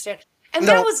I understand. And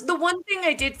that was the one thing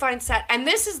I did find sad. And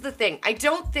this is the thing. I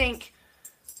don't think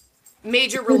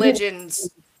major religions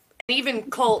and even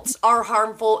cults are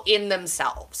harmful in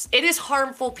themselves. It is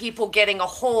harmful people getting a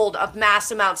hold of mass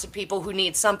amounts of people who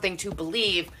need something to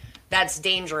believe that's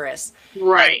dangerous.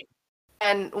 Right.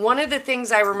 And one of the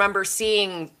things I remember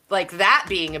seeing like that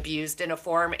being abused in a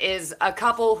form is a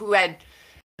couple who had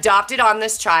adopted on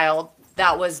this child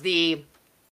that was the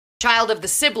child of the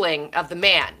sibling of the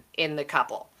man in the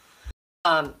couple.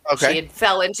 She had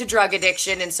fell into drug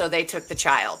addiction, and so they took the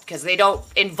child because they don't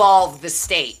involve the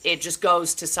state. It just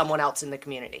goes to someone else in the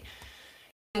community.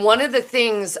 And one of the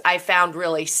things I found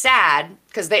really sad,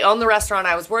 because they own the restaurant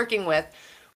I was working with,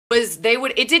 was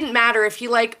it didn't matter if he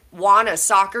won a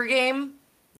soccer game,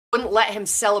 wouldn't let him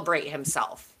celebrate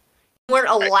himself. You weren't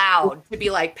allowed to be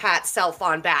pat self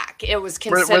on back. It was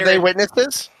considered. Were they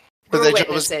witnesses? Were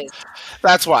witnesses.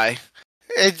 That's why.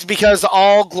 It's because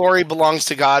all glory belongs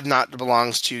to God, not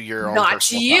belongs to your own. Not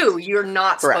to you. You're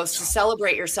not supposed to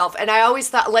celebrate yourself. And I always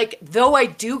thought, though I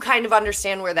do kind of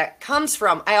understand where that comes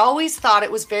from, I always thought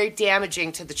it was very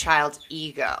damaging to the child's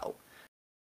ego.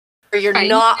 Or you're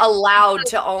not allowed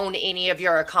to own any of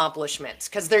your accomplishments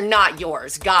because they're not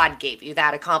yours. God gave you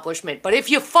that accomplishment. But if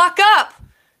you fuck up,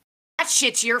 that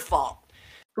shit's your fault.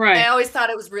 Right. I always thought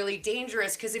it was really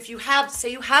dangerous because if you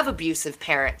have abusive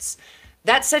parents,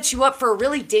 that sets you up for a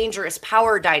really dangerous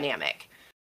power dynamic.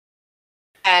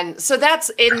 And so that's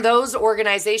in those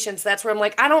organizations, that's where I'm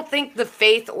like, I don't think the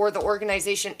faith or the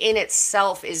organization in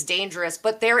itself is dangerous,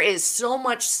 but there is so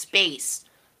much space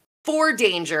for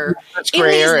danger in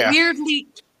these weirdly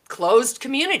closed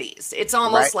communities. It's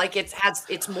almost like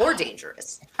it's more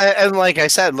dangerous. And like I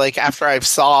said, after I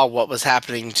saw what was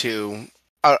happening to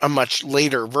a much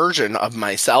later version of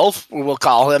myself, we'll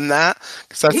call him that,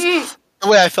 because that's the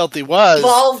way I felt he was.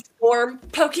 Evolved form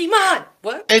Pokemon.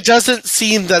 What? It doesn't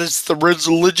seem that it's the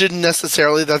religion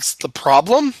necessarily that's the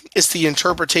problem. It's the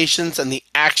interpretations and the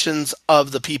actions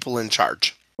of the people in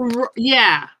charge.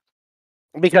 Yeah.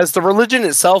 Because the religion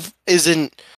itself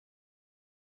isn't...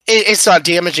 It's not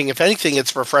damaging. If anything,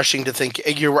 it's refreshing to think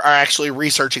you are actually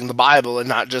researching the Bible and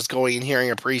not just going and hearing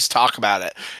a priest talk about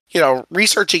it.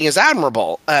 Researching is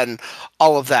admirable and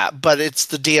all of that, but it's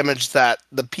the damage that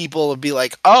the people would be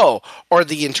like, oh, or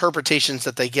the interpretations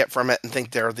that they get from it and think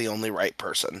they're the only right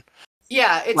person.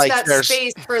 Yeah, it's that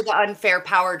space for the unfair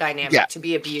power dynamic to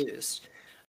be abused,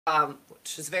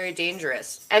 which is very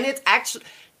dangerous. And it's actually...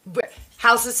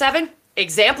 House of Seven,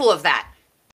 example of that.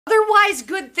 Otherwise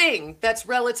good thing that's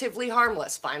relatively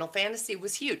harmless. Final Fantasy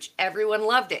was huge. Everyone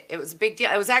loved it. It was a big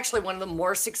deal. It was actually one of the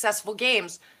more successful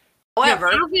games.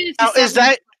 However, is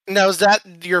that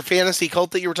your fantasy cult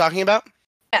that you were talking about?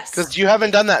 Yes. Because you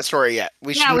haven't done that story yet.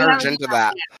 We should merge into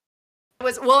that.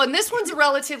 And this one's a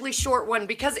relatively short one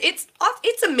because it's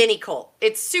a mini cult.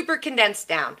 It's super condensed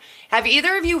down. Have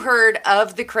either of you heard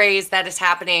of the craze that is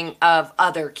happening of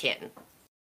Otherkin?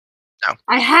 No.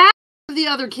 I have the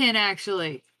Otherkin,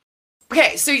 actually.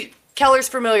 Okay, so Keller's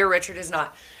familiar, Richard is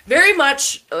not. Very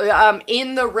much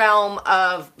in the realm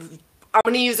of, I'm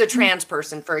going to use a trans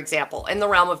person, for example, in the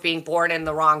realm of being born in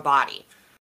the wrong body.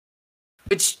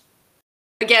 Which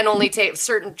Again, only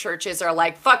certain churches are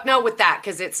like, fuck no with that,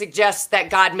 because it suggests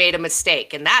that God made a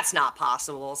mistake, and that's not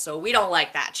possible, so we don't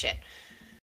like that shit.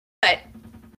 But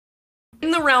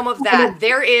in the realm of that,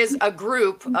 there is a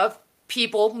group of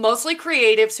people, mostly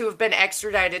creatives, who have been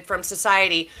extradited from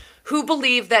society, who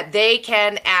believe that they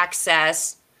can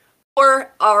access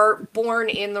or are born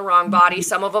in the wrong body.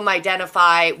 Some of them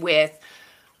identify with,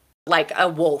 like, a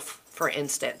wolf, for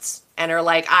instance, and are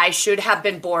like, I should have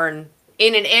been born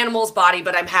in an animal's body,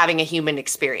 but I'm having a human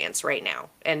experience right now,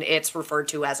 and it's referred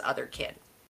to as other kin.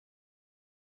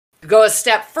 Go a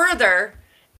step further,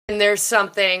 and there's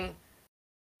something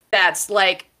that's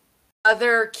like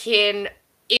other kin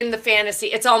in the fantasy.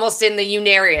 It's almost in the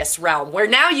Unarius realm, where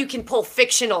now you can pull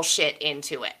fictional shit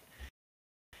into it.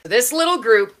 This little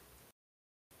group,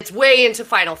 it's way into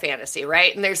Final Fantasy,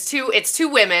 right? And it's two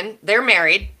women, they're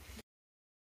married,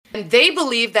 and they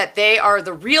believe that they are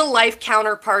the real life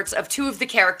counterparts of two of the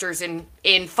characters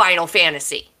in Final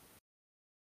Fantasy.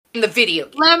 In the video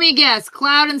game. Let me guess,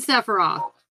 Cloud and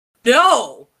Sephiroth.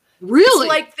 No!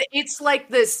 Really? It's like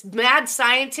this mad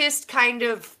scientist kind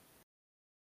of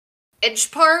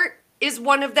edge part is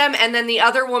one of them, and then the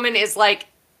other woman is like,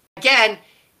 again,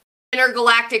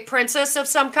 intergalactic princess of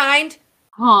some kind.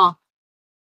 Huh.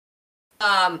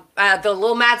 The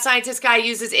little mad scientist guy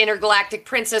uses intergalactic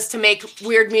princess to make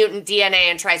weird mutant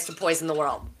DNA and tries to poison the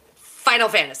world. Final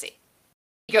Fantasy.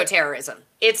 Eco-terrorism.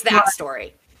 It's that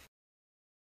story.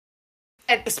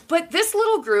 But this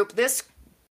little group,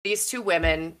 these two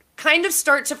women, kind of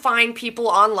start to find people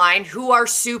online who are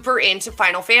super into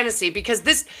Final Fantasy, because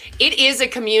it is a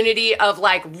community of,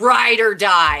 like, ride or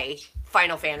die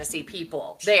Final Fantasy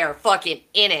people. They are fucking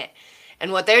in it.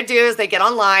 And what they do is they get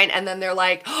online and then they're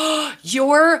like, oh,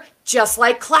 you're just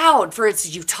like Cloud. For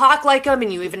instance, you talk like him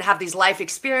and you even have these life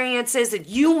experiences, and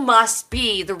you must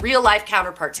be the real life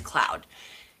counterpart to Cloud.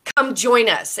 Come join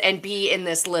us and be in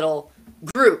this little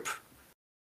group.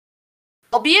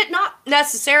 Albeit not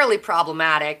necessarily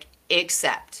problematic,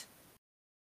 except.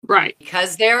 Right.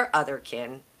 Because they're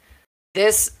otherkin.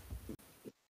 This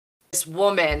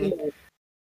woman,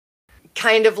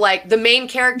 kind of like, the main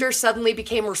character suddenly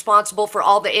became responsible for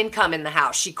all the income in the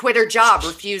house. She quit her job,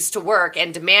 refused to work,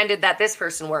 and demanded that this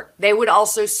person work. They would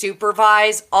also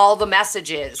supervise all the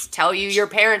messages, tell you your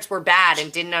parents were bad and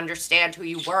didn't understand who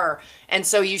you were, and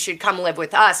so you should come live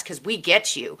with us because we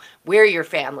get you. We're your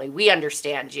family. We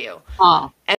understand you.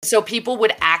 And so people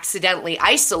would accidentally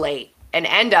isolate and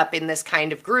end up in this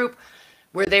kind of group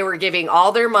where they were giving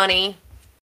all their money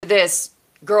to this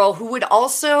girl who would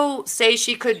also say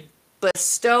she could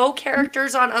bestow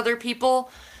characters on other people.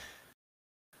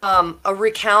 A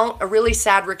really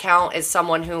sad recount, is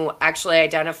someone who actually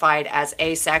identified as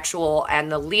asexual,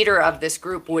 and the leader of this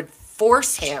group would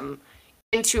force him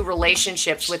into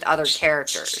relationships with other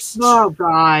characters. Oh,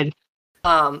 God.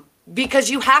 Because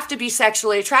you have to be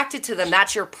sexually attracted to them.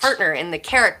 That's your partner in the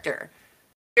character.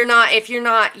 If you're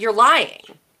not, you're lying.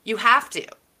 You have to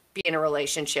be in a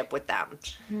relationship with them.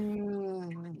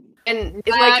 And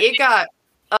it got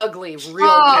ugly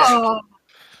real quick.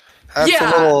 That's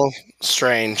a little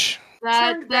strange.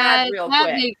 That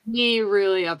makes me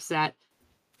really upset.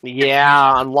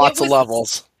 Yeah, on lots of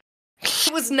levels.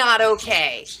 It was not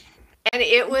okay. And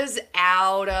it was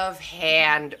out of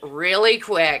hand really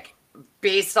quick,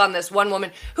 based on this one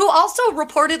woman who also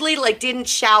reportedly, like, didn't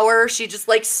shower. She just,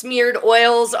 like, smeared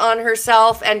oils on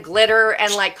herself and glitter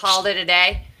and, like, called it a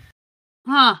day.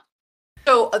 Huh.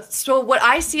 So what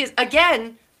I see is,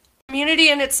 again, community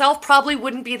in itself probably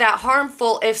wouldn't be that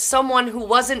harmful if someone who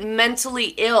wasn't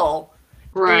mentally ill,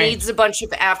 needs a bunch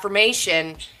of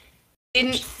affirmation,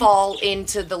 didn't fall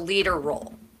into the leader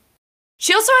role.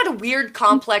 She also had a weird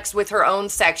complex with her own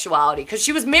sexuality, because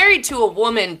she was married to a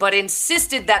woman, but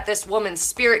insisted that this woman's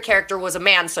spirit character was a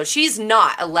man, so she's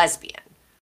not a lesbian.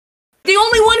 The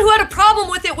only one who had a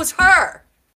problem with it was her.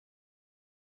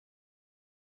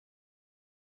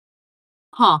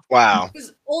 Huh. Wow. It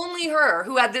was only her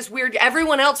who had this weird...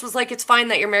 Everyone else was like, it's fine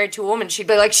that you're married to a woman. She'd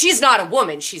be like, she's not a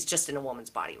woman. She's just in a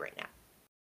woman's body right now.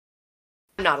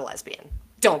 I'm not a lesbian.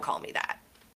 Don't call me that.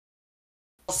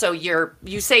 Also,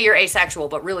 you say you're asexual,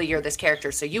 but really you're this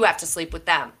character, so you have to sleep with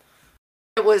them.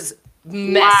 It was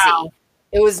messy. Wow.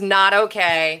 It was not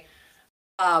okay.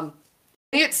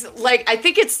 It's like, I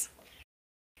think it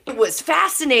was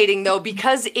fascinating, though,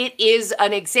 because it is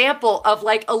an example of,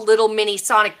 like, a little mini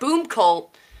Sonic Boom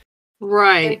cult.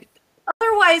 Right.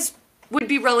 Otherwise would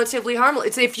be relatively harmless.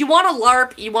 It's, if you want to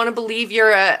LARP, you want to believe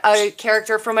you're a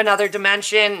character from another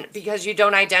dimension because you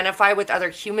don't identify with other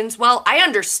humans well, I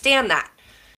understand that.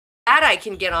 That I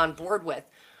can get on board with.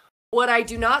 What I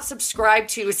do not subscribe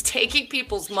to is taking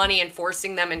people's money and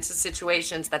forcing them into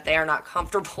situations that they are not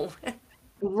comfortable with.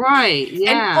 Right,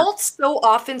 yeah. And cults so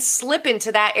often slip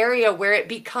into that area where it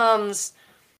becomes,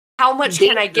 how much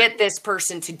can I get this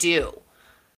person to do?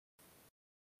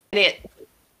 And it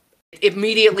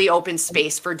immediately opens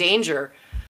space for danger.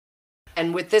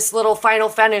 And with this little Final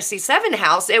Fantasy VII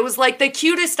house, it was like the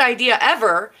cutest idea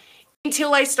ever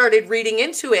until I started reading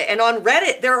into it. And on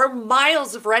Reddit, there are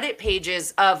miles of Reddit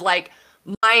pages of like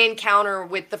my encounter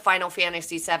with the Final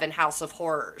Fantasy VII House of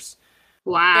Horrors.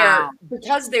 Wow.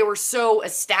 Because they were so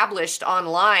established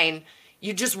online,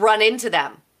 you just run into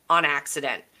them on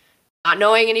accident. Not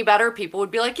knowing any better, people would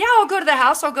be like, yeah, I'll go to the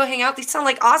house, I'll go hang out. These sound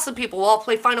like awesome people. We'll all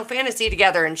play Final Fantasy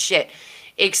together and shit.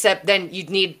 Except then you'd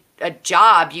need a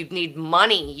job, you'd need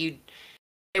money,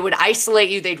 they would isolate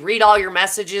you, they'd read all your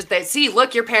messages, they'd see,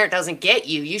 look, your parent doesn't get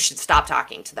you, you should stop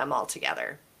talking to them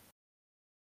altogether.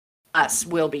 Us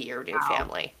will be your new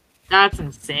family. That's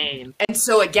insane. And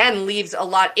so again, leaves a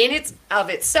lot in it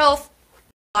of itself,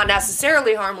 not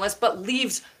necessarily harmless, but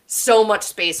leaves so much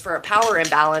space for a power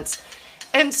imbalance.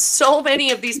 And so many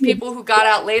of these people who got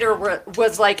out later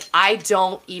was like, I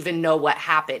don't even know what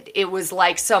happened. It was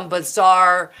like some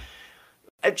bizarre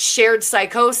shared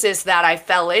psychosis that I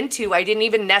fell into. I didn't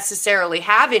even necessarily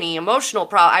have any emotional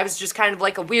problem. I was just kind of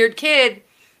like a weird kid.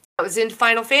 I was into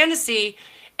Final Fantasy,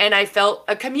 and I felt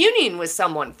a communion with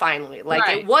someone finally. Like,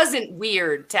 It wasn't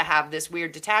weird to have this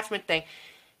weird detachment thing.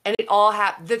 And it all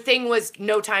happened. The thing was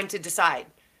no time to decide.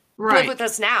 Live with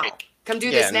us now. Come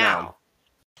do this now. No.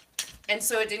 And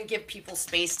so it didn't give people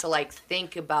space to like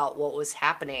think about what was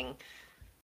happening.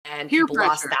 And people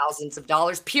lost thousands of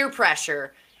dollars. Peer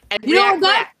pressure. And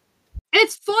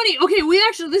it's funny. Okay,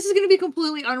 this is going to be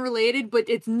completely unrelated, but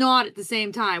it's not at the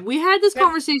same time. We had this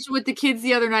conversation with the kids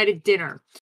the other night at dinner.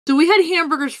 So we had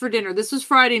hamburgers for dinner. This was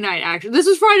Friday night, actually. This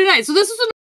was Friday night. So this was one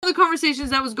of the conversations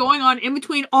that was going on in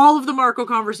between all of the Marco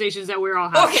conversations that we were all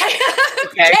having.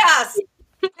 Okay. Yes.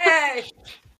 Hey.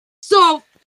 So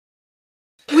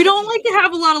we don't like to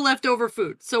have a lot of leftover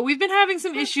food. So we've been having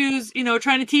some issues,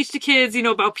 trying to teach the kids,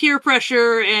 about peer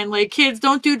pressure and like kids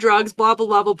don't do drugs, blah, blah,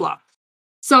 blah, blah, blah.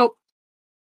 So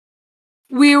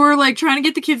we were like trying to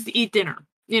get the kids to eat dinner,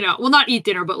 well, not eat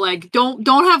dinner, but like don't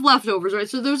have leftovers, right?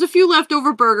 So there was a few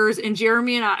leftover burgers, and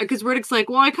Jeremy and I, because Riddick's like,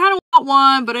 well, I kind of want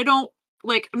one, but I don't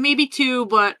like, maybe two,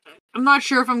 but I'm not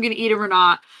sure if I'm going to eat them or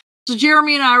not. So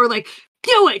Jeremy and I were like,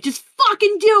 do it, just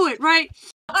fucking do it, right?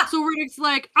 So Riddick's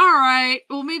like, all right,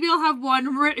 well, maybe I'll have one.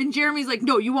 And Jeremy's like,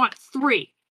 no, you want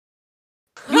three.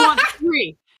 You want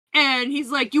three. And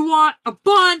he's like, you want a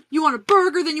bun, you want a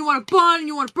burger, then you want a bun, and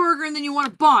you want a burger, and then you want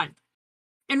a bun.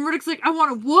 And Riddick's like, I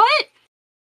want a what?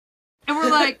 And we're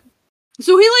like,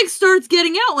 so he like starts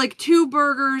getting out like two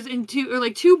buns and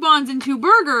two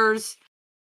burgers.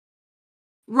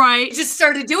 Right? He just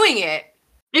started doing it.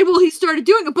 He started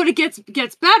doing it, but it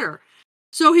gets better.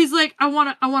 So he's like, I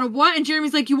want a what? And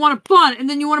Jeremy's like, you want a bun, and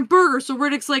then you want a burger. So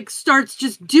Riddick's like, starts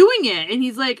just doing it. And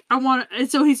he's like, and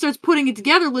so he starts putting it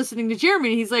together, listening to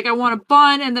Jeremy. And he's like, I want a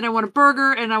bun, and then I want a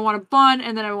burger, and I want a bun,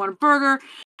 and then I want a burger.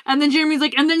 And then Jeremy's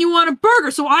like, and then you want a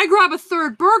burger. So I grab a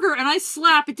third burger, and I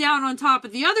slap it down on top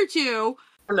of the other two.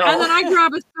 No. And then I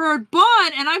grab a third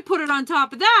bun, and I put it on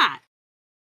top of that.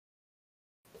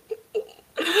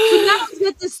 So now we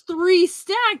get this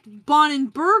 3-stacked bun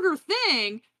and burger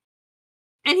thing.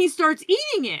 And he starts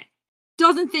eating it.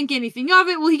 Doesn't think anything of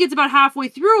it. Well, he gets about halfway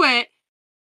through it.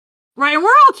 Right? And we're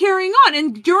all carrying on.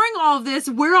 And during all of this,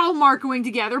 we're all Marcoing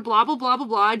together. Blah, blah, blah, blah,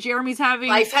 blah. Jeremy's having...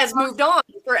 Life has moved on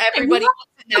for everybody.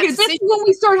 Okay, this is when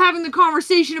we start having the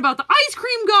conversation about the ice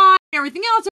cream guy and everything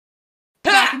else.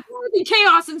 Back and forth, and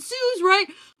chaos ensues, right?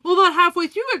 Well, about halfway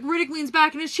through it, Riddick leans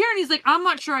back in his chair and he's like, I'm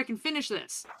not sure I can finish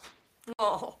this.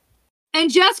 Oh.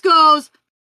 And Jess goes...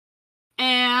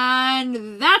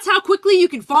 And that's how quickly you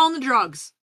can fall in the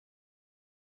drugs.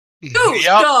 Dude,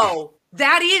 no.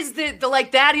 That is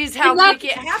that is how quick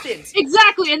it happens.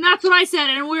 Exactly, and that's what I said.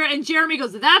 And Jeremy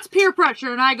goes, that's peer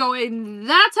pressure. And I go, and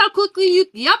that's how quickly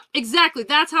yep, exactly.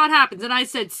 That's how it happens. And I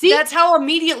said, see? That's how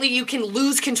immediately you can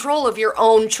lose control of your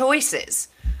own choices.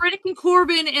 Riddick and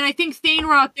Corbin and I think Thane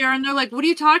were out there, and they're like, what are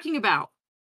you talking about?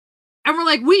 And we're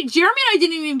like, Jeremy and I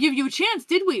didn't even give you a chance,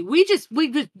 did we? We just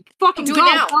fucking go.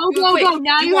 Go.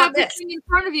 Now you have this thing in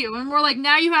front of you. And we're like,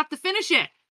 now you have to finish it.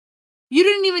 You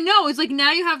didn't even know. It's like,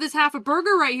 now you have this half a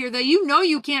burger right here that you know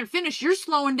you can't finish. You're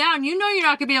slowing down. You know you're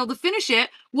not going to be able to finish it.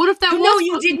 What if that was drugs? No,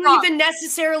 you didn't even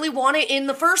necessarily want it in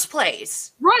the first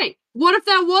place. Right. What if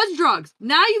that was drugs?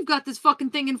 Now you've got this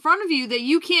fucking thing in front of you that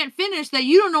you can't finish, that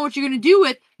you don't know what you're going to do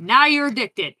with. Now you're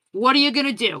addicted. What are you going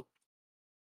to do?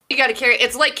 You got to carry.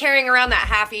 It's like carrying around that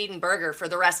half-eaten burger for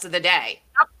the rest of the day.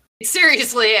 Yep. It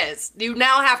seriously is. You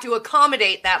now have to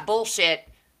accommodate that bullshit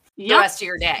the rest of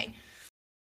your day.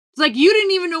 It's like you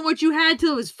didn't even know what you had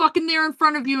till it was fucking there in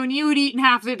front of you and you had eaten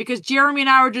half of it because Jeremy and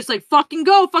I were just like, fucking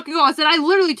go. I said, I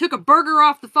literally took a burger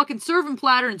off the fucking serving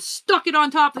platter and stuck it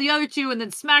on top of the other two and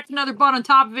then smacked another bun on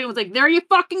top of it and was like, there you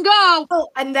fucking go. Oh,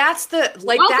 and that's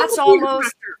that's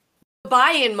almost the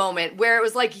buy-in moment where it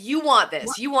was like, you want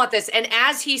this. And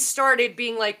as he started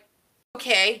being like,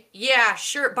 okay, yeah,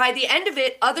 sure. By the end of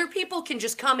it, other people can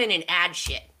just come in and add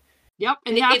shit. Yep.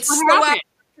 And it's so out of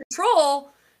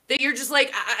control that you're just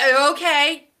like,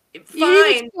 okay,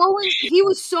 fine. He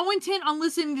was so intent on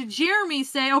listening to Jeremy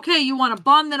say, okay, you want a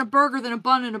bun, then a burger, then a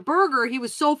bun, and a burger. He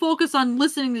was so focused on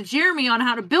listening to Jeremy on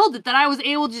how to build it that I was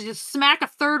able to just smack a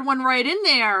third one right in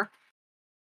there.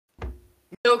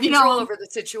 No control over the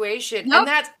situation. Yep. And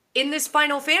that's, in this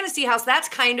Final Fantasy house, that's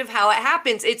kind of how it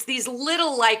happens. It's these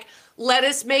little, like, let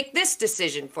us make this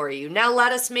decision for you. Now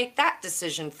let us make that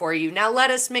decision for you. Now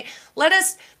let us,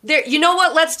 you know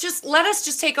what? Let us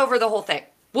just take over the whole thing.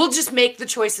 We'll just make the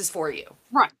choices for you.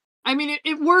 Right. I mean,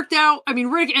 it worked out. I mean,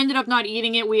 Rick ended up not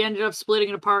eating it. We ended up splitting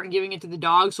it apart and giving it to the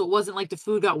dog. So it wasn't like the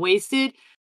food got wasted.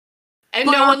 And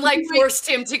no one forced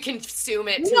him to consume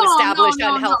it to establish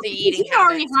unhealthy eating habits. He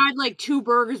already had like 2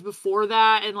 burgers before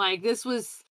that. And like, that's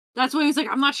why he was like,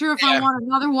 I'm not sure if I want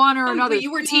another one or another. But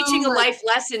you were teaching a life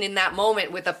lesson in that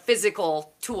moment with a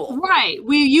physical tool. Right.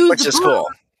 We used which is cool.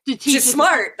 To teach Which is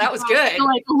smart. That was good.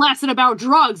 Like a lesson about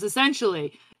drugs,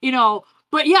 essentially.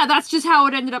 But yeah, that's just how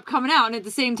it ended up coming out. And at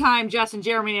the same time, Jess and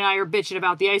Jeremy and I are bitching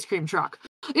about the ice cream truck.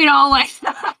 And also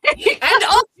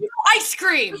ice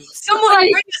cream. Someone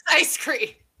bring us ice cream.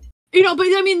 But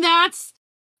I mean, that's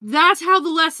how the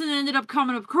lesson ended up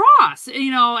coming across,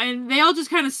 and they all just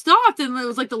kind of stopped and it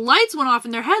was like the lights went off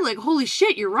in their head like, holy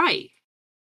shit, you're right.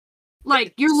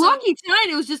 Like, you're lucky tonight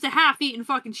it was just a half-eaten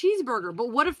fucking cheeseburger,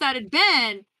 but what if that had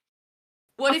been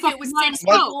what if it was 6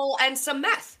 people and some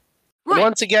meth? Right.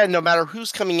 Once again, no matter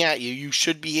who's coming at you, you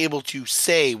should be able to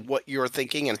say what you're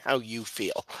thinking and how you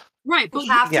feel. Right, but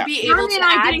you have to be able to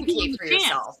advocate for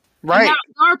yourself. Right.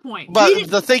 That's our point. But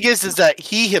the thing is that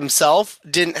he himself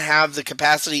didn't have the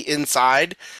capacity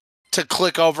inside to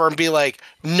click over and be like,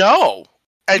 no,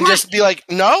 and just be like,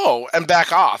 no, and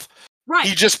back off. Right.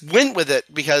 He just went with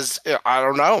it because, I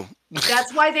don't know.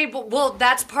 That's why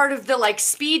that's part of the like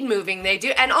speed moving they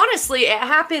do. And honestly, it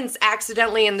happens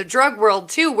accidentally in the drug world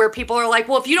too, where people are like,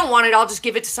 well, if you don't want it, I'll just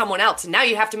give it to someone else. And now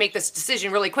you have to make this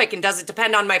decision really quick. And does it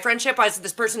depend on my friendship? Is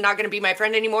this person not going to be my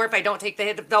friend anymore if I don't take the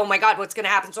hit? Oh my God, what's going to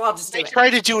happen? So I'll just do it. They try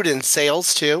to do it in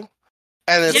sales too.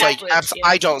 And it's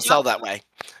I don't sell that way.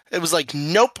 It was like,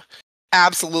 nope,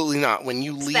 absolutely not. When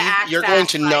you leave, you're going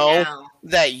to know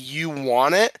that you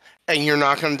want it and you're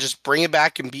not going to just bring it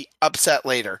back and be upset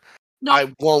later. Nope.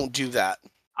 I won't do that.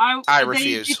 I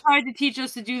refuse. They tried to teach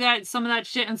us to do that, some of that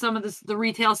shit, and some of the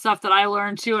retail stuff that I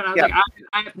learned too. And I was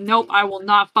like, nope, I will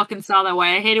not fucking sell that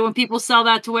way. I hate it when people sell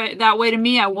that way to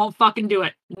me. I won't fucking do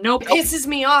it. Nope. It pisses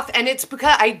me off, and it's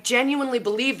because I genuinely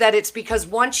believe that it's because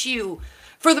once you,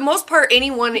 for the most part,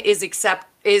 anyone is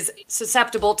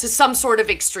susceptible to some sort of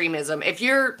extremism. If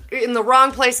you're in the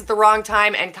wrong place at the wrong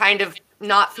time and kind of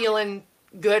not feeling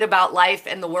good about life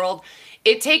and the world,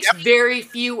 it takes very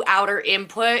few outer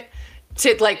input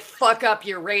to like fuck up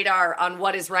your radar on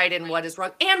what is right and what is wrong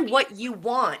and what you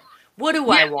want. What do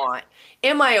I want?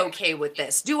 Am I okay with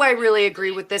this? Do I really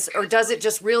agree with this? Or does it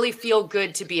just really feel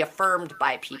good to be affirmed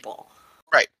by people?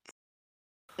 Right.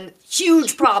 And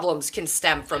huge problems can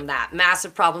stem from that.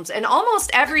 Massive problems. And almost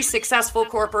every successful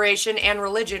corporation and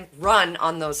religion run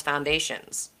on those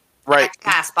foundations. Right.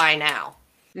 Pass by now.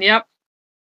 Yep.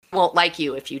 Won't like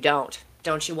you if you don't.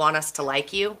 Don't you want us to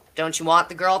like you? Don't you want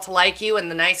the girl to like you and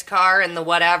the nice car and the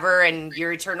whatever and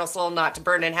your eternal soul not to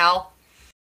burn in hell?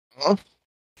 Huh?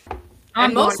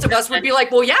 And most of us would be like,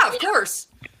 well, yeah, of course.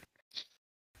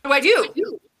 What do I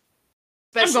do?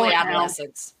 Especially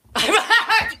adolescents.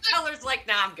 Keller's like,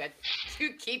 nah, I'm good.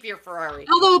 You keep your Ferrari.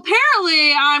 Although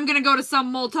apparently I'm going to go to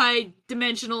some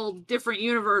multi-dimensional different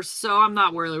universe, so I'm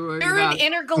not really worried You're about an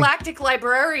intergalactic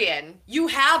librarian. You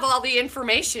have all the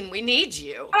information. We need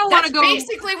you. I don't want to go. That's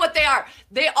basically what they are.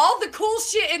 They all the cool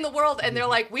shit in the world, and they're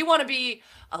like, we want to be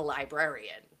a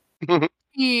librarian. I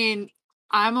mean,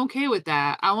 I'm okay with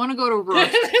that. I want to go to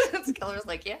Rook. Keller's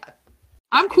like, yeah.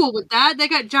 I'm cool with that. They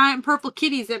got giant purple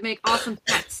kitties that make awesome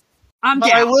pets.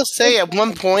 But I will say, at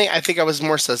one point, I think I was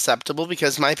more susceptible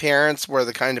because my parents were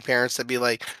the kind of parents that be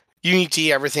like, you need to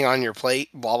eat everything on your plate,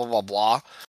 blah, blah, blah, blah.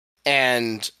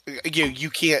 and you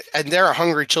can't, and there are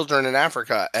hungry children in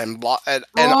Africa and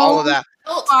all of that.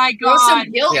 Oh my God! Throw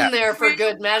some guilt Yeah. in there for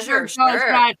good measure. Does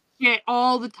that shit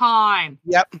all the time.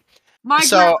 Yep. My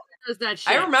grandma does that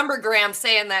shit. I remember Graham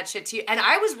saying that shit to you, and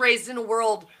I was raised in a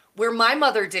world where my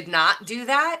mother did not do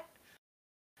that.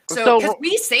 So, because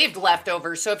we saved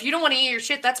leftovers, so if you don't want to eat your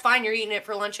shit, that's fine. You're eating it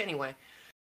for lunch anyway.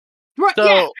 Right? So,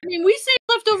 yeah, I mean, we saved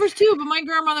leftovers too, but my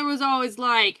grandmother was always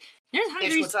like, "There's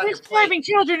hungry, starving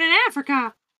children in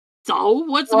Africa." So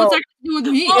what's that got to do with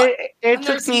me? It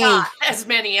took me not as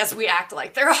many as we act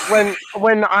like there are.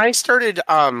 When I started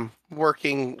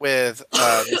working with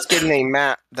this kid named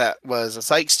Matt that was a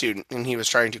psych student, and he was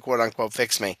trying to quote unquote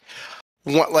fix me.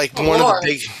 One of the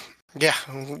big. Yeah,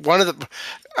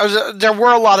 there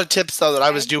were a lot of tips though that I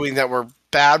was doing that were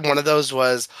bad. One of those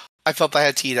was I felt I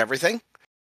had to eat everything,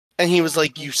 and he was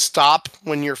like, "You stop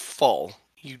when you're full.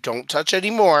 You don't touch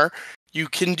anymore. You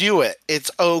can do it. It's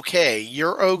okay.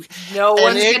 You're okay. No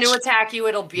one's going to attack you.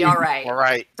 It'll be all right." All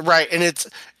right, right.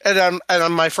 And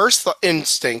my first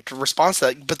instinct response to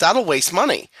that, but that'll waste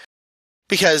money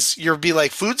because you'll be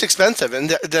like, food's expensive,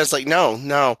 and there's like,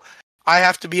 no, I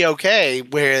have to be okay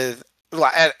with.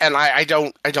 And I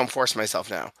don't force myself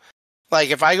now. Like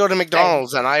if I go to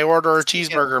McDonald's and I order a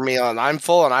cheeseburger meal and I'm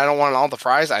full and I don't want all the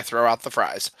fries, I throw out the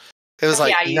fries. It was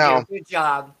like, no, good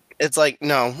job. It's like,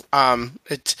 no,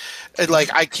 it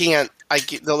like I can't.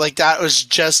 Like that was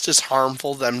just as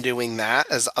harmful them doing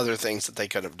that as other things that they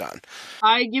could have done.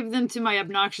 I give them to my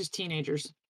obnoxious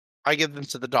teenagers. I give them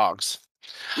to the dogs.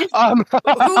 Who I'm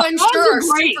sure are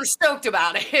super stoked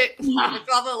about it. They're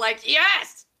probably like,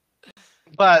 yes.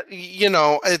 But,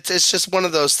 it's just one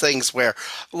of those things where,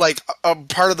 like,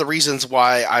 part of the reasons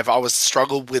why I've always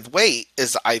struggled with weight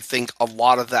is I think a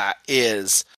lot of that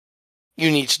is,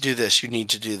 you need to do this, you need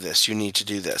to do this, you need to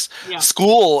do this. Yeah.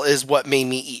 School is what made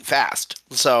me eat fast.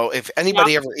 So if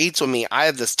anybody ever eats with me, I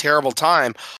have this terrible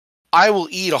time. I will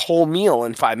eat a whole meal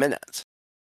in 5 minutes.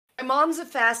 My mom's a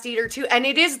fast eater, too. And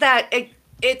it is that,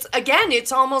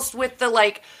 it's almost with the,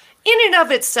 like, in and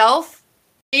of itself,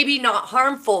 maybe not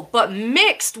harmful, but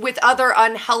mixed with other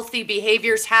unhealthy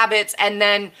behaviors, habits, and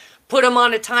then put them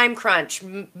on a time crunch.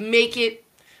 Make it.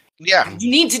 Yeah.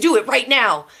 You need to do it right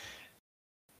now.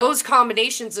 Those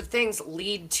combinations of things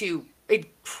lead to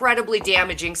incredibly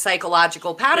damaging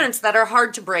psychological patterns that are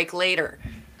hard to break later.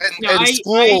 And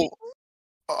school.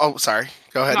 Oh, sorry.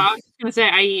 Go ahead. No, I was going to say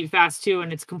I eat fast too,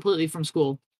 and it's completely from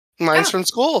school. Mine's from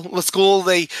school. With school,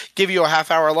 they give you a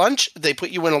half-hour lunch. They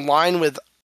put you in a line with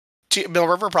Mill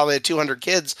River probably had 200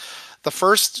 kids. The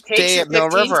first day at Mill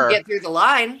River, to get through the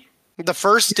line. The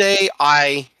first day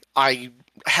I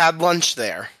had lunch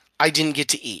there, I didn't get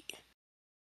to eat,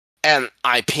 and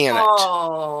I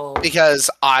panicked because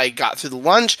I got through the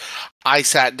lunch. I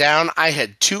sat down. I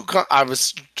had I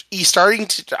was starting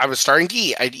to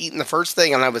eat. I'd eaten the first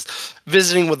thing, and I was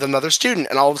visiting with another student,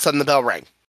 and all of a sudden the bell rang.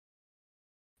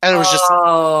 And it was just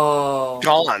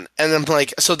gone. And I'm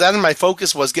like, so then my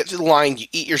focus was get through the line, you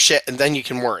eat your shit, and then you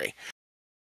can worry.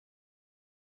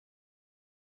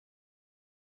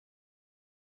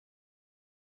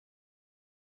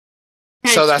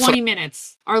 So that's 20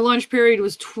 minutes. Our lunch period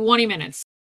was 20 minutes.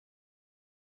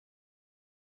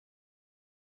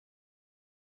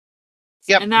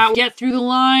 Yep. And that get through the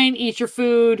line, eat your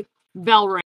food, bell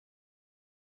ring.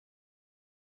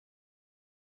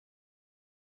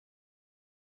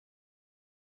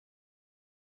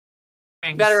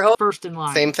 Better hope. First in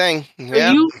line. Same thing. Yeah.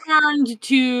 So you learned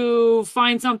to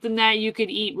find something that you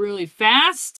could eat really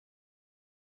fast.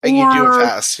 And you do it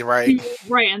fast, right?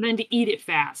 Right, and then to eat it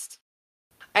fast.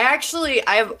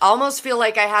 I almost feel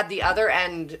like I had the other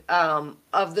end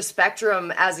of the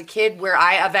spectrum as a kid where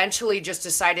I eventually just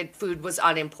decided food was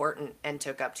unimportant and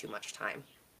took up too much time.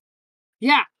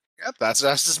 Yeah. Yep, that's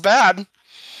just as bad.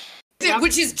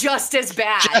 Which is just as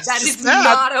bad. That is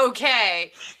not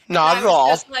okay. Not at all.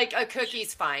 Just like a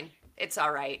cookie's fine. It's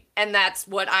all right. And that's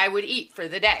what I would eat for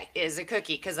the day is a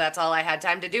cookie because that's all I had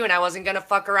time to do. And I wasn't going to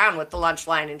fuck around with the lunch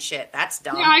line and shit. That's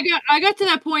dumb. Yeah, I got to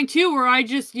that point too where I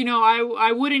just,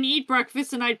 I wouldn't eat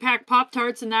breakfast and I'd pack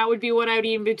Pop-Tarts and that would be what I would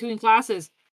eat in between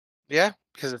classes. Yeah,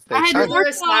 because it's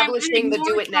establishing the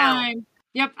do it now.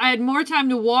 Yep, I had more time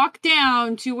to walk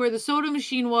down to where the soda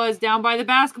machine was down by the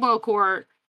basketball court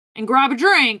and grab a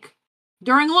drink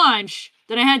during lunch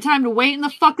than I had time to wait in the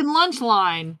fucking lunch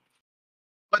line.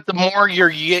 But the more you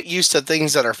get used to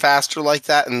things that are faster like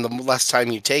that and the less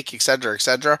time you take, et cetera,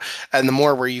 and the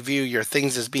more where you view your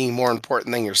things as being more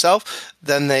important than yourself,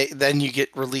 then you get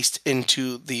released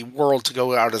into the world to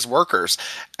go out as workers.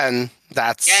 And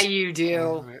that's... Yeah, you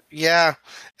do. Yeah,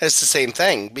 it's the same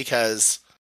thing because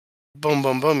boom,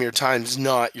 boom, boom, your time's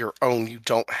not your own. You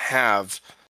don't have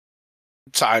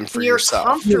time for You're yourself.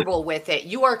 Comfortable with it.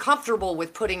 You are comfortable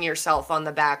with putting yourself on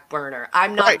the back burner.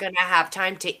 I'm not going to have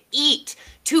time to eat.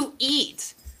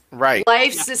 Right.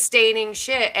 Life-sustaining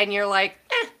shit. And you're like,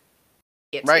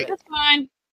 right. That's fine.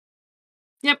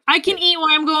 Yep, I can eat while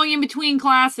I'm going in between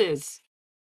classes.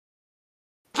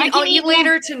 I'll eat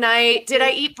later tonight. Did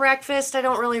I eat breakfast? I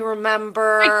don't really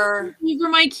remember. Over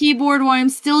my keyboard while I'm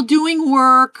still doing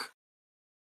work.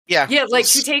 Yeah, like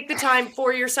to take the time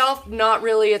for yourself, not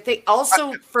really a thing.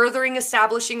 Also, furthering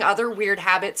establishing other weird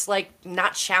habits like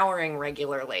not showering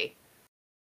regularly.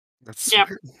 That's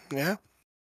yeah.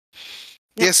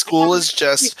 Yeah, school is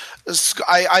just.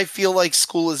 I feel like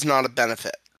school is not a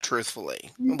benefit.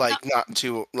 Truthfully, like not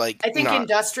to like. I think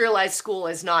industrialized school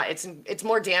is not. It's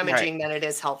more damaging than it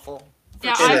is helpful.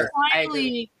 Yeah, sure.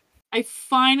 I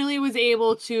finally was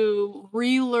able to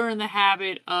relearn the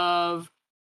habit of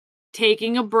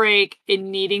taking a break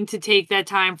and needing to take that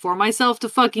time for myself to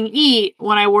fucking eat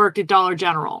when I worked at Dollar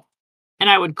General. And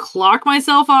I would clock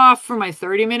myself off for my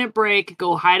 30-minute break,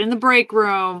 go hide in the break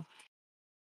room,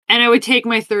 and I would take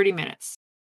my 30 minutes.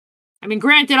 I mean,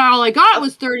 granted, all I got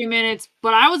was 30 minutes,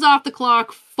 but I was off the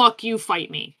clock. Fuck you,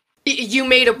 fight me. You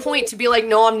made a point to be like,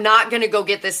 no, I'm not going to go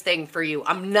get this thing for you.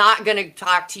 I'm not going to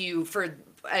talk to you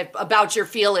about your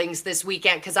feelings this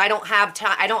weekend because I don't have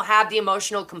time. I don't have the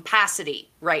emotional capacity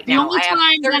right now. I have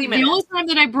 30 minutes. The only time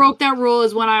that I broke that rule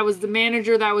is when I was the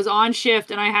manager that was on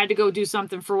shift and I had to go do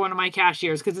something for one of my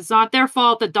cashiers because it's not their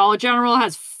fault that Dollar General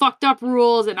has fucked up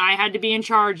rules and I had to be in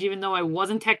charge even though I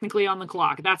wasn't technically on the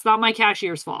clock. That's not my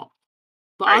cashier's fault.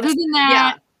 But other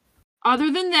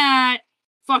than that,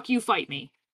 fuck you, fight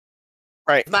me.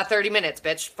 Right. About 30 minutes,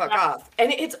 bitch. Fuck off.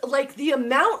 And it's like the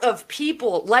amount of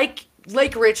people like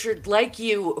Richard, like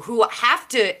you, who have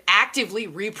to actively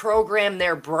reprogram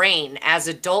their brain as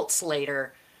adults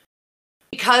later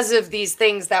because of these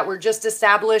things that were just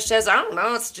established as, I don't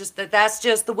know, it's just that's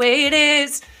just the way it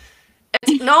is.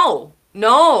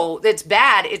 No, that's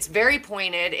bad. It's very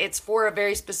pointed. It's for a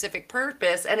very specific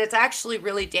purpose, and it's actually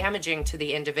really damaging to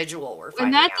the individual. We're finding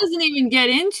and that doesn't even get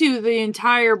into the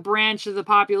entire branch of the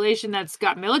population that's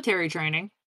got military training.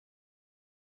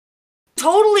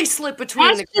 Totally slip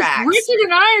between the cracks. Richard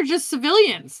and I are just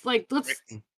civilians. Like, let's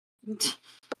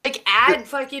add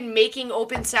fucking making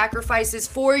open sacrifices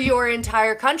for your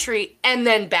entire country and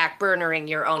then backburnering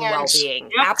your own well-being.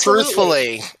 Yep.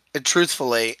 Absolutely.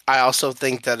 Truthfully, I also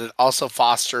think that it also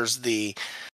fosters the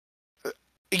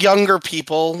younger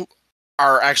people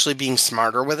are actually being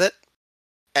smarter with it.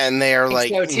 And they are like,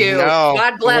 so too. No.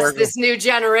 God bless this new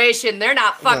generation. They're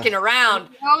not fucking around.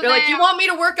 They're like, you want me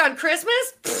to work on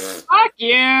Christmas? Fuck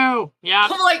you. Yeah.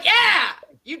 I'm like, yeah.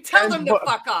 You tell them to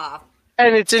fuck off.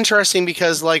 And it's interesting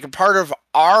because like a part of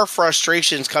our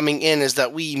frustrations coming in is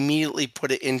that we immediately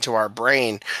put it into our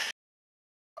brain.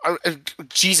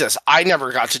 Jesus, I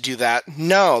never got to do that.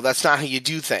 No, that's not how you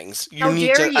do things. You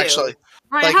need to actually,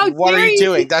 like, what are you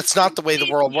doing? That's not the way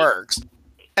the world works.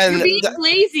 And you're being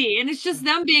lazy, and it's just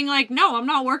them being like, no, I'm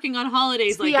not working on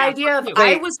holidays like that. The idea of,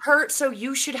 I was hurt, so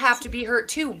you should have to be hurt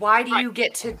too. Why do you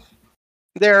get to...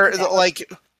 They're like,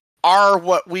 our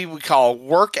what we would call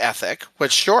work ethic,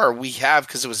 which sure, we have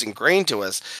because it was ingrained to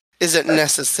us, isn't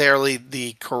necessarily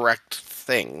the correct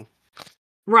thing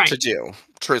to do,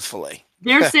 truthfully.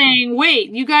 They're saying,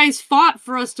 wait, you guys fought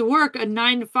for us to work a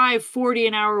 9 to 5,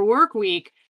 40-an-hour work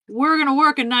week. We're going to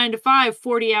work a 9 to 5,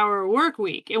 40-hour work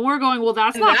week. And we're going, well,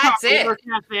 that's not proper work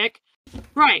ethic.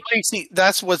 Right. You see,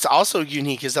 that's what's also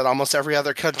unique is that almost every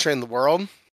other country in the world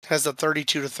has a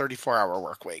 32 to 34-hour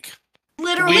work week.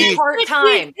 Literally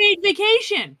part-time. Paid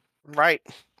vacation. Right.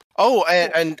 Oh,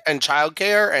 and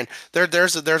childcare, and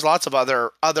there's lots of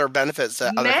other benefits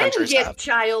that other countries have. Men get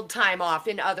child time off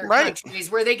in other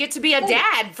countries where they get to be a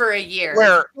dad for a year.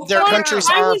 Where their countries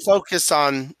are focused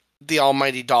on the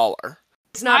almighty dollar.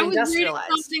 It's not I industrialized.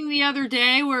 was reading something the other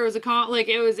day where it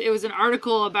was it was an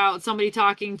article about somebody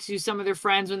talking to some of their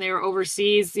friends when they were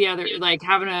overseas.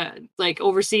 Having a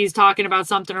overseas talking about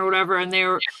something or whatever, and they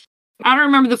were. I don't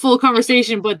remember the full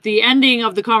conversation, but the ending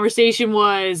of the conversation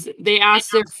was they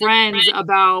asked their friends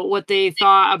about what they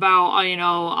thought about,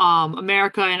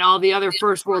 America and all the other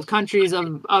first world countries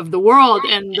of the world.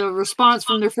 And the response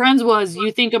from their friends was,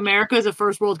 you think America is a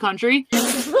first world country? They're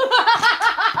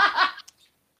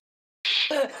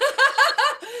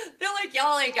like,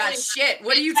 y'all ain't got shit.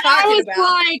 What are you talking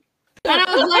about? And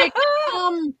I was like,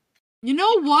 you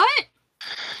know what?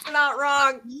 You're not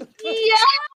wrong.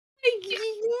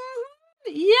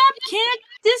 Yep, can't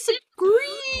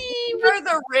disagree. We're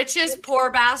the richest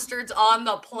poor bastards on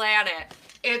the planet.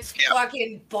 It's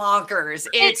fucking bonkers.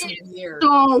 It's weird.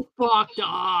 So fucked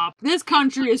up. This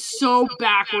country is so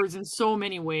backwards in so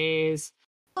many ways.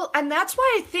 Well, and that's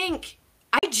why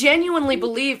I genuinely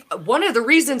believe one of the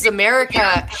reasons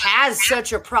America has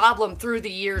such a problem through the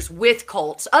years with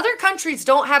cults. Other countries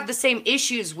don't have the same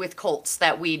issues with cults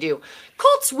that we do.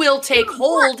 Cults will take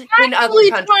hold in other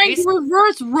countries. Trying to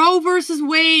reverse Roe versus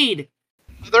Wade.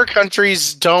 Other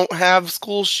countries don't have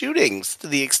school shootings to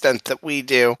the extent that we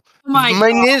do.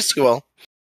 Minuscule.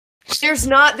 There's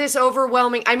not this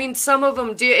overwhelming. I mean, some of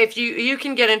them do. If you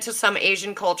can get into some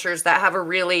Asian cultures that have a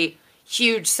really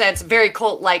huge sense, very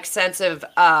cult-like sense of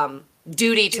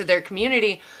duty to their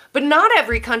community, but not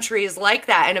every country is like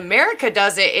that. And America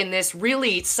does it in this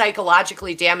really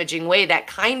psychologically damaging way that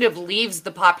kind of leaves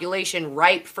the population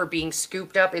ripe for being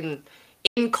scooped up in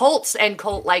cults and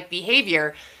cult-like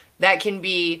behavior that can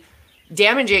be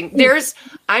damaging.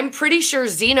 I'm pretty sure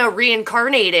Xena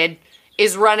Reincarnated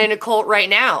is running a cult right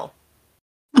now.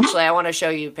 Actually, I want to show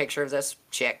you a picture of this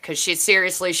chick because she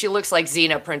looks like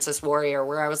Xena, Princess Warrior,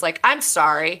 where I was like, I'm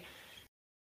sorry.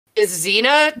 Is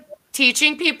Xena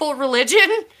teaching people religion?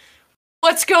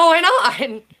 What's going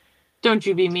on? Don't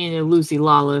you be mean to Lucy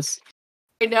Lawless.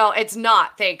 No, it's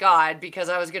not, thank God, because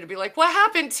I was going to be like, what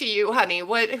happened to you, honey?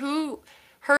 Who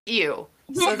hurt you?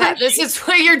 So that this is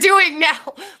what you're doing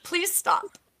now. Please stop.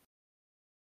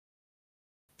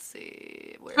 Let's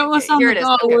see. Show us on the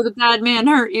doll where the bad man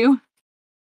hurt you.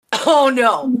 Oh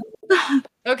no.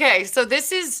 Okay, so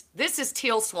this is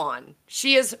Teal Swan.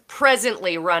 She is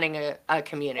presently running a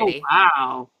community. Oh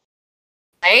wow.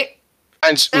 Right?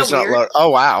 Oh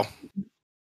wow. Is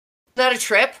that a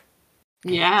trip?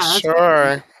 Yeah.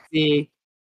 Sure.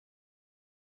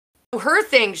 Her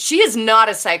thing, she is not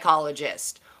a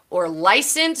psychologist or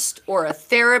licensed or a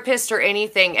therapist or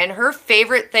anything, and her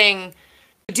favorite thing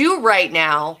to do right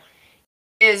now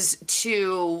is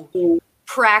to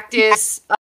practice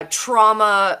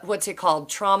trauma, what's it called?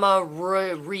 Trauma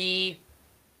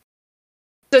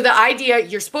So the idea,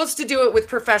 you're supposed to do it with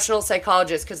professional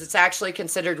psychologists because it's actually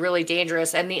considered really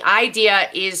dangerous. And the idea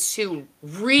is to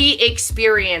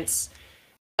re-experience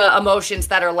the emotions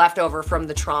that are left over from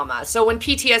the trauma. So when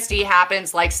PTSD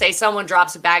happens, like say someone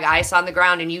drops a bag of ice on the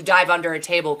ground and you dive under a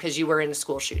table because you were in a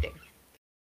school shooting.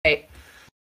 Right?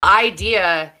 The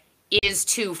idea is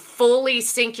to fully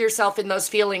sink yourself in those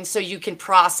feelings so you can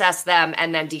process them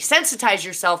and then desensitize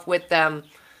yourself with them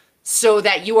so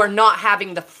that you are not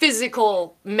having the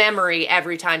physical memory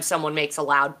every time someone makes a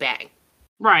loud bang.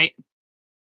 Right.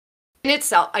 In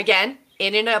itself, again,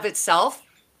 in and of itself,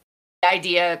 the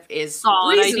idea is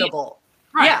solid reasonable.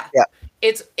 Idea. Right. Yeah.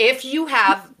 It's if you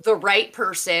have the right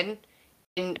person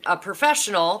in a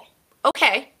professional,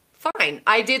 okay, fine.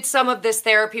 I did some of this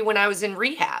therapy when I was in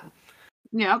rehab.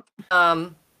 Yep.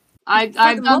 I've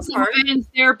done some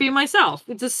therapy myself.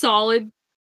 It's a solid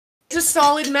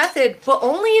method, but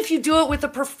only if you do it with a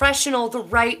professional the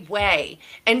right way.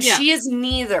 And she is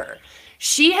neither.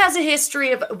 She has a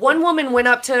history of, one woman went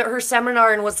up to her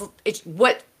seminar and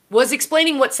was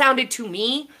explaining what sounded to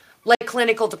me like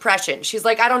clinical depression. She's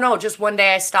like, I don't know, just one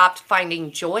day I stopped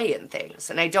finding joy in things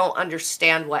and I don't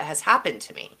understand what has happened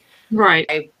to me.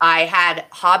 Right. I had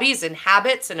hobbies and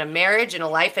habits and a marriage and a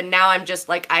life, and now I'm just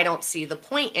like, I don't see the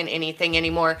point in anything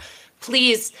anymore.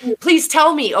 Please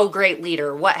tell me, oh great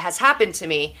leader, what has happened to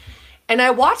me? And I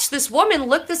watched this woman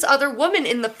look this other woman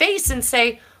in the face and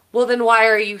say, well, then why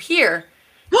are you here?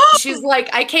 She's like,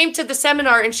 I came to the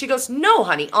seminar, and she goes, no,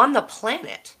 honey, on the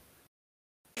planet.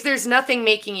 If there's nothing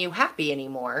making you happy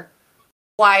anymore,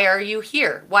 why are you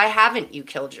here? Why haven't you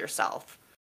killed yourself?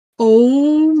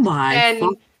 Oh my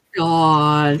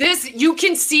God. This, you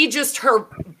can see just her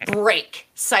break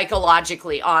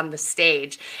psychologically on the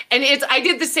stage. And I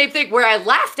did the same thing where I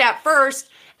laughed at first,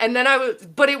 and then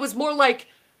but it was more like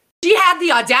she had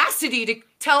the audacity to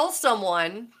tell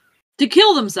someone to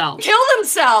kill themselves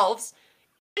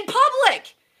in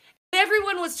public. And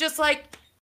everyone was just like,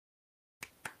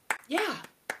 yeah,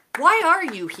 why are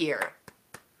you here?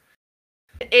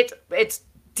 It's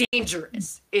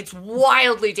dangerous. It's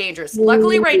wildly dangerous.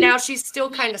 Luckily, right now, she's still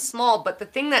kind of small, but the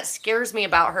thing that scares me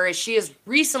about her is she has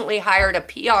recently hired a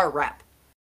PR rep.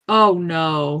 Oh,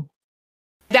 no.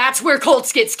 That's where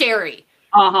cults get scary.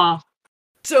 Uh-huh.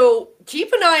 So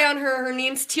keep an eye on her. Her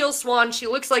name's Teal Swan. She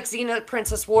looks like Xena,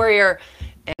 Princess Warrior,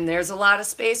 and there's a lot of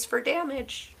space for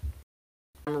damage.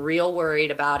 I'm real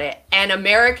worried about it. And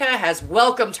America has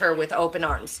welcomed her with open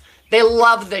arms. They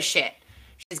love the shit.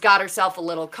 She's got herself a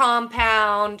little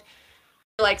compound.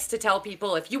 She likes to tell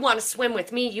people, if you want to swim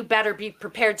with me, you better be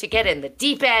prepared to get in the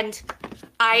deep end.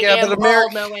 I am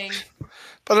all-knowing.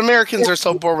 But Americans are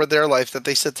so bored with their life that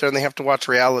they sit there and they have to watch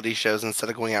reality shows instead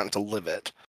of going out and to live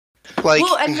it. Like,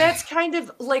 well, and that's kind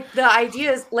of like the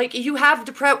idea is like you have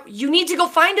you need to go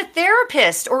find a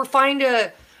therapist or find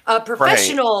a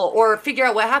professional or figure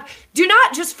out what happened. Do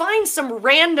not just find some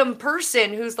random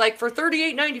person who's like, for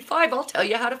 $38.95, I'll tell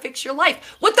you how to fix your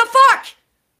life. What the fuck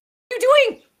are you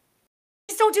doing?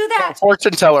 Please don't do that.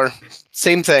 Fortune teller,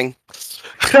 same thing.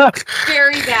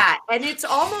 Very that, and it's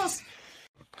almost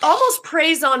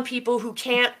preys on people who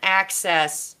can't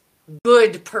access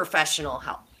good professional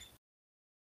help.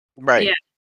 Right. Yeah.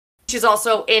 Which is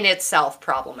also in itself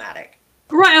problematic.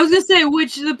 Right, I was gonna say,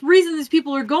 which the reason these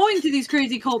people are going to these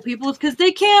crazy cult people is because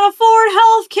they can't afford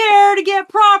health care to get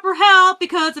proper help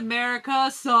because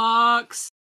America sucks.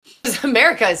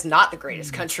 America is not the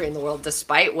greatest country in the world,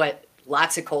 despite what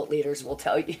lots of cult leaders will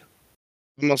tell you.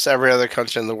 Almost every other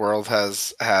country in the world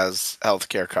has health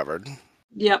care covered.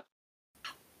 Yep.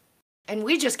 And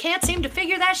we just can't seem to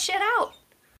figure that shit out.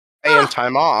 And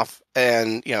time off.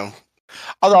 And, you know,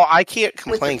 although I can't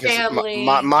complain because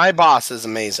my boss is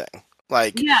amazing.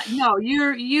 Like, yeah, no,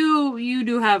 you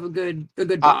do have a good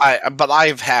boss. But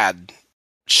I've had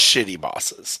shitty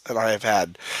bosses, and I have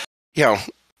had, you know,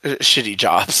 shitty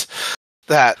jobs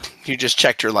that you just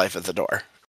checked your life at the door.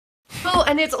 Well,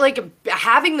 and it's like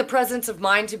having the presence of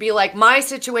mind to be like, my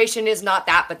situation is not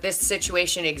that, but this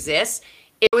situation exists.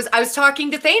 I was talking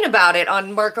to Thane about it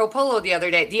on Marco Polo the other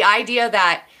day. The idea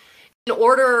that in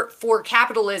order for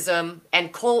capitalism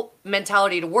and cult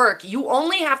mentality to work, you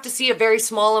only have to see a very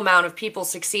small amount of people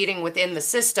succeeding within the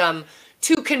system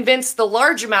to convince the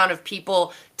large amount of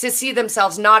people to see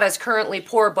themselves not as currently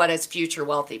poor, but as future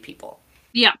wealthy people.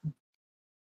 Yeah.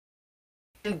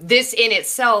 And this in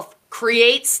itself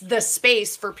creates the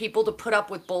space for people to put up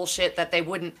with bullshit that they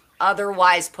wouldn't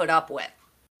otherwise put up with.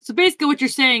 So basically what you're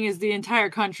saying is the entire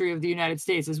country of the United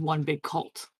States is one big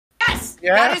cult. Yes,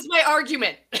 yeah. That is my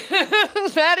argument.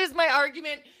 That is my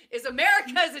argument, is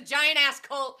America is a giant ass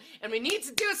cult and we need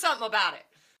to do something about it.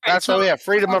 That's why we have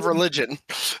freedom of religion.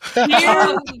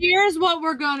 Here's what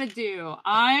we're going to do.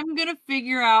 I'm going to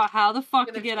figure out how the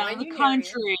fuck to get out of the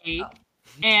country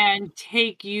and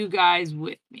take you guys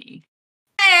with me.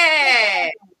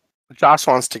 Hey! Josh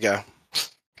wants to go.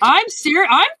 I'm serious.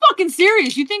 I'm fucking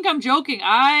serious. You think I'm joking?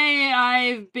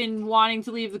 I've been wanting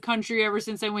to leave the country ever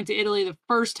since I went to Italy the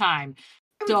first time.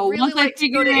 So really once I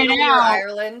figured it out,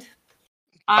 Ireland.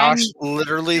 Josh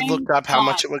literally looked up how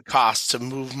much it would cost to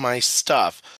move my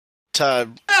stuff to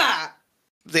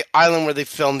the island where they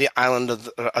filmed the island of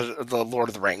the Lord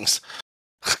of the Rings.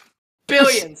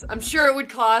 Billions. I'm sure it would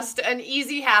cost an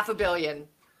easy $500 million.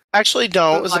 Actually,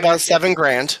 no. It was about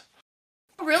 $7,000.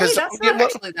 Really? That's not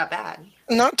actually that bad.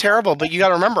 Not terrible, but you got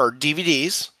to remember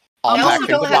DVDs. All I also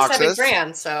don't have boxes.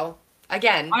 $7,000, so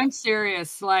again, I'm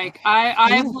serious. Like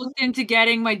I've looked into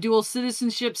getting my dual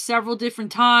citizenship several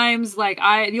different times. Like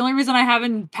the only reason I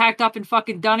haven't packed up and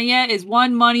fucking done it yet is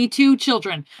 1, money, 2,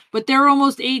 children. But they're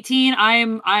almost 18.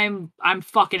 I'm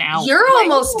fucking out. You're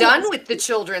almost done with the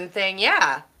children thing,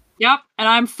 yeah. Yep, and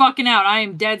I'm fucking out. I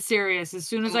am dead serious. As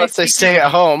soon as Unless they stay at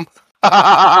home.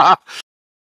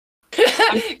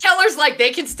 Keller's like,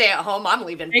 they can stay at home. I'm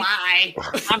leaving. Bye.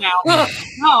 I'm out.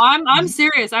 No, I'm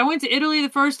serious. I went to Italy the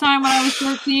first time when I was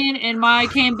 13, and I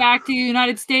came back to the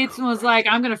United States and was like,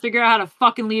 I'm gonna figure out how to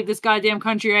fucking leave this goddamn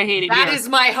country. I hate it. That is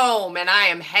my home, and I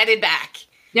am headed back.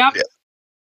 Yep. Yeah.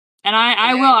 And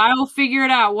I will figure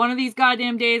it out. One of these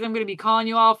goddamn days, I'm gonna be calling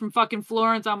you all from fucking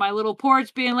Florence on my little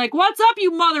porch, being like, "What's up,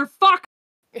 you motherfucker?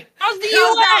 How's the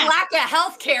U.S.? Lack of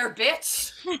healthcare,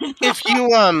 bitch."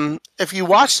 If you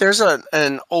watch, there's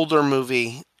an older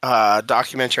movie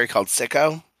documentary called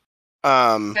Sicko.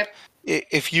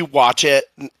 If you watch it,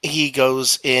 he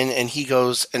goes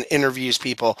and interviews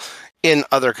people in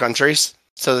other countries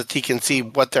so that he can see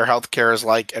what their healthcare is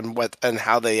like and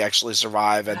how they actually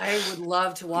survive. And I would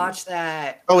love to watch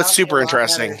that. Oh, it's super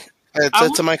interesting.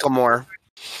 It's a Michael Moore.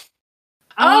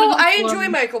 I enjoy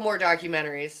Michael Moore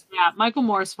documentaries. Yeah, Michael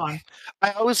Moore's fun.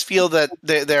 I always feel that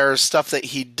there's stuff that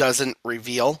he doesn't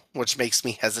reveal, which makes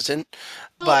me hesitant.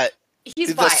 But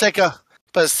he's Sicko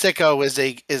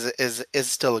is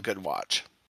still a good watch.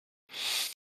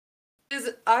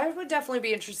 I would definitely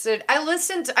be interested. I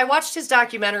watched his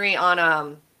documentary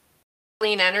on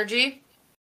clean energy.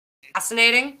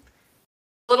 Fascinating.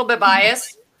 A little bit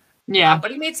biased. Yeah.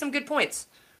 But he made some good points.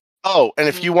 Oh, and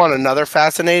if you want another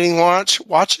fascinating watch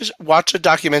a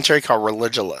documentary called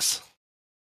Religulous.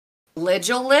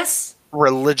 Religulous?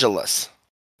 Religulous.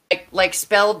 Like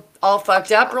spelled all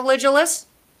fucked up, Religulous?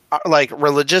 Like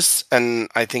religious, and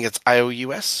I think it's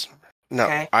IOUS. No,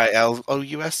 okay.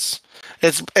 ILOUS.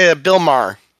 It's Bill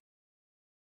Maher.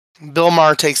 Bill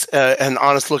Maher takes an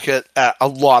honest look at a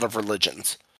lot of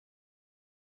religions.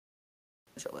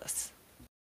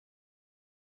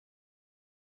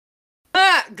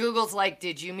 Google's like,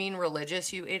 did you mean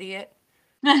religious, you idiot?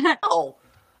 No. Oh,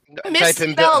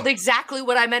 misspelled exactly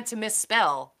what I meant to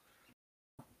misspell.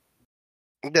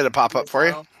 Did it pop up for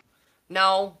you?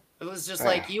 No, it was just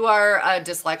like, you are a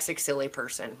dyslexic, silly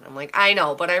person. I'm like, I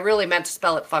know, but I really meant to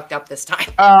spell it fucked up this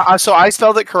time. So I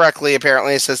spelled it correctly.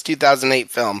 Apparently, it says 2008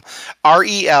 film.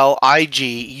 RELIGULOUS.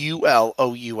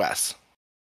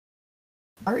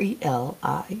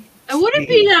 RELI. It wouldn't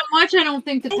be that much, I don't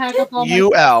think, to pack up all my...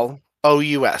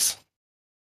 ULOUS.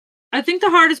 I think the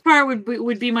hardest part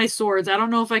would be my swords. I don't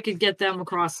know if I could get them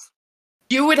across.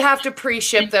 You would have to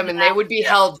pre-ship them, and they would be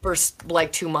held for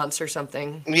like 2 months or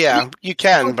something. Yeah, you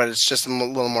can, but it's just a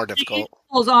little more difficult.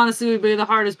 Honestly, would be the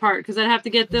hardest part because I'd have to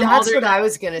get them. That's what I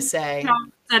was gonna say.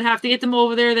 I'd have to get them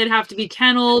over there. They'd have to be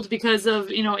kenneled because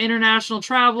of international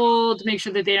travel to make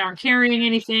sure that they aren't carrying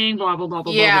anything. Blah blah blah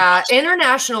blah. Yeah, blah.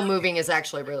 International moving is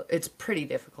actually it's pretty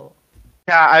difficult.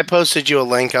 Yeah, I posted you a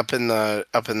link up in the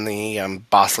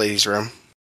boss lady's room.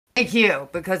 Thank you,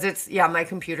 because my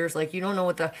computer's like, you don't know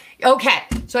what the... Okay,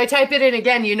 so I type it in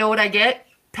again. You know what I get?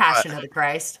 Passion of the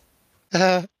Christ.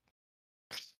 Did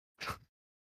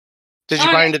you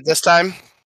find it this time?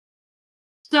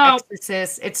 So,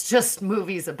 Exorcist. It's just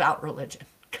movies about religion.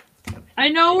 I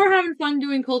know we're having fun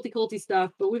doing culty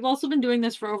stuff, but we've also been doing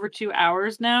this for over 2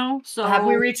 hours now. So have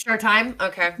we reached our time?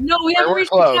 Okay. No, we haven't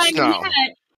reached our time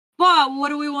yet. But what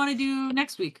do we want to do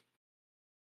next week?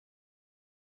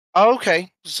 Okay,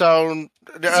 so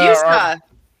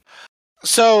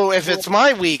so if it's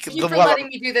my week, thank you for letting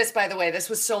me do this. By the way, this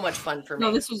was so much fun for me.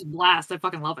 No, this was a blast. I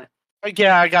fucking love it.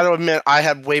 Yeah, I got to admit, I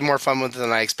had way more fun with it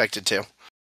than I expected to.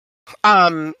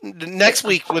 Next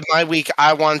week with my week,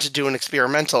 I wanted to do an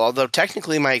experimental. Although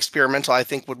technically, my experimental I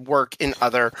think would work in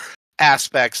other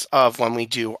aspects of when we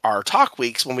do our talk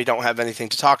weeks when we don't have anything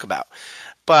to talk about.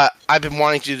 But I've been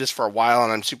wanting to do this for a while,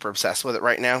 and I'm super obsessed with it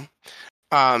right now.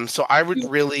 So I would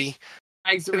really,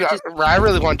 I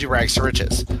really want to do Rags to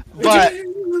Riches, but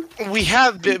we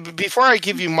have, before I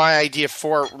give you my idea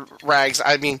for Rags,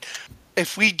 I mean,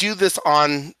 if we do this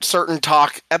on certain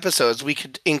talk episodes, we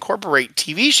could incorporate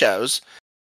TV shows,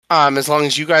 as long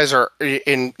as you guys are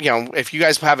in, if you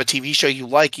guys have a TV show you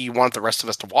like, you want the rest of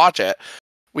us to watch it,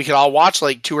 we could all watch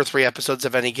like 2 or 3 episodes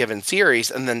of any given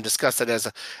series and then discuss it as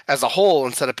a whole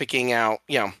instead of picking out,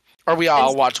 or we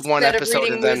all watch one episode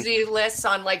and then reading lists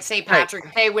on like St.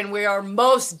 Patrick's Day when we are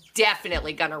most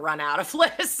definitely gonna run out of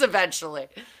lists eventually.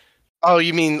 Oh,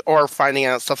 you mean or finding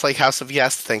out stuff like House of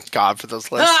Yes? Thank God for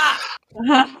those lists.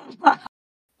 The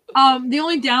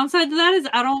only downside to that is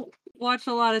I don't watch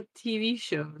a lot of TV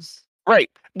shows. Right.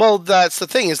 Well, that's the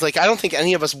thing is like I don't think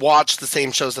any of us watch the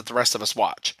same shows that the rest of us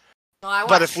watch. No, I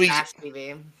watch Trash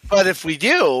TV. But if we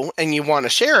do, and you want to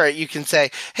share it, you can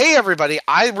say, hey, everybody,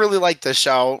 I really like this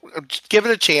show. Give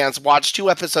it a chance. Watch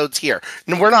 2 episodes here.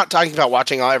 And we're not talking about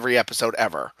watching every episode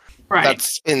ever. Right.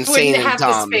 That's insane and dumb. Wouldn't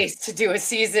have the space to do a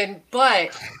season,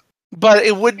 but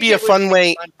it would be a fun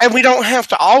way. And we don't have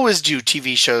to always do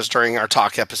TV shows during our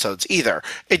talk episodes either.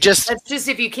 That's just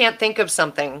if you can't think of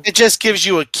something. It just gives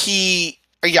you a key...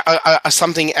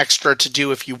 something extra to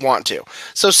do if you want to.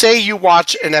 So say you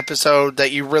watch an episode that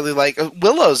you really like.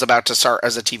 Willow's about to start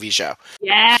as a TV show.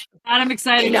 Yeah, God, I'm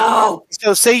excited. No.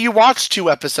 So say you watch 2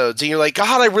 episodes and you're like,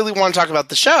 God, I really want to talk about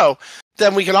the show.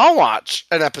 Then we can all watch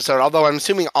an episode. Although I'm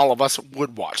assuming all of us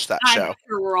would watch that show. I'm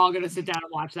sure we're all going to sit down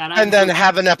and watch that. And then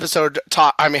have an episode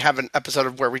have an episode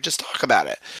of where we just talk about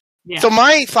it. Yeah. So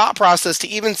my thought process to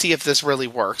even see if this really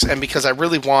works, and because I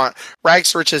really want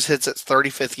Rags to Riches hits its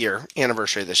 35th year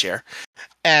anniversary this year,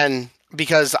 and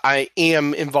because I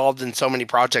am involved in so many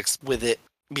projects with it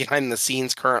behind the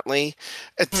scenes currently,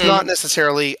 it's not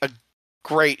necessarily a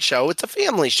great show. It's a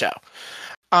family show.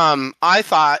 I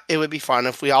thought it would be fun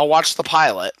if we all watched the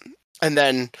pilot and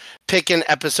then pick an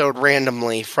episode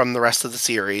randomly from the rest of the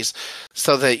series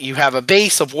so that you have a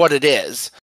base of what it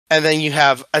is. And then you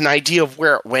have an idea of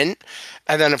where it went.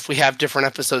 And then if we have different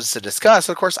episodes to discuss,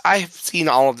 of course, I've seen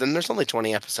all of them. There's only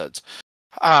 20 episodes.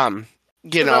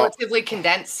 Relatively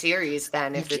condensed series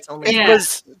then, if it's only... It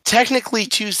was technically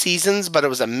 2 seasons, but it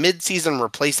was a mid-season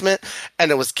replacement,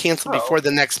 and it was canceled before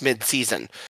the next mid-season.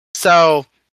 So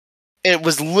it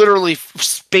was literally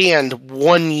spanned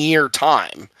 1 year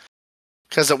time.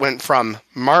 Because it went from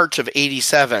March of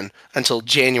 87 until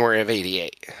January of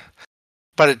 88.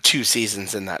 But it 2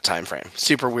 seasons in that time frame.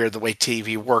 Super weird the way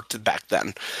TV worked back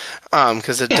then,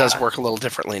 because it does work a little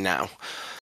differently now.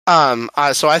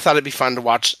 So I thought it'd be fun to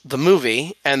watch the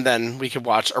movie, and then we could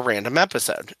watch a random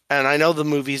episode. And I know the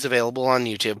movie's available on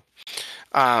YouTube.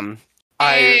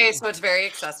 Hey, so it's very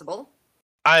accessible.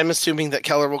 I'm assuming that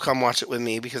Keller will come watch it with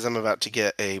me because I'm about to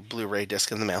get a Blu-ray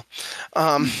disc in the mail,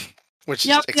 which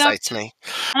excites me.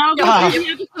 And I'll go through the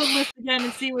episode list again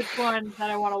and see which one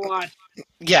that I want to watch.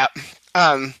 Yeah.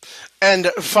 And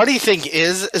funny thing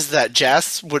is that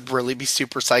Jess would really be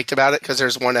super psyched about it because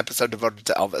there's one episode devoted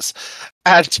to Elvis.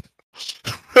 And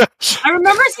I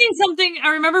remember seeing something. I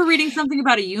remember reading something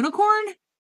about a unicorn.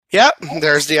 Yep,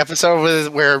 there's the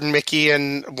episode where Mickey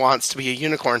wants to be a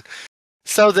unicorn.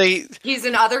 So he's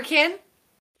an otherkin.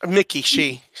 Mickey,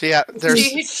 she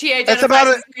identifies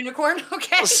as a unicorn.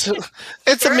 Okay, so,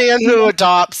 it's a man who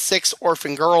adopts 6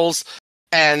 orphan girls,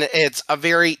 and it's a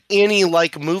very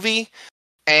Annie-like movie.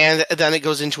 And then it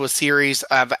goes into a series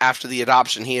of after the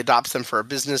adoption, he adopts them for a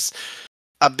business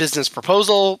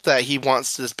proposal that he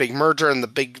wants this big merger, and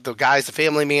the guy's a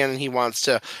family man, and he wants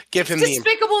to give him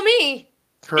Despicable Me.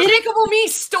 Despicable Me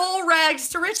stole rags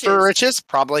to riches. For riches,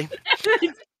 probably.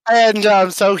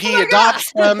 And so he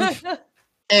adopts them,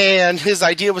 and his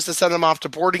idea was to send them off to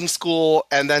boarding school,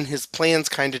 and then his plans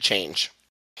kind of change.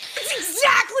 That's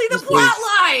exactly the plot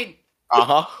line!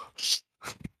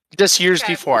 Just years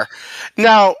before.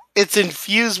 Now, it's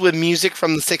infused with music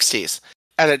from the 60s,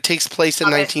 and it takes place in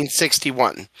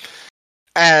 1961.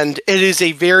 And it is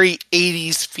a very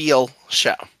 80s feel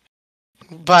show.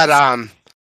 But,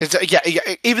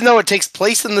 even though it takes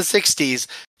place in the 60s,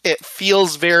 it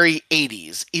feels very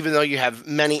 80s, even though you have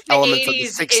many elements of the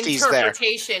 60s there.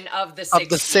 Interpretation of the 60s. Of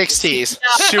the 60s.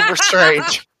 Super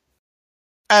strange.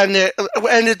 And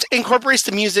it incorporates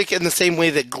the music in the same way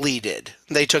that Glee did.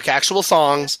 They took actual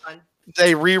songs,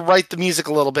 they rewrite the music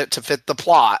a little bit to fit the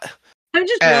plot. I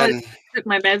just realized I took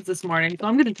my meds this morning, so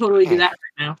I'm going to totally do that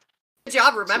right now. Good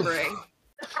job remembering.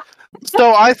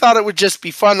 So I thought it would just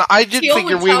be fun. I did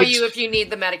figure we would tell you if you need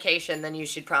the medication, then you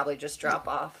should probably just drop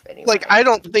off. Anyway. Like, I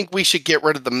don't think we should get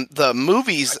rid of the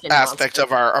movies aspect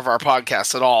of our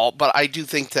podcast at all, but I do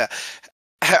think that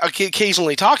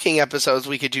occasionally talking episodes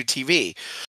we could do TV.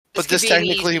 But this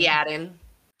technically,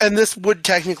 and this would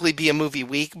technically be a movie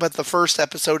week, but the first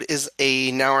episode is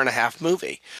an hour and a half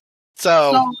movie,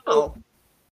 so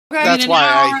that's why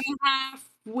an hour and a half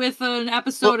with an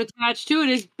episode attached to it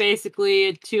is basically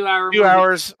a 2-hour movie. 2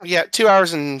 hours, 2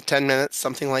 hours and 10 minutes,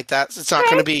 something like that. So it's not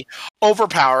going to be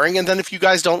overpowering. And then if you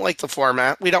guys don't like the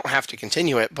format, we don't have to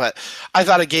continue it. But I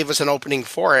thought it gave us an opening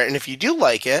for it. And if you do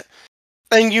like it,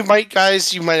 then you might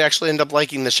actually end up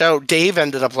liking the show. Dave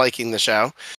ended up liking the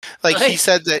show. He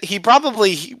said that he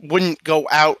probably wouldn't go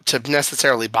out to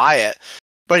necessarily buy it.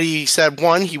 But he said,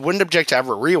 1, he wouldn't object to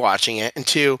ever rewatching it, and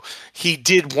 2, he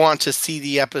did want to see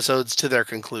the episodes to their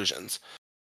conclusions.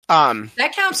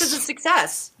 That counts as a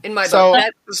success in my book.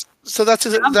 So that's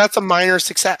a minor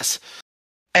success.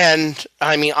 And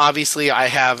I mean, obviously, I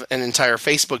have an entire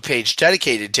Facebook page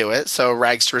dedicated to it. So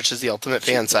Rags to Riches, the ultimate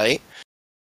fan site.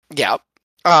 Yeah.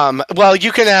 Well,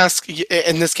 you can ask.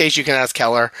 In this case, you can ask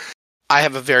Keller. I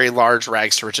have a very large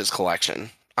Rags to Riches collection.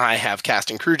 I have cast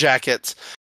and crew jackets.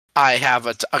 I have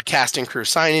a cast and crew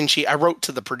sign-in sheet. I wrote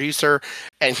to the producer,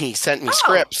 and he sent me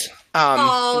scripts.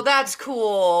 That's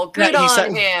cool. Good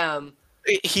on him.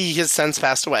 He has since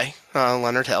passed away,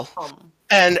 Leonard Hill.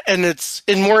 And it's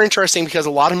more interesting because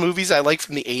a lot of movies I like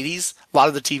from the 80s, a lot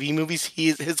of the TV movies,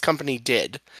 his company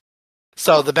did.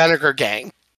 So the Benniger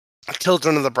Gang,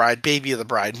 Children of the Bride, Baby of the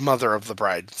Bride, Mother of the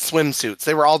Bride, Swimsuits,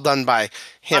 they were all done by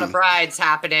him. A lot of brides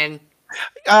happening.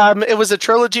 It was a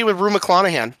trilogy with Rue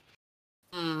McClanahan.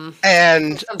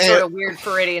 And some sort of weird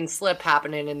Freudian slip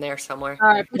happening in there somewhere.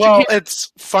 Well, it's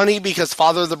funny because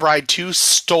Father of the Bride 2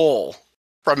 stole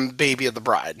from Baby of the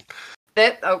Bride.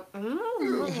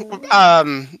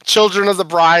 Children of the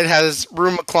Bride has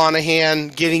Rue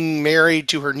McClanahan getting married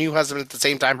to her new husband at the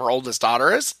same time her oldest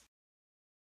daughter is.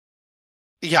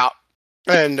 Yeah.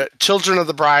 And Children of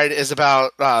the Bride is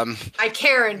about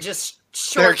Karen just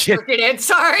short-circuited,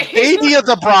 sorry. Baby of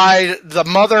the Bride, the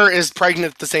mother is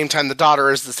pregnant at the same time the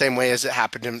daughter is, the same way as it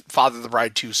happened in Father of the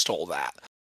Bride 2 stole that.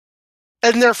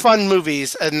 And they're fun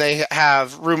movies, and they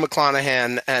have Rue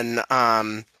McClanahan and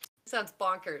sounds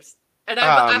bonkers. And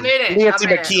I'm in it. Nancy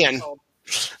McKeon.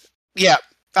 Yeah.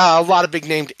 A lot of big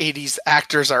named 80s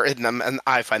actors are in them, and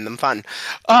I find them fun.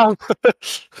 But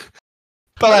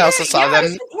I also saw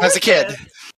them as a kid.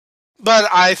 But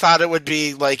I thought it would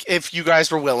be like if you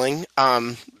guys were willing.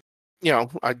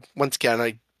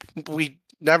 We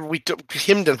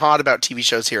hemmed and hawed about TV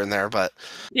shows here and there, but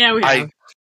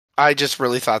I just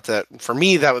really thought that for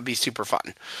me that would be super fun.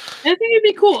 I think it'd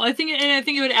be cool. I think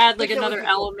it would add like another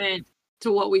element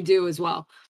to what we do as well.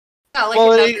 Yeah, like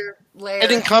another layer.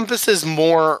 It encompasses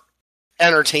more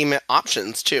entertainment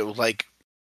options too. Like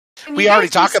we already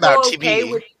talk about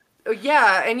TV.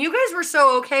 Yeah, and you guys were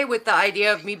so okay with the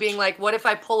idea of me being like, what if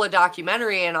I pull a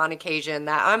documentary in on occasion?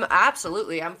 That I'm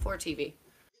for TV.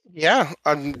 Yeah,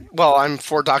 I'm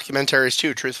for documentaries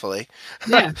too, truthfully.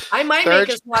 Yeah. I might make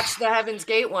us watch the Heaven's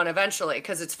Gate one eventually,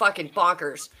 because it's fucking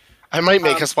bonkers. I might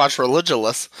make us watch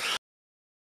Religulous.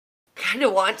 Kind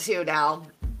of want to now.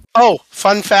 Oh,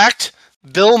 fun fact.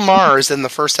 Bill Maher is in the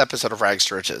first episode of Rags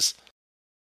to Riches.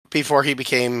 Before he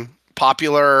became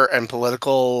popular and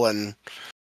political and...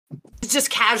 He's just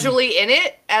casually in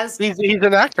it as... He's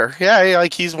an actor. Yeah,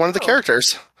 he's one of the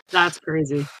characters. That's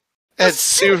crazy. It's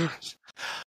super...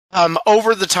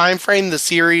 over the time frame, the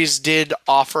series did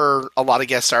offer a lot of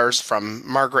guest stars, from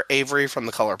Margaret Avery from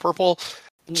The Color Purple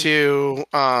to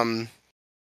 21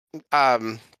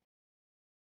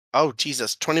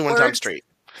 Jump Street.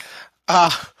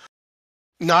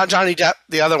 Not Johnny Depp,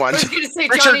 the other one. I was going to say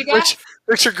Johnny Depp.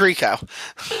 Richard Grieco.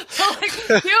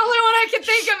 The only one I can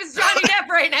think of is Johnny Depp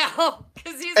right now,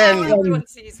 because he's the only one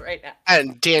sees right now.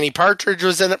 And Danny Partridge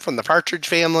was in it from the Partridge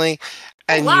Family,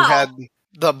 and you had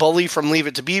the bully from Leave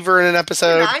It to Beaver in an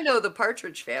episode. And I know the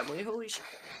Partridge Family. Holy shit.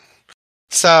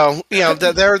 So,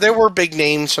 there were big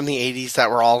names from the 80s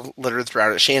that were all littered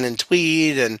throughout it. Shannon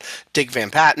Tweed and Dick Van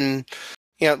Patten.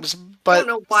 But I don't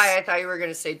know why I thought you were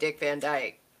going to say Dick Van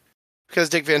Dyke. Because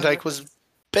Dick Van Dyke was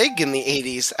big in the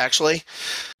 80s, actually.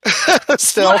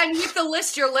 Still. Well, and with the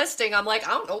list you're listing, I'm like,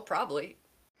 I don't know, probably.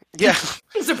 Yeah.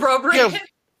 It's appropriate.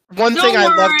 One thing I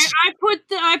loved...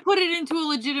 I put it into a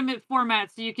legitimate format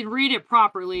so you can read it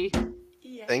properly.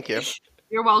 Yeah. Thank you.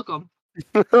 You're welcome.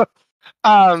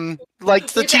 Like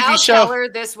the Without TV show. Keller,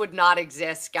 this would not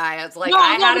exist, guys. Like,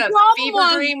 I had a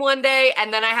fever dream one day,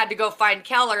 and then I had to go find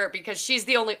Keller because she's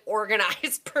the only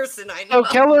organized person I know. Oh,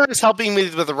 Keller is helping me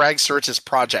with the Rags to Riches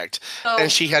project,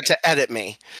 and she had to edit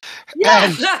me. Yeah,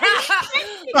 and...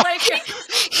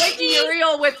 like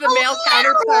Uriel with the male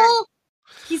counterpart.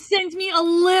 He sent me a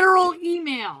literal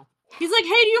email. He's like, hey,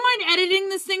 do you mind editing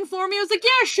this thing for me? I was like,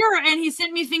 yeah, sure. And he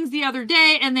sent me things the other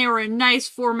day, and they were in nice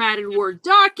formatted Word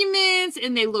documents,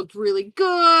 and they looked really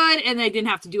good, and I didn't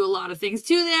have to do a lot of things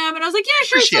to them. And I was like,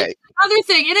 yeah, sure. Other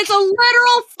thing. And it's a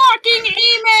literal fucking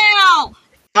email.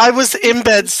 I was in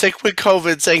bed sick with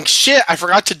COVID saying, shit, I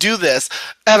forgot to do this.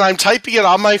 And I'm typing it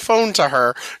on my phone to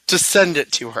her to send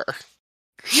it to her.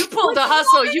 You pulled a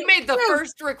hustle. You made the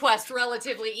first request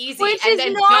relatively easy, and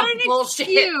then dumped bullshit.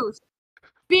 Excuse.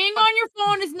 Being on your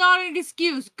phone is not an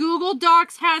excuse. Google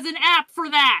Docs has an app for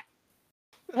that.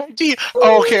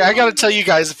 Okay, I gotta tell you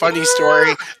guys a funny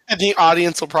story, and the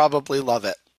audience will probably love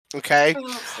it. Okay?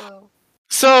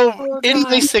 So, in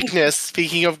my sickness,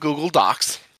 speaking of Google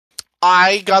Docs,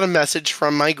 I got a message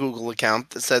from my Google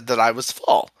account that said that I was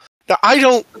full. Now, I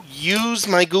don't use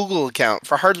my Google account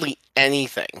for hardly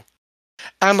anything.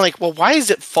 And I'm like, well, why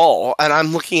is it full? And I'm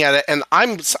looking at it, and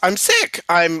I'm sick.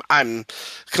 I'm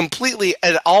completely,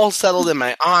 it all settled in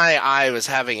my eye. I was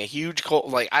having a huge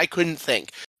cold. Like, I couldn't think.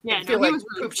 Yeah, I feel like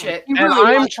poop shit. And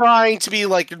I'm trying to be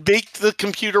like, make the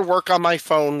computer work on my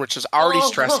phone, which is already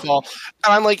stressful.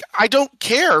 And I'm like, I don't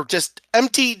care. Just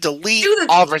empty, delete,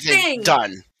 everything,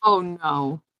 done. Oh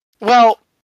no. Well,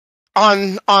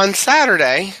 on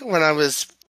Saturday when I was,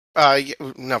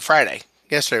 Friday.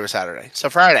 Yesterday was Saturday. So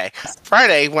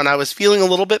Friday, when I was feeling a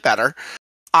little bit better,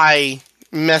 I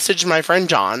messaged my friend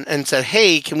John and said,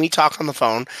 hey, can we talk on the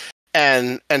phone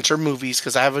and enter movies?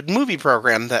 Because I have a movie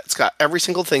program that's got every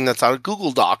single thing that's on a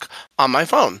Google Doc on my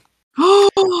phone.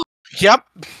 Yep.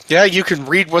 Yeah, you can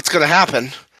read what's going to happen.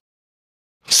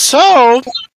 So,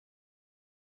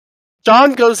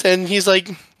 John goes in, he's like,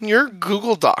 your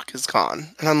Google Doc is gone.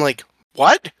 And I'm like,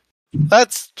 what?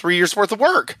 That's 3 years worth of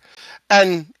work.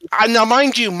 And now,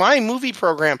 mind you, my movie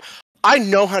program, I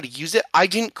know how to use it. I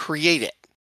didn't create it.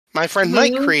 My friend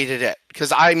Mike created it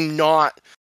because I'm not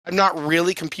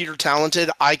really computer talented.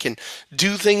 I can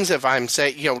do things if I'm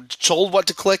told what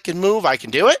to click and move. I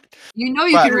can do it. You know,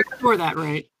 you can restore that,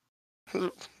 right?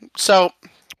 So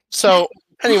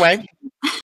anyway,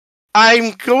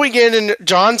 I'm going in and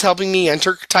John's helping me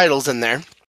enter titles in there,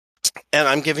 and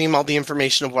I'm giving him all the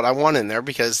information of what I want in there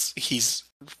because he's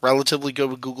relatively good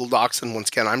with Google Docs, and once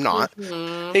again, I'm not.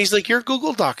 And he's like, your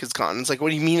Google Doc is gone. It's like, what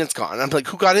do you mean it's gone? I'm like,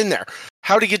 who got in there?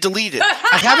 How did it get deleted?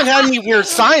 I haven't had any weird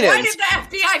sign-ins. Why did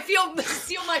the FBI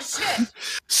steal my shit?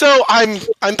 So I'm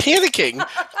panicking,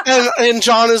 and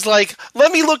John is like,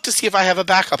 let me look to see if I have a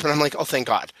backup. And I'm like, oh, thank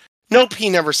God. Nope, he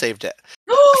never saved it.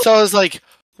 So I was like,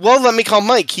 well, let me call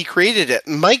Mike. He created it.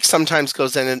 Mike sometimes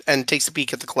goes in and takes a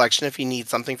peek at the collection if he needs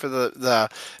something for the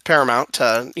Paramount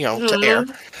to air.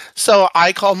 So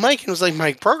I called Mike and was like,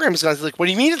 my program is gone. He's like, what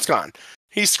do you mean it's gone?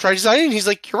 He's tried to sign in. He's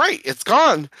like, you're right, it's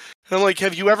gone. And I'm like,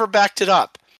 have you ever backed it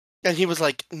up? And he was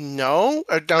like, no.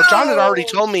 Now, John had already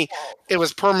told me it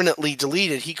was permanently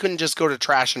deleted. He couldn't just go to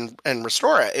trash and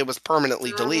restore it. It was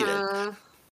permanently deleted.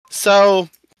 So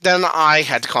then I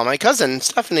had to call my cousin,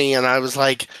 Stephanie, and I was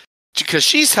like, because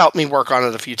she's helped me work on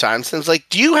it a few times. And I was like,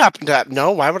 do you happen to have...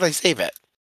 No, why would I save it?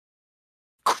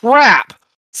 Crap!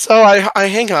 So I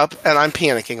hang up, and I'm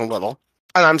panicking a little.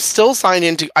 And I'm still signed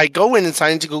into... I go in and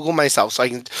sign into Google myself so I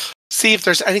can see if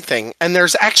there's anything. And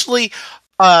there's actually...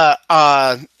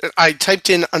 I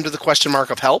typed in under the question mark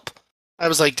of help. I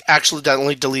was like,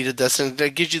 accidentally deleted this, and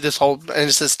it gives you this whole, and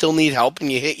it says still need help,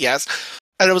 and you hit yes,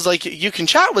 and it was like, you can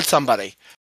chat with somebody.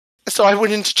 So I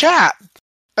went into chat,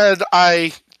 and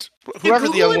whoever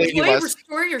the young lady was,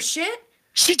 restore your shit.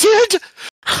 She did.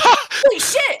 Holy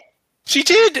shit! She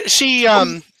did. She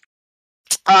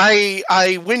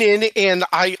I went in and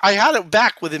I had it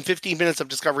back within 15 minutes of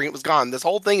discovering it was gone. This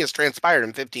whole thing has transpired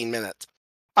in 15 minutes.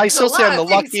 I still say I'm the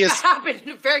luckiest.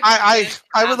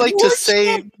 I would like to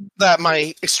say that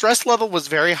my stress level was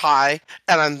very high,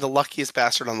 and I'm the luckiest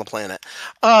bastard on the planet.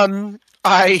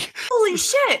 Holy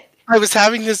shit! I was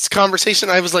having this conversation.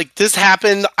 I was like, this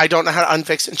happened. I don't know how to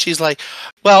unfix it. And she's like,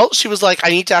 well, she was like, I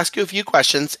need to ask you a few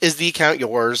questions. Is the account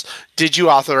yours? Did you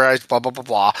authorize blah, blah, blah,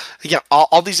 blah? Yeah,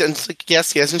 all these. And it's like,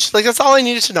 yes, yes. And she's like, that's all I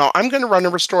needed to know. I'm going to run a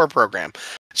restore program.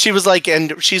 She was like,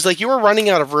 and she's like, you were running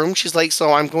out of room. She's like,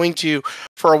 so I'm going to,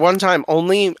 for a one-time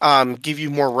only, give you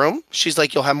more room. She's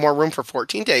like, you'll have more room for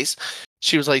 14 days.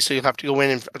 She was like, so you'll have to go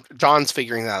in and John's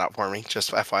figuring that out for me,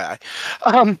 just FYI.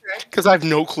 Because I have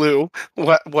no clue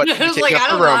what like, I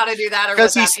don't know how to do that or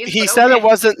what that means, he said it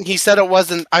wasn't, he said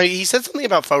something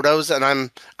about photos, and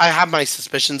I have my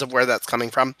suspicions of where that's coming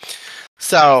from.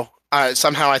 So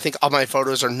somehow I think all my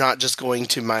photos are not just going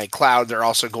to my cloud, they're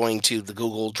also going to the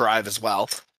Google Drive as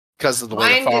well. Because of the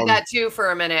way mine did that too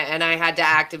for a minute, and I had to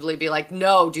actively be like,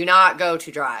 no, do not go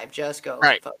to Drive, just go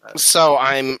right. to Photos. So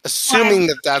I'm assuming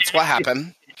that that's what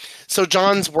happened. So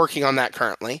John's working on that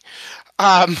currently.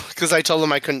 Because I told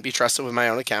him I couldn't be trusted with my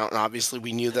own account, and obviously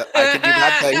we knew that I could do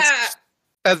bad things.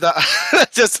 And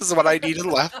this is what I needed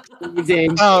left.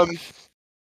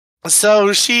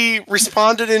 So she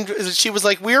responded, and she was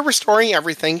like, we're restoring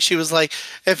everything. She was like,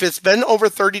 if it's been over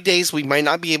 30 days, we might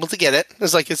not be able to get it. I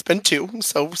was like, it's been 2.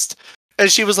 So,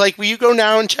 and she was like, will you go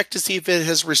now and check to see if it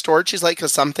has restored? She's like,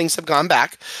 because some things have gone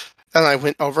back. And I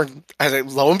went over,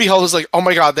 and lo and behold, I was like, oh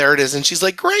my God, there it is. And she's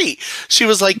like, great. She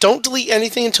was like, don't delete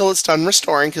anything until it's done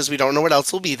restoring, because we don't know what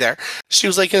else will be there. She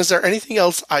was like, is there anything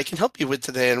else I can help you with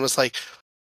today? And was like,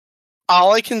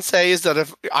 all I can say is that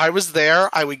if I was there,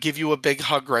 I would give you a big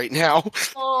hug right now.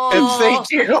 Oh, and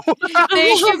thank you.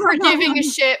 Thank you for giving a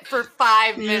shit for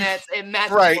 5 minutes. It meant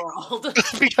the world.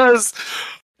 Because,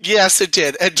 yes, it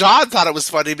did. And John thought it was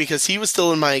funny because he was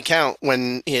still in my account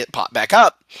when it popped back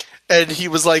up. And he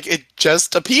was like, it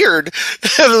just appeared.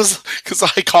 And it was because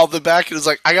I called them back and it was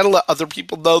like, I got to let other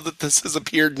people know that this has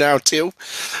appeared now too.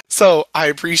 So I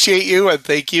appreciate you and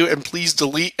thank you. And please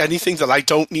delete anything that I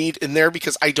don't need in there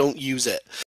because I don't use it.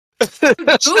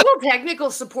 Google technical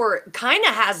support kind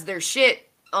of has their shit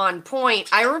on point.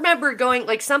 I remember going,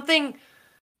 like, something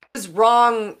was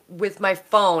wrong with my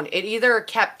phone. It either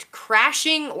kept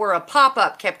crashing or a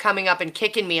pop-up kept coming up and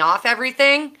kicking me off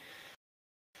everything.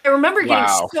 I remember getting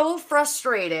so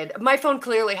frustrated. My phone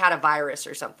clearly had a virus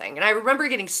or something. And I remember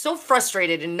getting so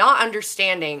frustrated and not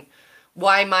understanding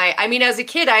why I mean, as a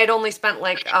kid, I had only spent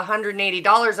like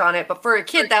 $180 on it. But for a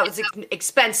kid, that was an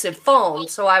expensive phone.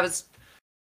 So I was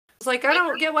like, I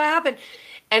don't get what happened.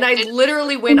 And I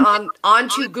literally went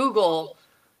onto Google,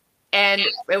 and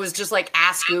it was just like,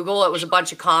 ask Google. It was a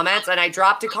bunch of comments, and I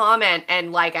dropped a comment,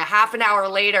 and like a half an hour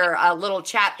later, a little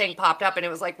chat thing popped up, and it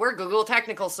was like, we're Google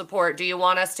technical support. Do you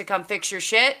want us to come fix your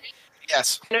shit?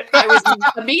 Yes. And I was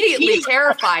immediately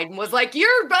terrified and was like, you're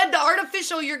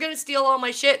artificial. You're going to steal all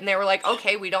my shit. And they were like,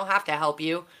 okay, we don't have to help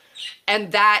you.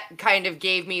 And that kind of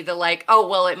gave me the like, oh,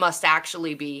 well, it must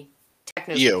actually be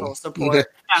technical support.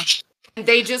 And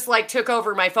they just like took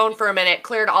over my phone for a minute,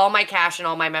 cleared all my cache and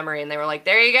all my memory. And they were like,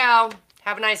 there you go.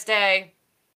 Have a nice day.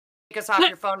 Take us off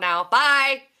your phone now.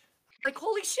 Bye. Like,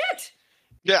 holy shit.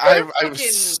 Yeah, I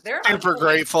was super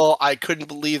grateful. I couldn't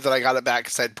believe that I got it back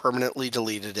because I'd permanently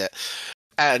deleted it.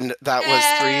 And that was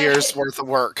 3 years worth of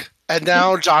work. And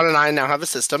now John and I now have a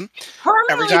system.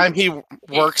 Every time he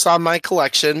works on my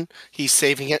collection, he's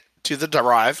saving it to the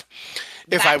drive.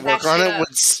 If I work on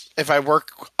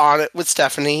it with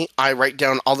Stephanie, I write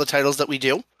down all the titles that we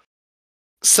do.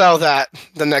 So that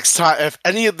the next time, if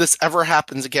any of this ever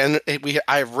happens again,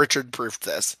 I have Richard proofed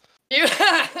this.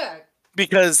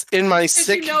 because in my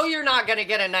sick, you know you're not going to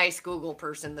get a nice Google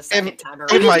person the second time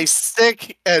around. In my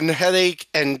sick and headache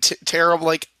and terrible,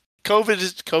 like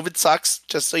COVID sucks.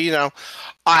 Just so you know,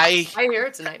 I hear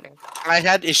it's a nightmare. I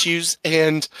had issues,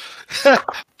 and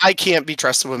I can't be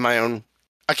trusted with my own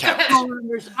account.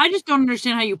 I just don't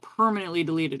understand how you permanently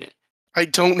deleted it. I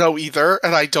don't know either,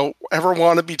 and I don't ever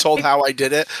want to be told how I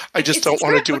did it. I just don't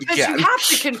want to do it again. You have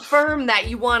to confirm that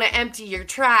you want to empty your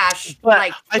trash. But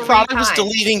like I thought I was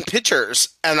deleting pictures,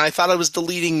 and I thought I was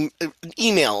deleting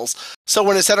emails. So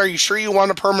when it said, "Are you sure you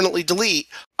want to permanently delete?"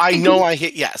 I know I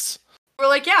hit yes. We're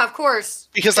like, yeah, of course.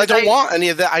 Because I don't want any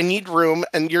of that. I need room,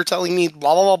 and you're telling me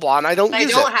blah blah blah blah, and I don't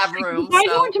use it. I don't have room. If I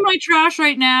go into my trash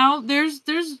right now, there's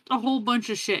a whole bunch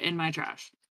of shit in my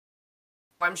trash.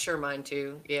 I'm sure mine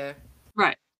too. Yeah.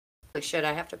 Right. Holy shit,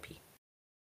 I have to pee.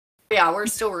 Yeah, we're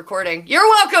still recording. You're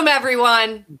welcome,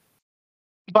 everyone.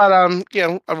 But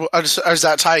you know, is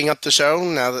that tying up the show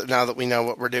now that we know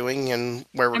what we're doing and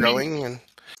where we're going and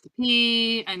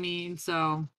pee? I mean,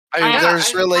 so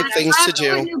there's really things to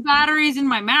do. New batteries in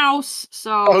my mouse,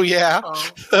 so. Oh yeah.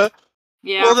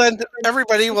 Yeah. Well then,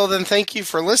 everybody. Well then, thank you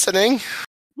for listening.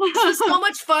 This is so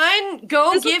much fun.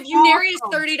 Go give Unarius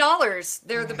 $30.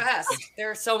 They're the best.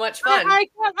 They're so much fun. I kind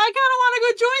of want to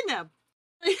go join them.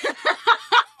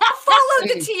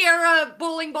 Follow the tiara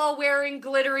bowling ball wearing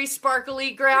glittery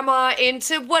sparkly grandma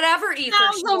into whatever ether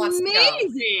she wants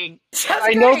amazing. To go.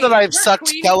 I know that I've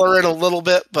sucked Keller in a little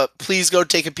bit, but please go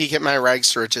take a peek at my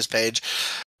Rags to Riches page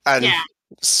and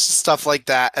stuff like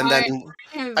that. And then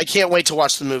I can't wait to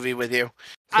watch the movie with you.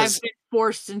 I've been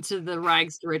forced into the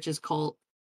Rags to Riches cult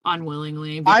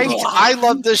unwillingly. I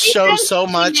love this show so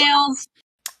much.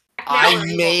 I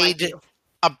made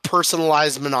a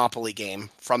personalized Monopoly game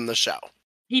from the show.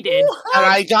 He did. And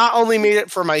I not only made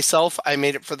it for myself, I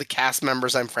made it for the cast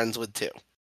members I'm friends with too.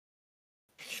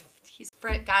 He's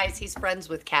friends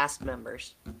with cast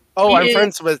members. Oh, I'm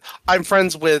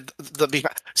friends with the.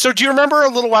 So do you remember a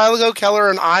little while ago,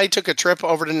 Keller and I took a trip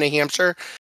over to New Hampshire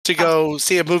to go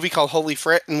see a movie called Holy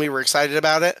Frit, and we were excited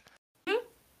about it?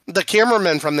 The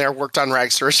cameraman from there worked on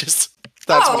Rags to Riches.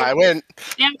 That's why I went.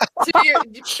 Yeah. So you're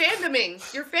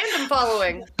fandoming. You're fandom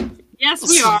following. Yes,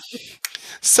 we are.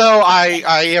 So I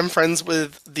am friends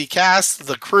with the cast,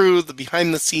 the crew, the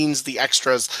behind the scenes, the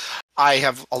extras. I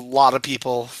have a lot of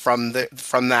people from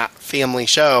that family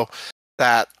show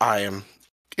that I am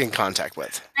in contact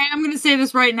with. I'm going to say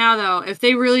this right now, though. If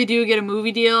they really do get a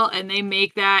movie deal and they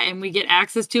make that and we get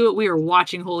access to it, we are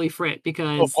watching Holy Frit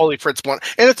because... Holy Frit's one.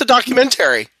 And it's a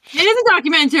documentary. It is a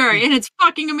documentary, and it's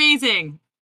fucking amazing.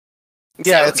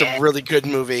 Yeah, it's a really good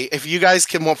movie. If you guys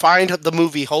can find the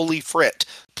movie Holy Frit,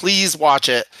 please watch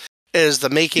it. It is the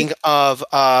making of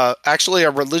actually a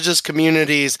religious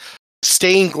community's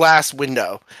stained glass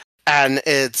window. And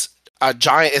it's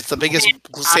the biggest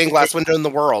stained glass window in the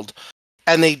world.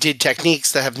 And they did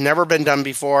techniques that have never been done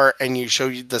before, and you show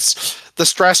you the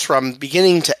stress from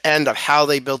beginning to end of how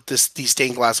they built these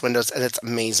stained glass windows, and it's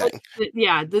amazing.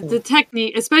 Yeah, the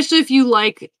technique, especially if you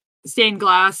like stained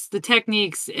glass, the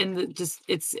techniques and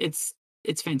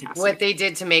it's fantastic. What they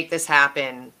did to make this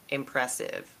happen,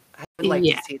 impressive. I would like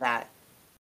to see that.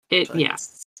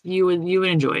 Yes, you would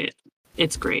enjoy it.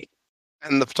 It's great.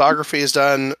 And the photography is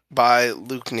done by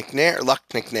Luck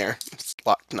Nicknair. It's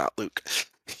Luck, not Luke.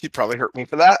 He'd probably hurt me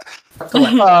for that.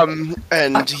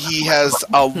 And he has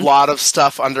a lot of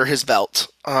stuff under his belt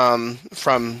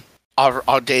from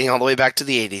dating all the way back to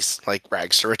the 80s, like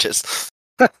Rags to Riches.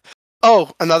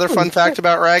 Oh, another fun fact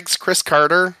about Rags, Chris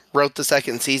Carter wrote the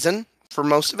second season for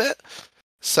most of it.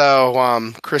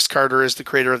 So Chris Carter is the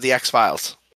creator of The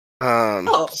X-Files.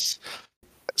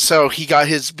 So he got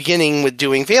his beginning with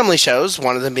doing family shows,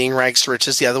 one of them being Rags to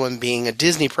Riches, the other one being a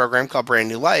Disney program called Brand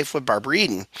New Life with Barbara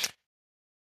Eden.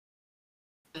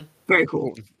 Very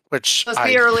cool. Which must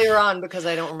be earlier on because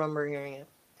I don't remember hearing it.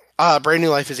 Brand New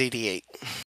Life is 88.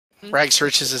 Rags to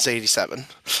Riches is 87.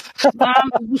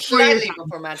 Slightly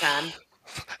before my time.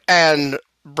 And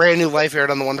Brand New Life aired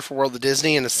on The Wonderful World of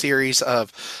Disney in a series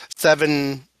of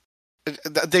 7.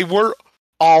 They were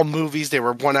all movies. They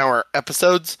were 1-hour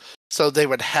episodes. So there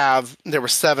were 7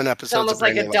 episodes. It's almost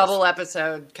like a double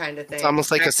episode kind of thing. It's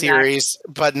almost like a series,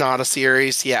 but not a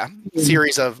series. Yeah.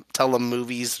 Series of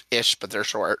telemovies-ish, but they're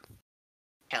short.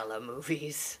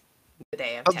 Telemovies.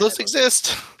 Those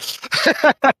exist.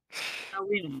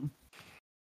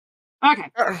 Okay.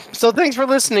 So thanks for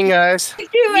listening, guys. Thank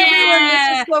you, everyone.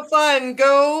 This was so fun.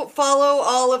 Go follow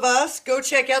all of us. Go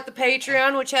check out the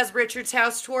Patreon, which has Richard's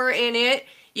house tour in it.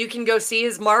 You can go see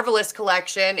his marvelous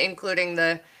collection, including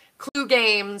the Clue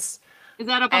games. Is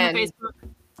that up on the Facebook?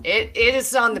 It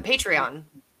is on the Patreon.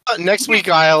 Next week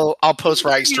I'll post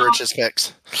Rags to Riches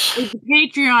pics. It's the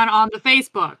Patreon on the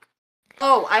Facebook.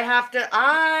 Oh, I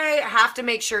have to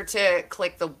make sure to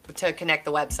to connect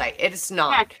the website. It's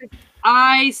not. Yeah,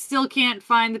 I still can't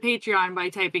find the Patreon by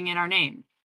typing in our name.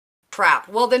 Crap.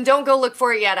 Well, then don't go look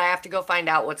for it yet. I have to go find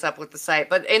out what's up with the site.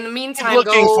 But in the meantime,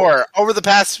 looking for it over the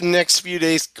past next few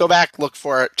days. Go back, look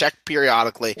for it, check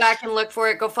periodically. Back and look for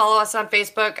it. Go follow us on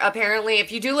Facebook. Apparently, if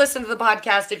you do listen to the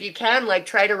podcast, if you can,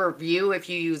 try to review if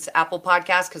you use Apple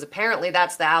Podcasts, because apparently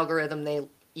that's the algorithm they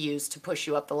use to push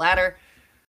you up the ladder.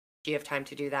 If you have time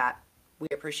to do that, we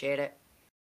appreciate it.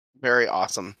 Very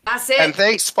awesome. That's it. And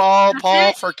thanks, Paul,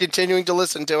 for continuing to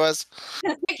listen to us.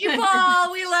 Thank you,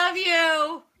 Paul. We love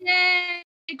you. Yay!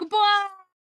 Goodbye.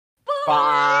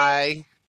 Bye.